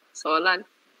ya soalan?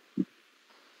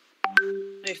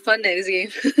 Fun this game.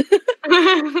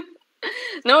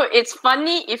 No, it's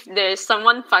funny if there's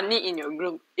someone funny in your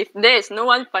group. If there's no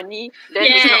one funny, then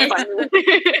it's not Yes. funny.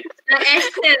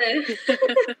 Esther.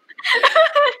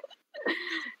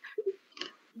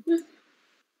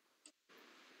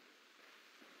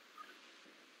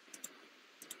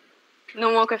 No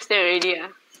more question already.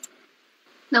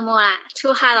 No more lah.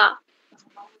 Too hard lah.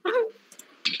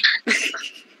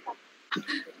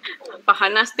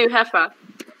 Fahana still have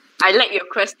I like your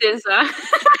questions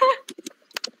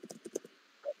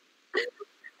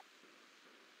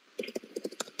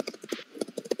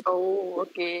Oh,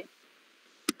 okay.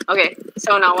 Okay,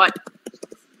 so now what?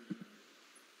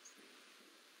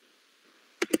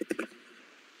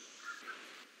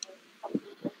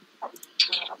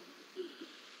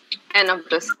 End of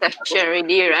the session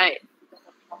already, right?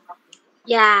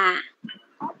 Yeah.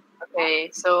 Okay,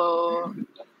 so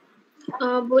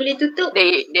Boleh tutup.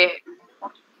 they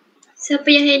Siapa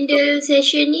yang handle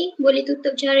session ni boleh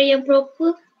tutup cara yang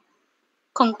proper.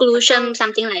 Conclusion,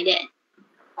 something like that.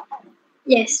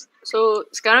 Yes. so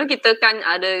sekarang kita kan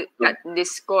ada kat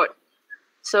Discord.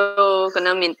 So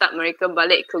kena minta mereka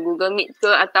balik ke Google Meet ke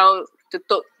atau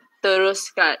tutup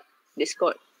terus kat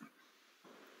Discord?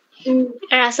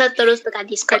 Rasa terus dekat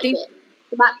Discord je.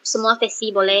 Sebab semua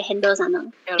faci boleh handle sana.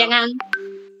 Yalah. Jangan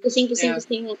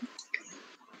pusing-pusing.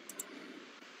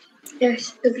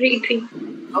 Yes, agree.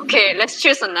 Okay, let's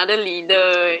choose another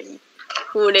leader.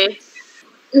 Who they?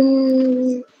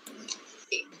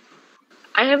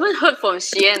 I haven't heard from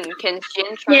Xian. Can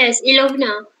Xian try? Yes,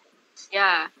 Ilovna.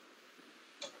 Yeah.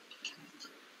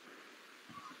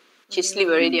 She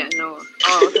sleep already, no.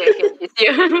 Oh, okay. She's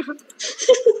here.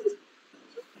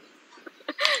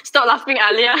 Stop laughing,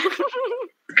 Alia.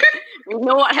 We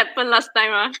know what happened last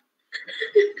time,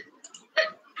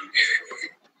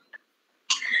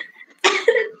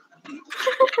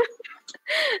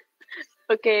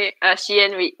 Okay,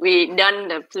 Xian, we done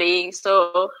the playing.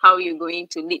 So how are you going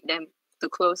to lead them to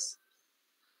close?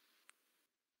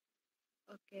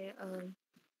 Okay,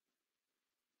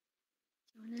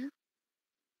 mana?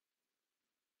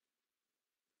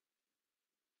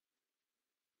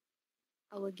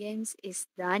 Our games is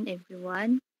done,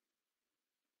 everyone.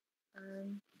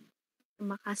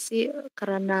 Terima kasih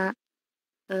kerana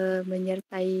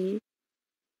menyertai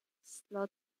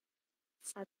slot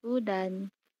 1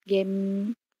 dan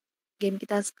game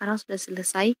kita sekarang sudah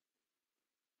selesai.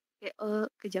 Okay,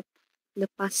 kejap.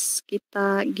 Lepas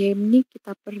kita game ni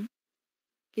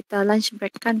kita lunch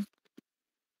break kan?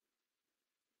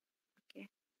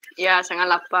 Ya, sangat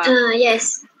lapar.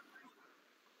 Yes.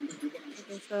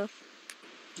 Okay, so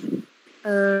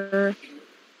uh,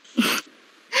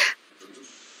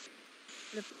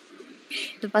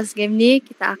 lepas game ni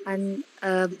kita akan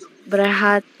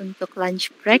berehat untuk lunch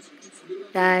break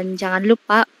dan jangan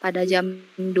lupa pada jam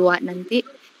 2 nanti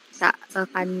kita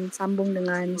akan sambung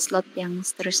dengan slot yang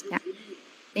seterusnya.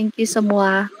 Thank you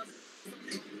semua.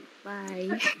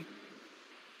 Bye.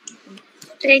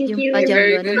 Thank you. Jumpa jam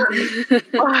Very 2 good. nanti.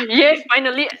 Oh, yes,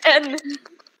 finally end.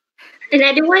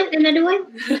 Another one.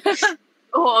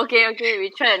 Oh, okay.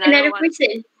 We try another Another one.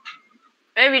 person.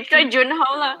 We try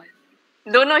Junhao lah.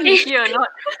 Don't know he's here or not.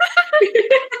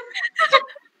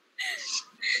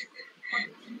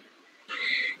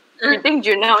 You think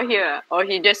Junhao here or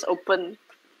he just open?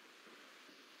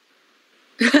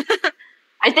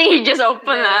 I think he just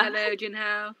open lah. Hello,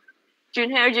 Junhao.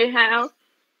 Junhao.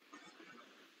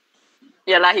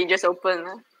 Yeah lah, he just open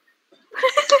lah.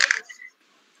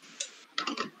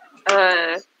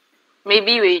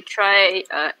 Maybe we try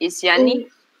Isyani.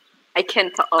 I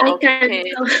can't talk. Oh, I can't okay.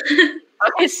 talk.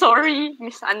 Okay, sorry,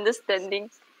 misunderstanding.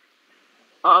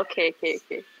 Oh, okay.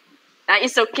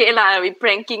 It's okay lah. We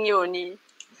pranking you only.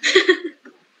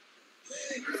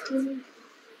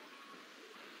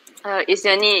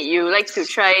 Isyani, you like to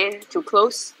try to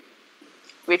close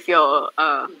with your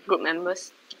group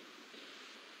members?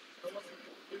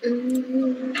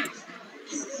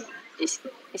 Is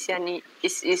Isyani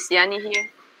here?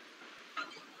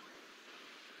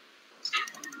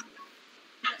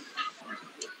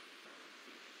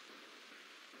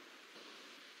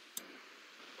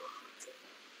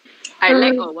 I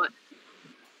lag or what?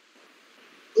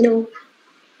 No.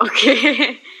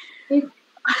 Okay.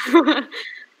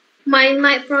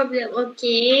 My problem.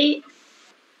 Okay.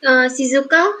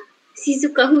 Shizuka,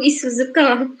 who is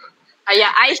Shizuka? Yeah,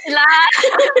 Aish lah.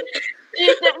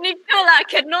 It's technical lah,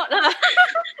 cannot lah.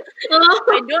 Oh.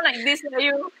 I don't like this lah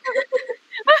you.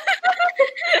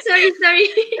 Sorry.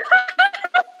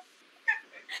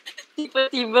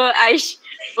 Tiba-tiba Aish.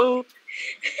 Oh.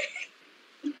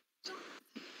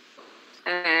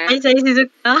 Saya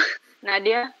Shizuka.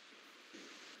 Nadia.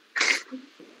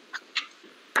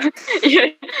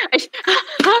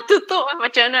 Tutup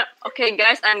macam mana? Okay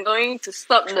guys, I'm going to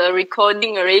stop the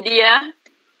recording already ya.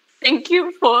 Thank you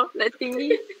for letting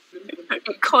me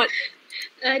record.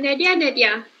 Nadia.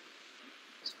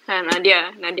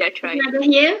 Nadia try. Nadia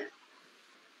here.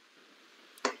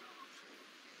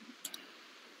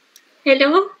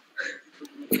 Hello.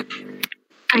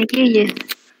 Ya.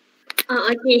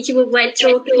 Okay, cuba buat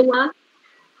throw keluar.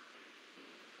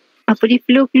 Apa dia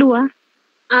flow keluar?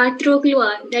 Throw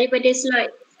keluar daripada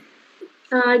slot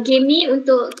game ni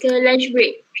untuk ke lunch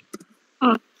break.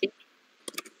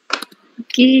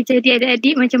 Okay, jadi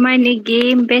adik-adik macam mana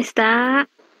game? Best tak?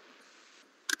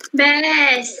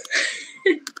 Best.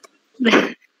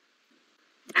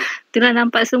 Itulah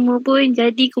nampak semua pun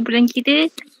jadi kumpulan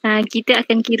kita. Kita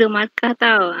akan kira markah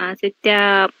tau.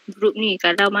 Setiap grup ni.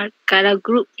 Kalau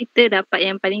grup kita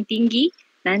dapat yang paling tinggi,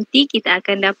 nanti kita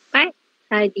akan dapat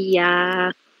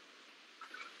hadiah.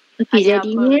 Okey,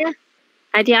 jadinya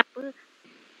hadiah apa?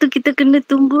 Tu kita kena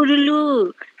tunggu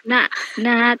dulu. Nak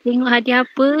tengok hadiah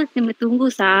apa, kena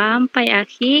tunggu sampai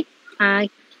akhir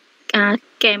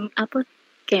camp.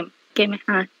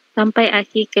 Sampai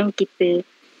akhir camp kita.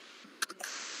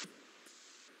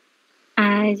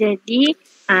 Jadi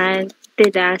kita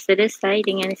dah selesai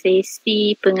dengan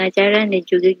sesi pengajaran dan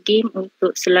juga game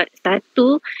untuk slot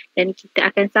 1 dan kita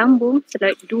akan sambung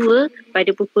slot 2 pada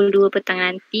pukul 2 petang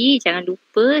nanti. Jangan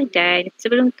lupa, dan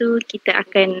sebelum tu kita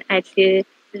akan ada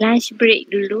lunch break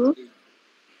dulu.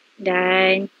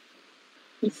 Dan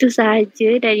itu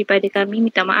sahaja daripada kami.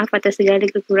 Minta maaf atas segala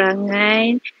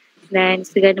kekurangan dan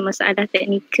segala masalah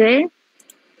teknikal.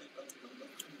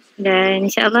 Dan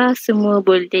insyaAllah semua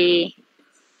boleh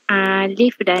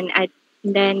live dan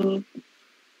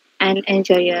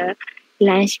enjoy your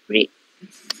lunch break.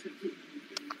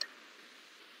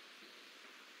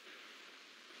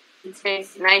 Okay,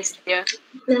 nice. Yeah.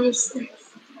 Nice.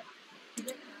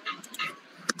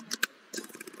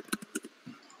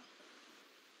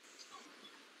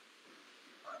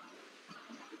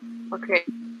 Okay.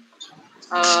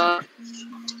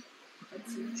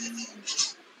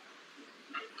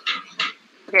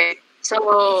 Okay. So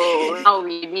now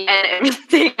we end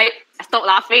everything. Stop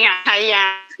laughing.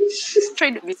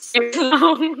 Trying to be serious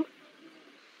now.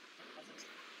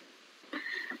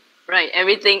 Right,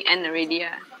 everything end already.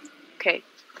 Okay.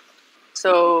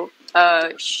 So,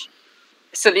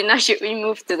 Selena, should we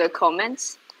move to the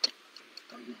comments?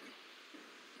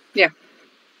 Yeah.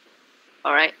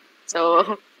 All right.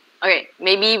 So, okay,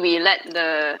 maybe we let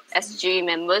the SG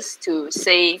members to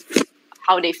say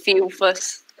how they feel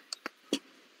first.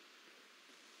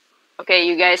 Okay,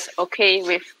 you guys okay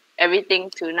with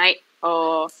everything tonight,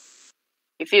 or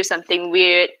you feel something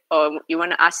weird, or you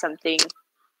want to ask something?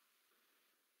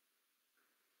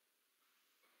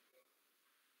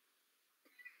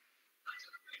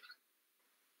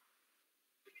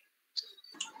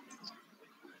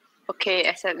 Okay,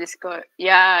 except Discord.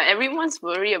 Yeah, everyone's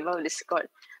worried about Discord.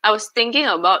 I was thinking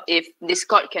about if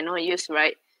Discord cannot use,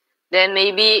 right? Then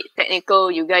maybe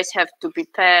technical, you guys have to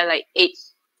prepare like eight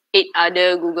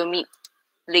other Google Meet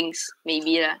links,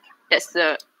 maybe lah. That's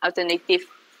the alternative.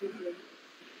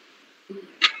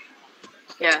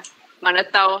 Yeah. Mana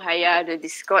tahu Haya ada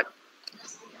Discord.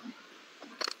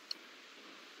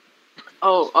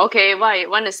 Oh, okay. Why?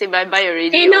 Want to say bye-bye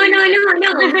already? No.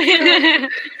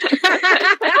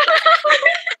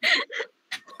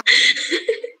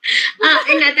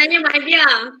 Nak tanya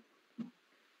Madia.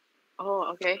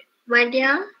 Oh, okay.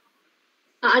 Madia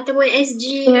ataupun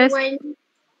SG1.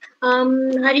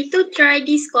 Hari tu try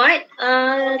Discord,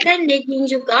 kan lagging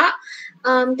juga.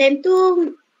 Time tu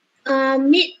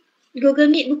Meet, Google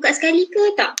Meet buka sekali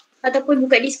ke tak? Ataupun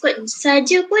buka Discord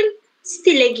saja pun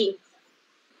still lagging?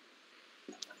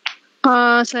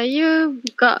 Saya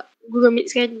buka Google Meet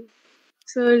sekali.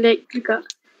 So lag juga.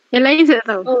 Yang lain saya tak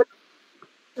tahu.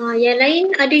 Yang lain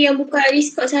ada yang buka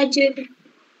Discord saja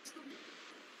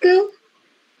ke?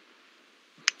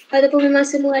 Ataupun memang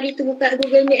semua hari tu buka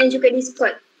Google Meet dan juga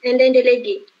Discord and then dia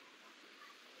lagging?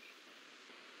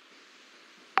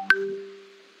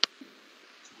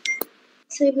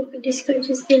 Saya buka Discord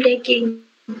just still lagging.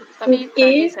 Tapi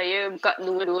tadi saya buka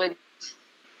dua-dua.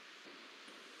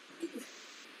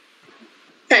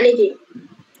 Tak lagging?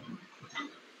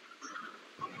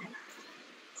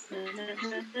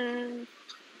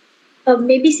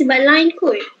 Maybe sebab line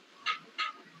kot.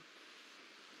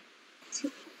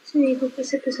 Saya buka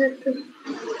satu-satu.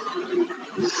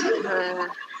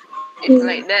 If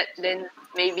like that, then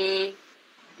maybe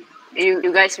you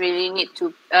guys really need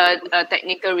to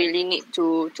technical really need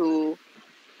to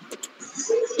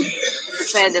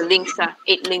prepare the links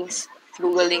 8 links,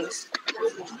 Google links.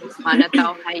 Mana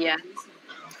tahu Haya.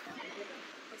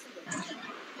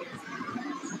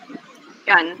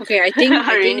 Kan? Okay, I think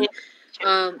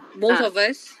most of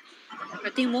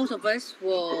us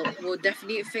will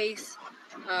definitely face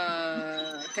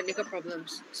technical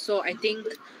problems. So I think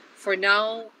for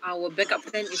now our backup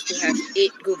plan is to have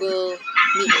 8 Google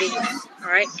Meet links.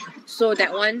 Alright. So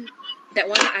that one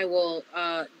I will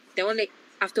like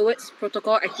afterwards,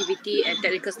 protocol, activity and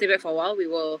technical stay back for a while. We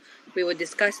will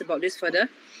discuss about this further.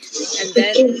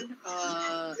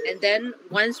 And then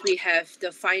once we have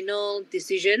the final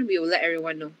decision, we will let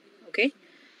everyone know. Okay?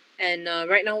 And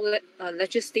right now let's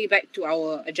just stay back to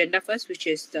our agenda first, which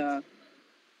is the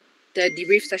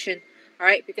debrief session. All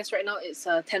right, because right now it's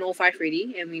 10:05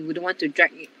 already, and we wouldn't want to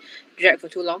drag for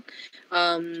too long.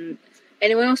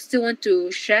 Anyone else still want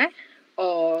to share,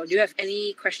 or do you have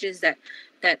any questions that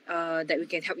we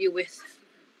can help you with?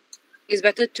 It's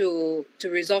better to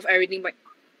resolve everything by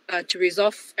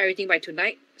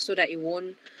tonight, so that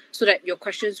your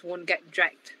questions won't get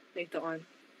dragged later on.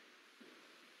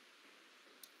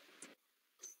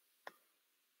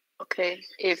 Okay,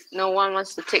 if no one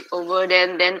wants to take over,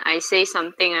 then I say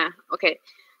something. Okay,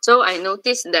 so I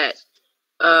noticed that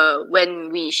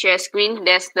when we share screen,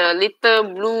 there's the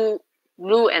little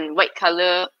blue and white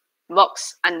color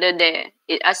box under there.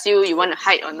 It asks you want to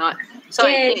hide or not. So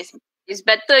I think it's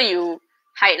better you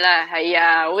hide lah.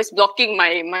 Haya always blocking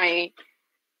my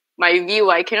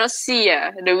view. I cannot see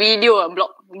the video.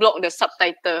 Block the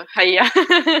subtitle. Haya.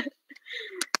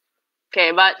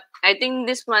 Okay, but I think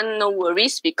this one no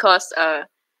worries, because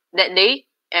that day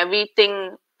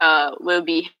everything will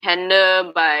be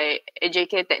handled by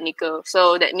AJK Technical.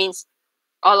 So that means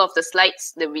all of the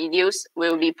slides, the videos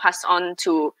will be passed on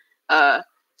to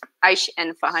Aish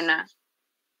and Farhana.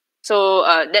 So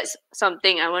that's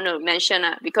something I want to mention,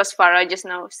 because Farah just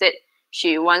now said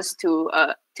she wants to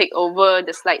take over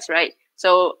the slides, right?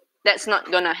 So that's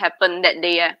not gonna happen that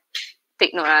day.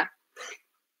 Take note.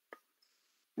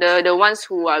 The ones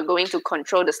who are going to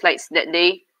control the slides that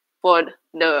day for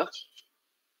the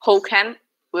whole camp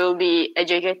will be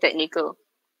AJK Technical.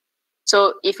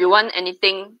 So if you want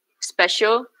anything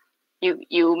special,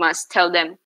 you must tell them.